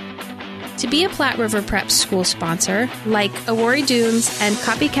 To be a Platte River Prep school sponsor, like Awori Dunes and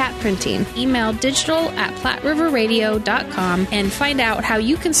Copycat Printing, email digital@PlatteRiverRadio.com and find out how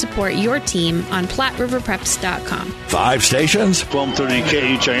you can support your team on PlatteRiverPreps.com. 5 stations.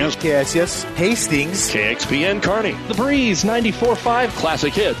 1230 KHIS. KSS. Hastings. KXPN Kearney. The Breeze 94.5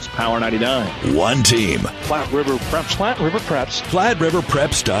 Classic Hits. Power 99. One team. Platte River Preps. Platte River Preps.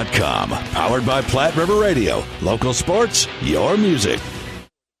 PlatteRiverPreps.com. Powered by Platte River Radio. Local sports, your music.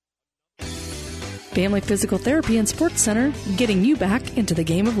 Family Physical Therapy and Sports Center, getting you back into the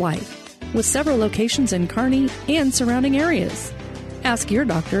game of life. With several locations in Kearney and surrounding areas. Ask your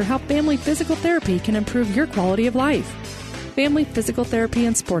doctor how Family Physical Therapy can improve your quality of life. Family Physical Therapy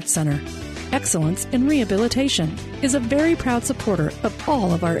and Sports Center. Excellence in Rehabilitation is a very proud supporter of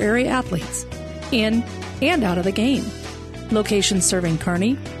all of our area athletes, in and out of the game. Locations serving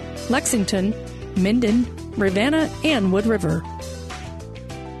Kearney, Lexington, Minden, Ravenna, and Wood River.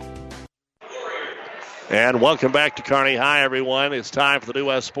 And welcome back to Kearney High, everyone. It's time for the New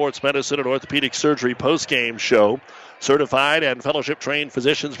West Sports Medicine and Orthopedic Surgery postgame show. Certified and fellowship-trained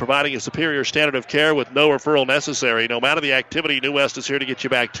physicians providing a superior standard of care with no referral necessary. No matter the activity, New West is here to get you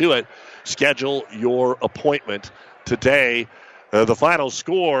back to it. Schedule your appointment today. The final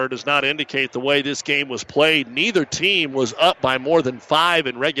score does not indicate the way this game was played. Neither team was up by more than 5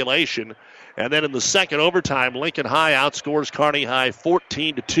 in regulation. And then in the second overtime, Lincoln High outscores Kearney High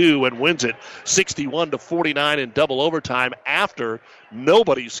 14-2 and wins it 61-49 in double overtime after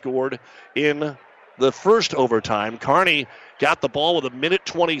nobody scored in the first overtime. Kearney got the ball with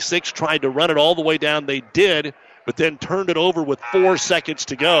 1:26, tried to run it all the way down. They did, but then turned it over with 4 seconds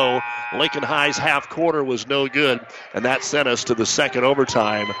to go. Lincoln High's half quarter was no good, and that sent us to the second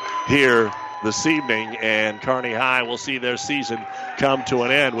overtime here this evening, and Kearney High will see their season come to an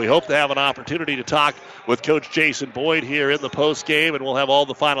end. We hope to have an opportunity to talk with Coach Jason Boyd here in the post game, and we'll have all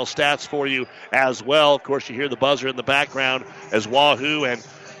the final stats for you as well. Of course, you hear the buzzer in the background as Wahoo and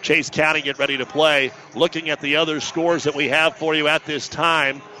Chase County get ready to play. Looking at the other scores that we have for you at this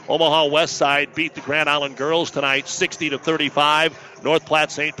time, Omaha Westside beat the Grand Island girls tonight 60-35. North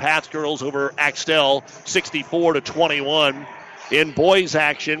Platte St. Pat's girls over Axtell 64-21. In boys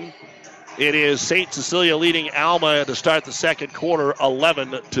action, it is St. Cecilia leading Alma to start the second quarter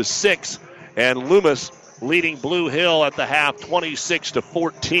 11-6, and Loomis leading Blue Hill at the half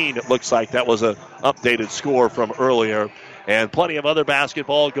 26-14. It looks like that was an updated score from earlier. And plenty of other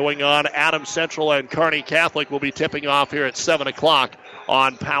basketball going on. Adams Central and Kearney Catholic will be tipping off here at 7 o'clock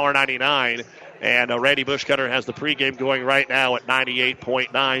on Power 99. And Randy Bushcutter has the pregame going right now at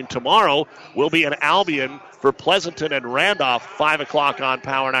 98.9. Tomorrow will be an Albion for Pleasanton and Randolph, 5 o'clock on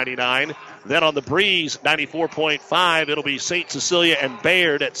Power 99. Then on the Breeze, 94.5, it'll be St. Cecilia and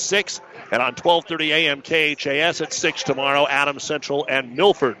Bayard at 6. And on 12:30 a.m. KHAS at 6 tomorrow, Adams Central and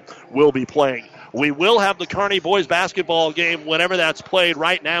Milford will be playing. We will have the Kearney boys basketball game whenever that's played.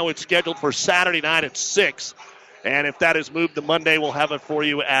 Right now it's scheduled for Saturday night at 6. And if that is moved to Monday, we'll have it for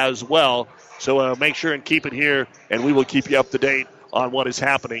you as well. So make sure and keep it here, and we will keep you up to date on what is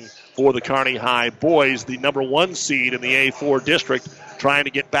happening for the Kearney High boys, the number 1 seed in the A4 district, trying to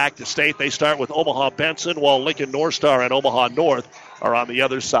get back to state. They start with Omaha Benson, while Lincoln North Star and Omaha North are on the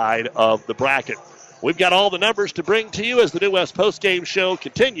other side of the bracket. We've got all the numbers to bring to you as the New West postgame show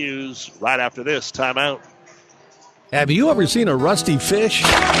continues right after this timeout. Have you ever seen a rusty fish?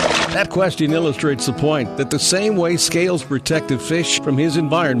 That question illustrates the point that the same way scales protect the fish from his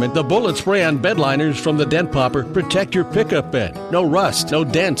environment, the bullet spray-on bed liners from the Dent Popper protect your pickup bed. No rust, no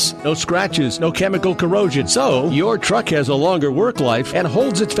dents, no scratches, no chemical corrosion. So, your truck has a longer work life and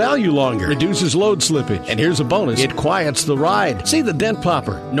holds its value longer, reduces load slippage. And here's a bonus, it quiets the ride. See the Dent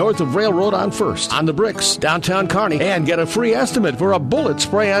Popper, north of Railroad on 1st, on the Bricks, downtown Kearney, and get a free estimate for a bullet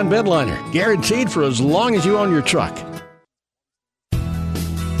spray-on bed liner. Guaranteed for as long as you own your truck.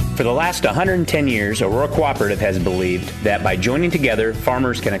 For the last 110 years, Aurora Cooperative has believed that by joining together,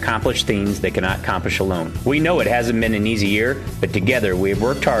 farmers can accomplish things they cannot accomplish alone. We know it hasn't been an easy year, but together we have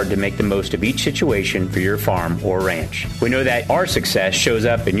worked hard to make the most of each situation for your farm or ranch. We know that our success shows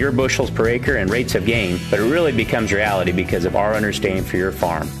up in your bushels per acre and rates of gain, but it really becomes reality because of our understanding for your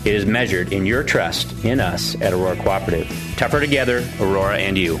farm. It is measured in your trust in us at Aurora Cooperative. Tougher together, Aurora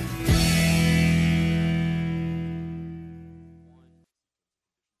and you.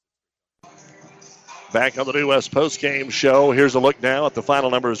 Back on the New West postgame show, here's a look now at the final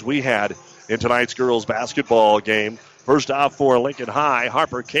numbers we had in tonight's girls basketball game. First off for Lincoln High,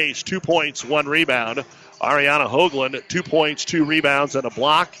 Harper Case, 2 points, 1 rebound. Ariana Hoagland, 2 points, 2 rebounds, and a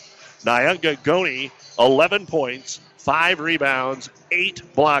block. Nyanga Goni, 11 points, 5 rebounds,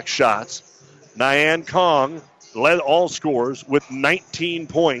 8 block shots. Nyan Kong led all scores with 19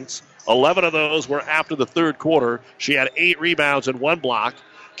 points. 11 of those were after the third quarter. She had 8 rebounds and 1 block.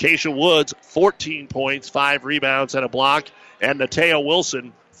 Keisha Woods, 14 points, 5 rebounds, and a block. And Natea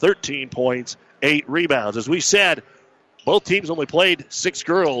Wilson, 13 points, 8 rebounds. As we said, both teams only played 6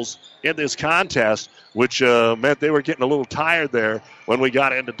 girls in this contest, which meant they were getting a little tired there when we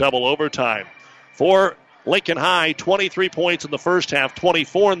got into double overtime. For Lincoln High, 23 points in the first half,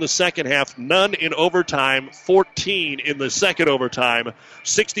 24 in the second half, none in overtime, 14 in the second overtime,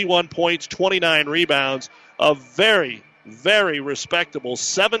 61 points, 29 rebounds, a very respectable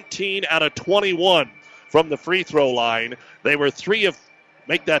 17 out of 21 from the free throw line. They were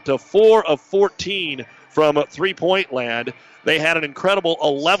 4 of 14 from three-point land. They had an incredible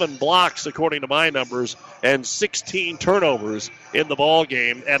 11 blocks, according to my numbers, and 16 turnovers in the ball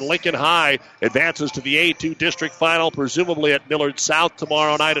game. And Lincoln High advances to the A2 district final, presumably at Millard South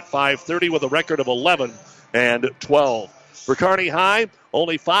tomorrow night at 5:30 with a record of 11-12. For Kearney High,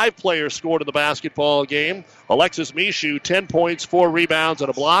 only 5 players scored in the basketball game. Alexis Mishu, 10 points, 4 rebounds, and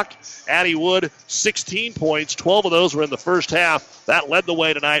a block. Addie Wood, 16 points. 12 of those were in the first half. That led the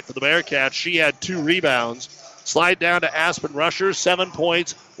way tonight for the Bearcats. She had 2 rebounds. Slide down to Aspen Rusher, 7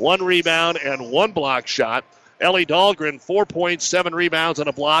 points, 1 rebound, and 1 block shot. Ellie Dahlgren, 4 points, 7 rebounds, and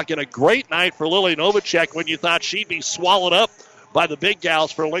a block. And a great night for Lily Novacek when you thought she'd be swallowed up by the big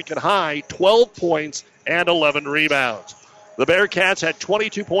gals for Lincoln High. 12 points and 11 rebounds. The Bearcats had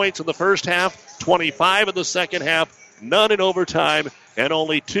 22 points in the first half, 25 in the second half, none in overtime, and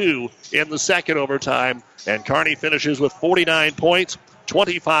only 2 in the second overtime. And Kearney finishes with 49 points,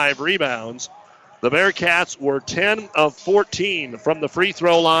 25 rebounds. The Bearcats were 10 of 14 from the free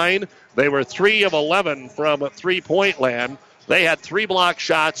throw line. They were 3 of 11 from three-point land. They had 3 block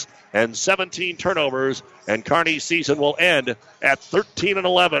shots and 17 turnovers, and Kearney's season will end at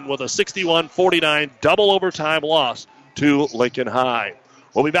 13-11 with a 61-49 double overtime loss to Lincoln High.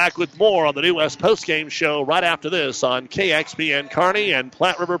 We'll be back with more on the New West postgame show right after this on KXPN Kearney and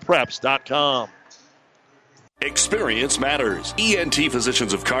PlatteRiverPreps.com. Experience matters. ENT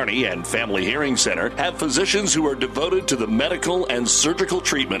Physicians of Kearney and Family Hearing Center have physicians who are devoted to the medical and surgical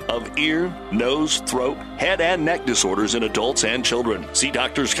treatment of ear, nose, throat, head, and neck disorders in adults and children. See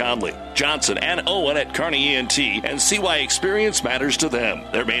Doctors Conley, Johnson, and Owen at Kearney ENT and see why experience matters to them.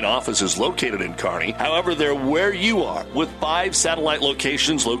 Their main office is located in Kearney. However, they're where you are with 5 satellite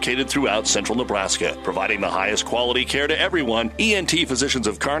locations located throughout central Nebraska, providing the highest quality care to everyone. ENT Physicians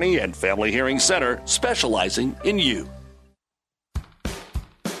of Kearney and Family Hearing Center, specializing in you.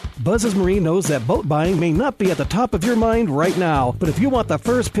 Buzz's Marine knows that boat buying may not be at the top of your mind right now, but if you want the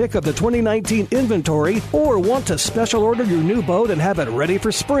first pick of the 2019 inventory or want to special order your new boat and have it ready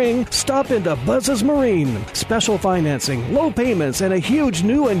for spring, stop into Buzz's Marine. Special financing, low payments, and a huge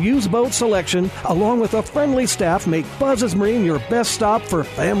new and used boat selection, along with a friendly staff, make Buzz's Marine your best stop for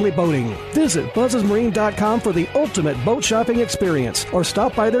family boating. Visit buzzesmarine.com for the ultimate boat shopping experience, or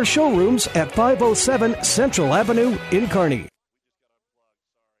stop by their showrooms at 507 Central Avenue in Kearney.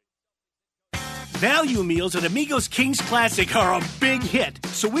 Value meals at Amigos King's Classic are a big hit,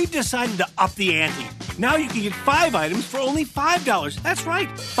 so we've decided to up the ante. Now you can get 5 items for only $5. That's right,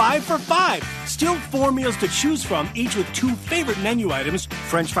 5 for $5. Still 4 meals to choose from, each with 2 favorite menu items,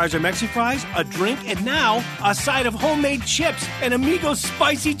 French fries or Mexi fries, a drink, and now a side of homemade chips and Amigos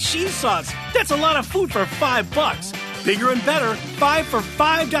spicy cheese sauce. That's a lot of food for $5. Bigger and better, 5 for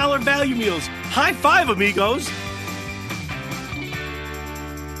 $5 value meals. High five, Amigos.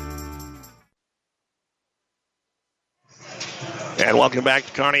 And welcome back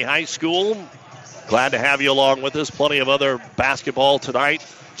to Kearney High School. Glad to have you along with us. Plenty of other basketball tonight.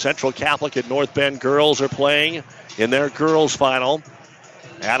 Central Catholic and North Bend girls are playing in their girls' final.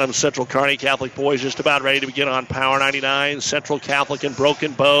 Adams Central Kearney Catholic boys just about ready to begin on Power 99. Central Catholic and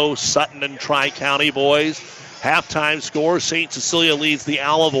Broken Bow, Sutton and Tri-County boys. Halftime score, St. Cecilia leads the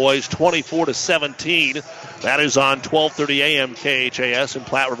Alva boys 24-17. That is on 12:30 a.m. KHAS and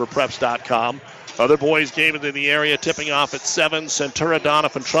PlatteRiverPreps.com. Other boys' games in the area tipping off at 7. Centura,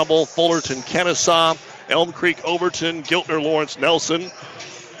 Doniphan, Trumbull, Fullerton, Kennesaw, Elm Creek, Overton, Giltner, Lawrence, Nelson.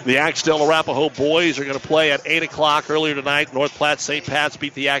 The Axtell Arapahoe boys are going to play at 8 o'clock earlier tonight. North Platte St. Pat's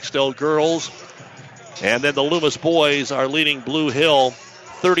beat the Axtell girls. And then the Loomis boys are leading Blue Hill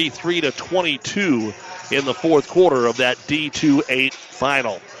 33-22 in the fourth quarter of that D2-8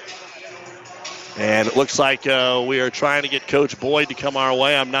 final. And it looks like we are trying to get Coach Boyd to come our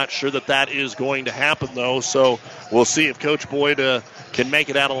way. I'm not sure that is going to happen, though. So we'll see if Coach Boyd can make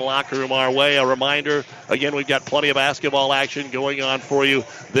it out of the locker room our way. A reminder, again, we've got plenty of basketball action going on for you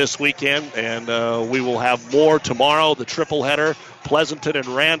this weekend. And we will have more tomorrow. The triple header, Pleasanton and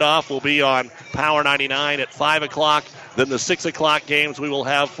Randolph, will be on Power 99 at 5 o'clock. Then the 6 o'clock games we will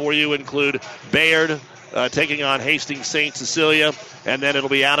have for you include Bayard taking on Hastings St. Cecilia. And then it'll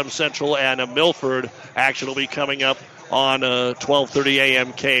be Adams Central and Milford. Action will be coming up on 12:30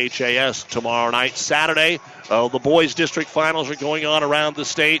 a.m. KHAS tomorrow night. Saturday, the boys' district finals are going on around the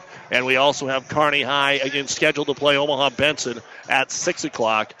state. And we also have Kearney High, again, scheduled to play Omaha Benson at 6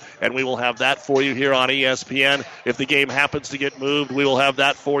 o'clock. And we will have that for you here on ESPN. If the game happens to get moved, we will have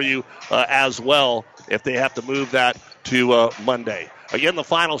that for you as well if they have to move that to Monday. Again, the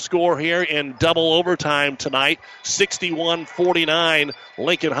final score here in double overtime tonight, 61-49.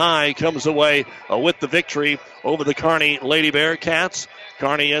 Lincoln High comes away with the victory over the Kearney Lady Bearcats.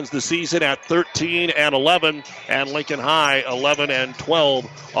 Kearney ends the season at 13-11, and Lincoln High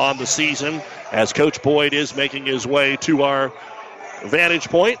 11-12 on the season, as Coach Boyd is making his way to our vantage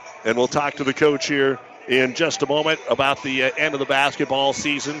point. And we'll talk to the coach here in just a moment about the end of the basketball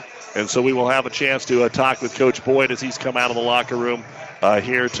season. And so we will have a chance to talk with Coach Boyd as he's come out of the locker room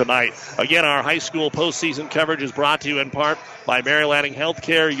here tonight. Again, our high school postseason coverage is brought to you in part by Mary Lanning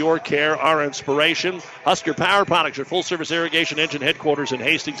Healthcare, your care, our inspiration. Husker Power Products, your full-service irrigation engine headquarters in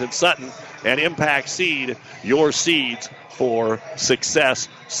Hastings and Sutton. And Impact Seed, your seeds for success.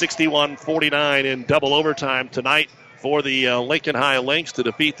 61-49 in double overtime tonight for the Lincoln High Lynx to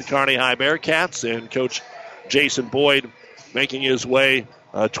defeat the Kearney High Bearcats. And Coach Jason Boyd making his way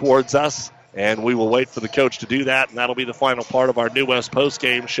towards us. And we will wait for the coach to do that, and that'll be the final part of our New West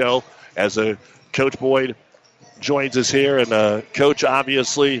postgame show as Coach Boyd joins us here. And Coach,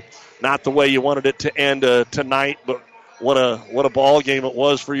 obviously not the way you wanted it to end tonight, but what a ball game it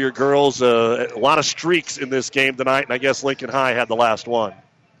was for your girls. A lot of streaks in this game tonight, and I guess Lincoln High had the last one.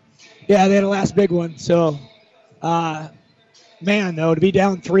 Yeah, they had the last big one. So, man, though, to be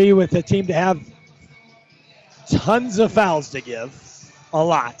down 3 with a team to have tons of fouls to give, a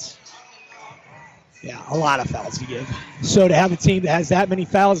lot. Yeah, a lot of fouls to give. So to have a team that has that many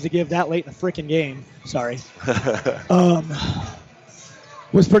fouls to give that late in the freaking game,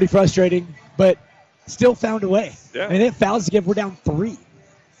 was pretty frustrating, but still found a way. Yeah. And then fouls to give, we're down 3.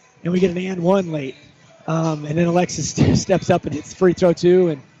 And we get an and 1 late. And then Alexis steps up and hits free throw 2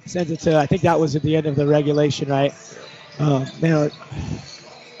 and sends it to, I think that was at the end of the regulation, right? Man,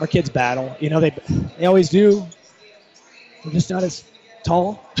 our kids battle. You know, they always do. We're just not as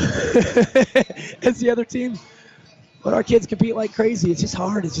tall as the other team, but our kids compete like crazy. It's just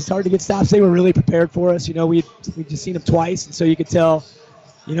hard to get stops. They were really prepared for us. You know, we just seen them twice, and so you could tell,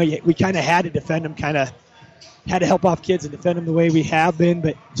 you know, we kind of had to defend them kind of had to help off kids and defend them the way we have been.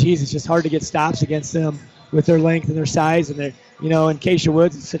 But, geez, it's just hard to get stops against them with their length and their size. And, and Keisha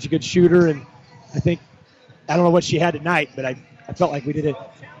Woods is such a good shooter. And I don't know what she had tonight, but I felt like we did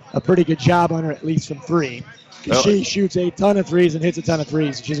a pretty good job on her, at least from three. She shoots a ton of threes and hits a ton of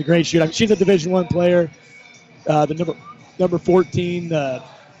threes. She's a great shooter. I mean, she's a Division I player. The number 14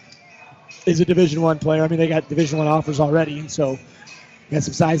 is a Division I player. I mean, they got Division I offers already, and so we got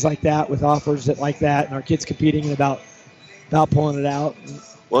some size like that with offers like that, and our kids competing and about pulling it out.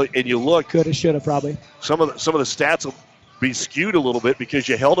 Well, and you look, coulda, shoulda, probably. Some of the stats will be skewed a little bit because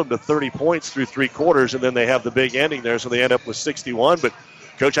you held them to 30 points through 3 quarters, and then they have the big ending there, so they end up with 61. But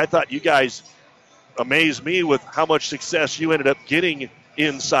Coach, I thought you guys amazed me with how much success you ended up getting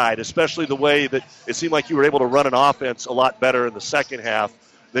inside, especially the way that it seemed like you were able to run an offense a lot better in the second half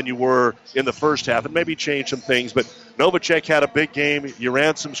than you were in the first half, and maybe change some things. But Novacek had a big game. You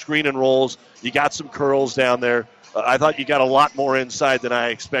ran some screen and rolls. You got some curls down there. I thought you got a lot more inside than I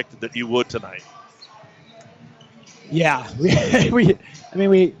expected that you would tonight. Yeah, we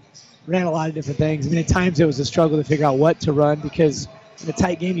ran a lot of different things. I mean, at times it was a struggle to figure out what to run because in a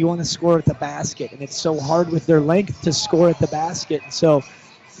tight game you want to score at the basket, and it's so hard with their length to score at the basket. And so,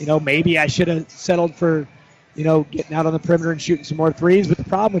 maybe I should have settled for getting out on the perimeter and shooting some more threes. But the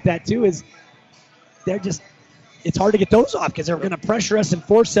problem with that, too, is it's hard to get those off because they're going to pressure us and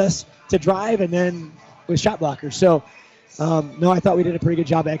force us to drive and then with shot blockers. So, no, I thought we did a pretty good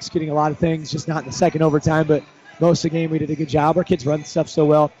job executing a lot of things, just not in the second overtime, but most of the game we did a good job. Our kids run stuff so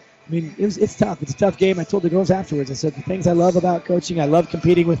well. I mean, it's tough. It's a tough game. I told the girls afterwards, I said, the things I love about coaching, I love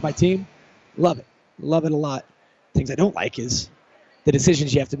competing with my team. Love it. Love it a lot. Things I don't like is the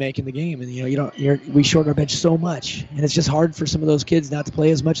decisions you have to make in the game. And, we short our bench so much. And it's just hard for some of those kids not to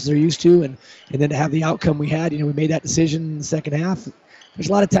play as much as they're used to. And then to have the outcome we had, we made that decision in the second half. There's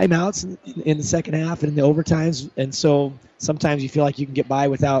a lot of timeouts in the second half and in the overtimes. And so sometimes you feel like you can get by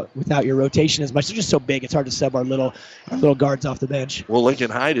without your rotation as much. They're just so big, it's hard to sub our little guards off the bench. Well, Lincoln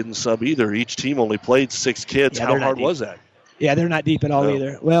High didn't sub either. Each team only played 6 kids. Yeah, how hard was that? Yeah, they're not deep at all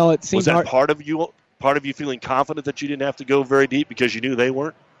either. Well, it seems was that hard. part of you feeling confident that you didn't have to go very deep because you knew they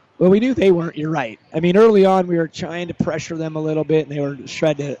weren't? Well, we knew they weren't. You're right. I mean, early on we were trying to pressure them a little bit, and they were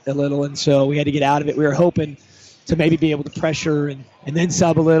shredded a little, and so we had to get out of it. We were hoping to maybe be able to pressure and then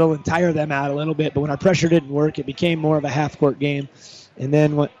sub a little and tire them out a little bit. But when our pressure didn't work, it became more of a half-court game. And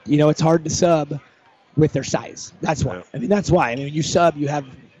then, it's hard to sub with their size. That's why. I mean, you sub, you have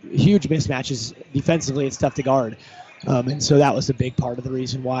huge mismatches. Defensively, it's tough to guard. And so that was a big part of the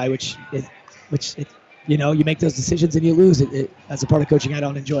reason why, which you make those decisions and you lose. That's a part of coaching I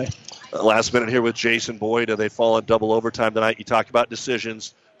don't enjoy. Last minute here with Jason Boyd. They fall in double overtime tonight. You talk about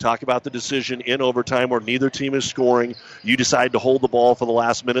decisions. Talk about the decision in overtime where neither team is scoring. You decide to hold the ball for the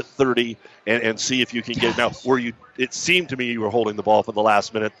last minute 30 and see if you can get it. Now, it seemed to me you were holding the ball for the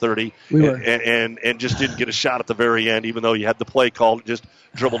last minute 30 and just didn't get a shot at the very end, even though you had the play called, just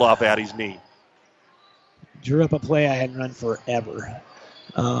dribbled off Addie's knee. Drew up a play I hadn't run forever.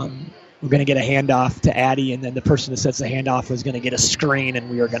 We're going to get a handoff to Addie, and then the person that sets the handoff was going to get a screen, and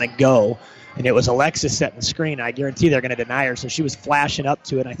we were going to go. And it was Alexis setting the screen. I guarantee they're going to deny her, so she was flashing up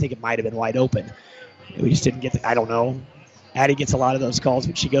to it, and I think it might have been wide open. We just didn't get I don't know. Addie gets a lot of those calls,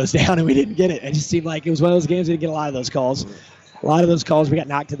 but she goes down, and we didn't get it. It just seemed like it was one of those games we didn't get a lot of those calls. A lot of those calls, we got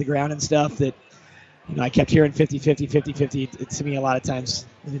knocked to the ground and stuff that, I kept hearing 50-50, 50-50. To me, a lot of times,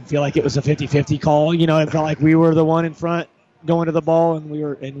 it didn't feel like it was a 50-50 call. It felt like we were the one in front going to the ball, and we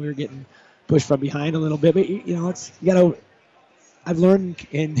were getting pushed from behind a little bit. But I've learned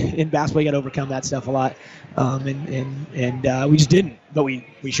in basketball you got to overcome that stuff a lot, and we just didn't. But we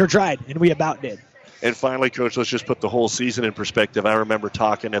sure tried, and we about did. And finally, Coach, let's just put the whole season in perspective. I remember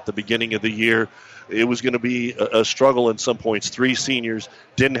talking at the beginning of the year, it was going to be a struggle in some points. 3 seniors,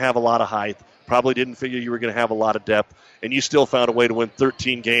 didn't have a lot of height, probably didn't figure you were going to have a lot of depth, and you still found a way to win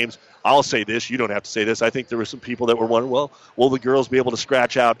 13 games. I'll say this. You don't have to say this. I think there were some people that were wondering, well, will the girls be able to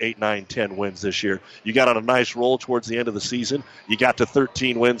scratch out 8, 9, 10 wins this year? You got on a nice roll towards the end of the season. You got to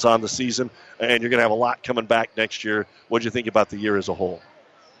 13 wins on the season, and you're going to have a lot coming back next year. What did you think about the year as a whole?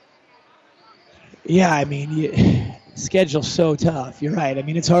 Yeah, I mean, schedule's so tough. You're right. I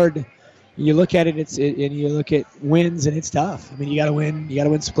mean, it's hard. You look at it, and you look at wins, and it's tough. I mean, you got to win. You got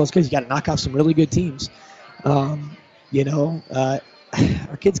to win some close games. You got to knock off some really good teams. Our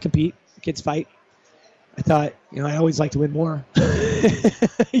kids compete. Our kids fight. I thought, I always like to win more.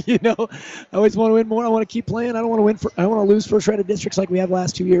 I always want to win more. I want to keep playing. I don't want to lose first rated districts like we have the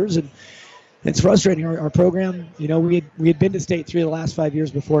last 2 years, and it's frustrating. Our program, we had been to state 3 of the last 5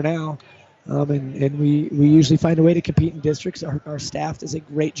 years before now, and we usually find a way to compete in districts. Our staff does a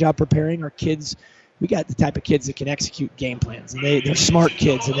great job preparing. Our kids we got the type of kids that can execute game plans, and they're smart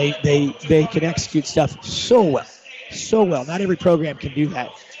kids, and they can execute stuff so well. Not every program can do that,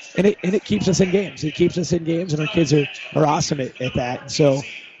 and it keeps us in games. It keeps us in games, and our kids are awesome at that. And so,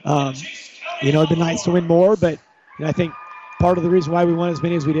 it'd be nice to win more, but I think part of the reason why we won as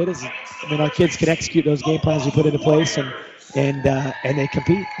many as we did is, our kids can execute those game plans we put into place, and they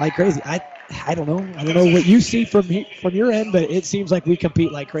compete like crazy. I don't know. I don't know what you see from your end, but it seems like we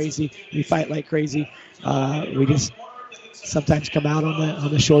compete like crazy. We fight like crazy. We just sometimes come out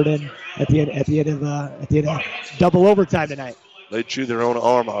on the short end at the end of double overtime tonight. They chew their own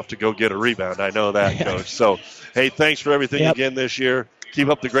arm off to go get a rebound. I know that, Coach. So, hey, thanks for everything again this year. Keep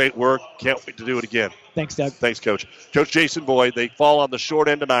up the great work. Can't wait to do it again. Thanks, Doug. Thanks, Coach. Coach Jason Boyd, they fall on the short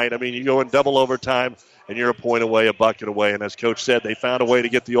end tonight. I mean, you go in double overtime, and you're a point away, a bucket away. And as Coach said, they found a way to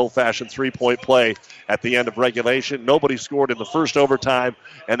get the old-fashioned three-point play at the end of regulation. Nobody scored in the first overtime,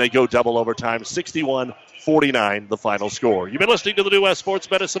 and they go double overtime, 61-49, the final score. You've been listening to the New West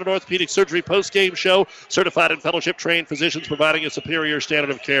Sports Medicine and Orthopedic Surgery post-game show. Certified and fellowship-trained physicians providing a superior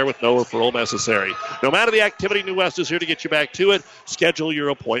standard of care with no referral necessary. No matter the activity, New West is here to get you back to it. Schedule your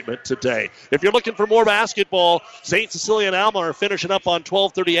appointment today. If you're looking for more basketball, St. Cecilia and Alma are finishing up on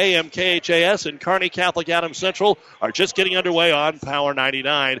 12:30 a.m. KHAS, and Kearney Catholic Adams Central are just getting underway on Power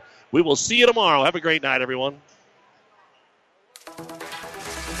 99. We will see you tomorrow. Have a great night, everyone.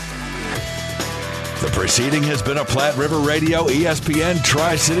 The proceeding has been a Platte River Radio ESPN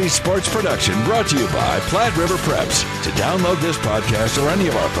Tri-City Sports production brought to you by Platte River Preps. To download this podcast or any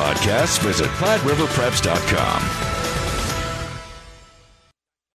of our podcasts, visit PlatteRiverPreps.com.